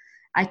papers.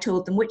 I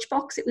told them which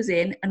box it was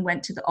in and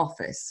went to the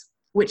office,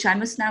 which I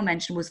must now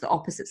mention was the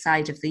opposite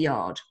side of the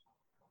yard.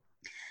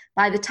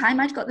 By the time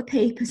I'd got the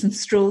papers and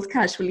strolled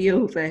casually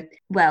over,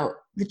 well,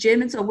 the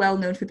Germans are well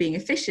known for being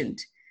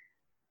efficient,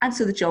 and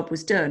so the job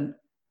was done.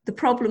 The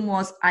problem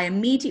was I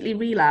immediately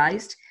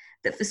realised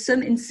that for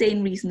some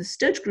insane reason the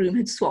stud groom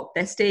had swapped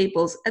their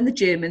stables and the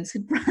Germans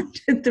had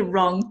branded the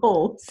wrong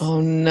horse.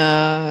 Oh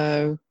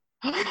no.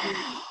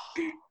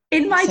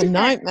 In my It's a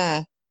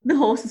nightmare. The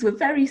horses were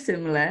very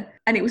similar,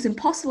 and it was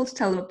impossible to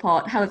tell them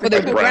apart. However,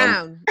 Well, they were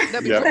brown. brown.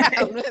 They'll be Yeah.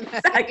 brown, wouldn't they?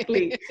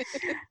 Exactly.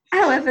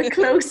 However,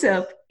 close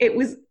up, it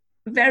was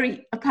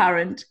very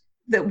apparent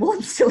that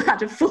one still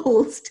had a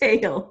foal's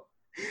tail.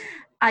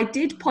 I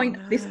did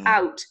point this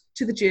out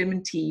to the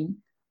German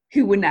team,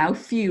 who were now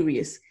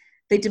furious.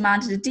 They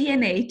demanded a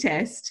DNA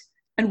test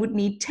and would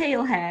need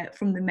tail hair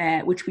from the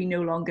mare, which we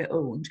no longer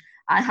owned.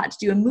 I had to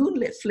do a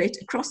moonlit flit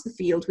across the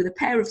field with a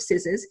pair of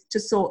scissors to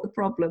sort the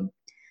problem.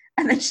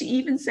 And then she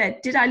even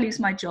said, "Did I lose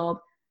my job?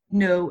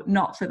 No,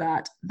 not for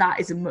that. That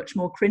is a much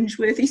more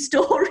cringeworthy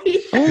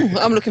story." Oh,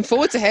 I'm looking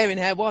forward to hearing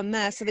her one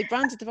there. So they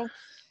branded the wrong.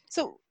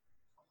 So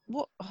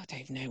what? Oh, I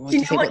don't know. What do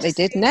you think what they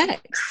did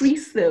next?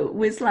 Crease though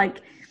was like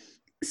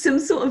some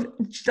sort of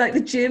like the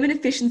German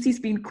efficiency's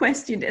been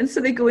questioned, and so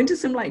they go into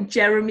some like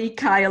Jeremy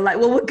Kyle, like,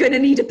 well, we're going to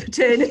need a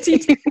paternity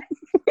test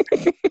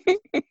because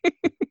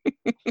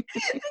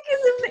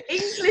of the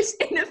English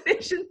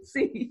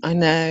inefficiency. I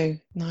know,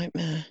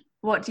 nightmare.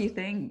 What do you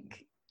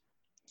think?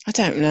 I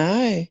don't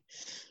know.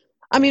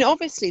 I mean,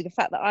 obviously, the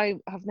fact that I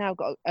have now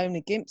got to own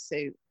a gimp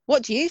suit.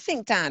 What do you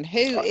think, Dan?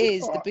 Who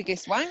is the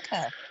biggest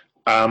wanker?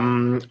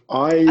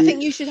 I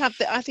think you should have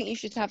the. I think you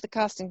should have the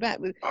casting back.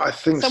 I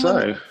think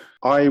so.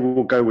 I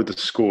will go with the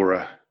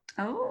scorer.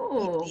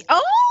 Oh!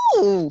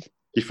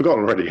 You've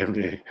forgotten already, haven't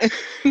you?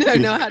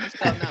 No, I hadn't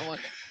forgotten that one.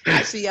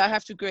 Actually, I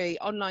have to agree.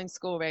 Online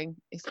scoring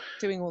is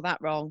doing all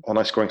that wrong.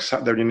 Online scoring,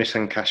 sat there in your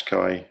Nissan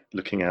Qashqai,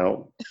 looking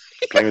out,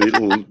 playing with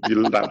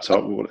your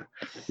laptop,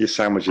 your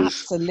sandwiches.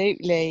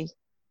 Absolutely.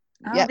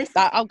 Yeah,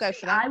 I'll go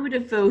for that. I would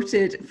have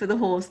voted for the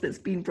horse that's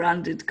been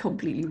branded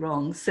completely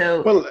wrong.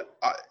 So, well,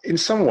 in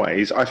some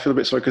ways, I feel a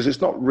bit sorry because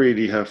it's not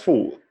really her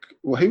fault.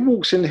 Well, who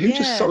walks in? Who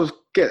just sort of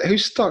who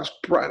starts?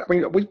 I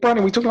mean, with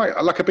branding, we talk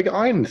like a big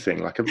iron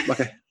thing, like a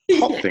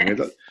hot thing.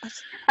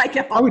 Like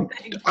a hot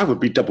thing. I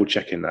would be double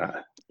checking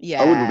that.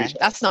 Yeah,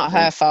 that's not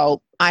her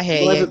fault. I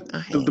hear you.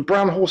 The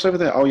brown horse over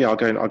there. Oh yeah, I'll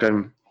go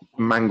and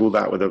mangle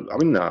that with a. I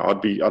mean, no,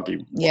 I'd be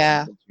ID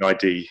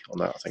on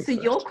that. I think. So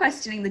you're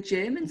questioning the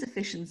Germans'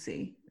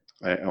 efficiency.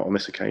 On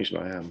this occasion,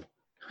 I am.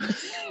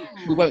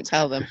 We won't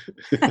tell them.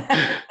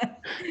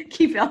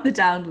 Keep it on the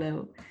down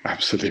low.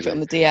 Absolutely. Keep it on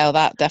the DL.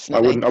 That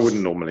definitely. I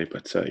wouldn't normally,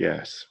 but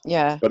yes.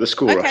 Yeah. But the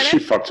score, she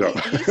fucked up.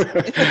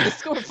 The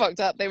score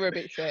fucked up. They were a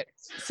bit shit.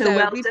 So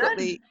well done. Got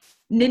the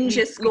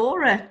ninja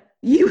scorer.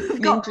 You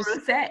have got a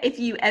rosette if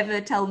you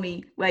ever tell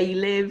me where you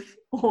live.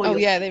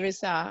 Yeah, there is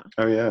that.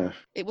 Oh yeah.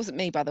 It wasn't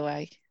me, by the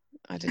way.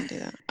 I didn't do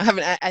that. I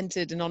haven't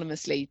entered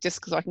anonymously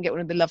just because I can get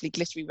one of the lovely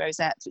glittery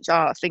rosettes, which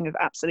are a thing of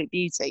absolute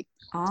beauty.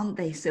 Aren't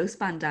they so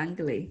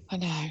spandangly? I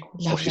know.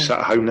 Well, she's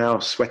at home now,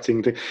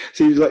 sweating.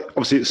 See, like,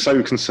 obviously, it's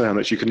so concerned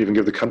that she couldn't even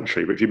give the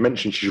country. But if you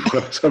mentioned she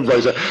was some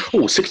rosette,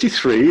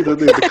 63.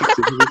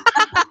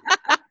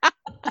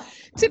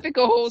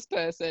 Typical horse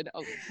person.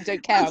 Oh, I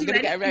don't care. I'm going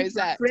to get a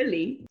rosette.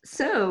 Really?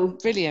 So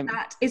brilliant.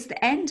 That is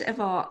the end of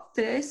our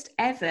first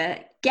ever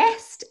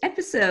guest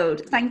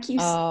episode. Thank you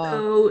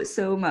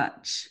so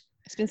much.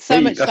 It's been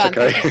so much fun.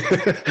 Okay.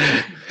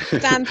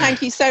 Dan,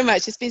 thank you so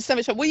much. It's been so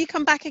much fun. Will you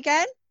come back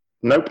again?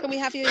 Nope. Can we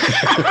have you?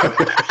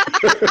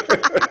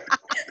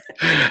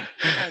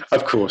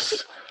 Of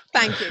course.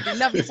 Thank you. It'd be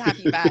lovely to have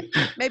you back.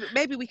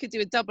 Maybe we could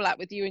do a double act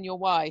with you and your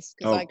wife,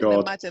 because I can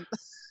imagine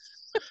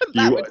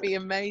that would be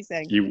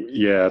amazing.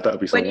 That would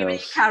be something when you're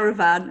else. in a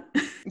caravan.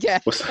 Yeah.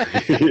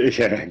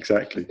 Yeah,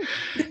 exactly.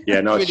 Yeah,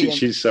 no,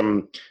 she's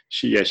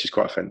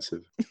quite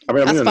offensive. I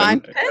mean, that's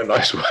fine. In a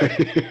nice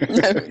way.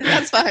 No,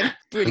 that's fine.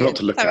 Brilliant. Not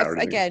to look at her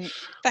again.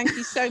 Thank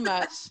you so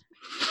much.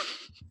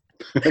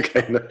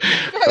 Okay, no,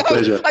 a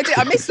pleasure.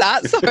 I missed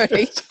that.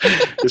 Sorry.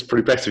 It's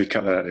probably better if you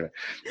cut that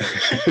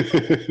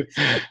anyway.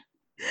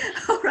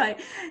 All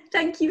right.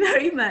 Thank you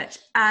very much,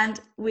 and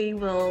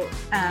we'll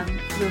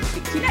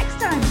speak to you next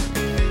time.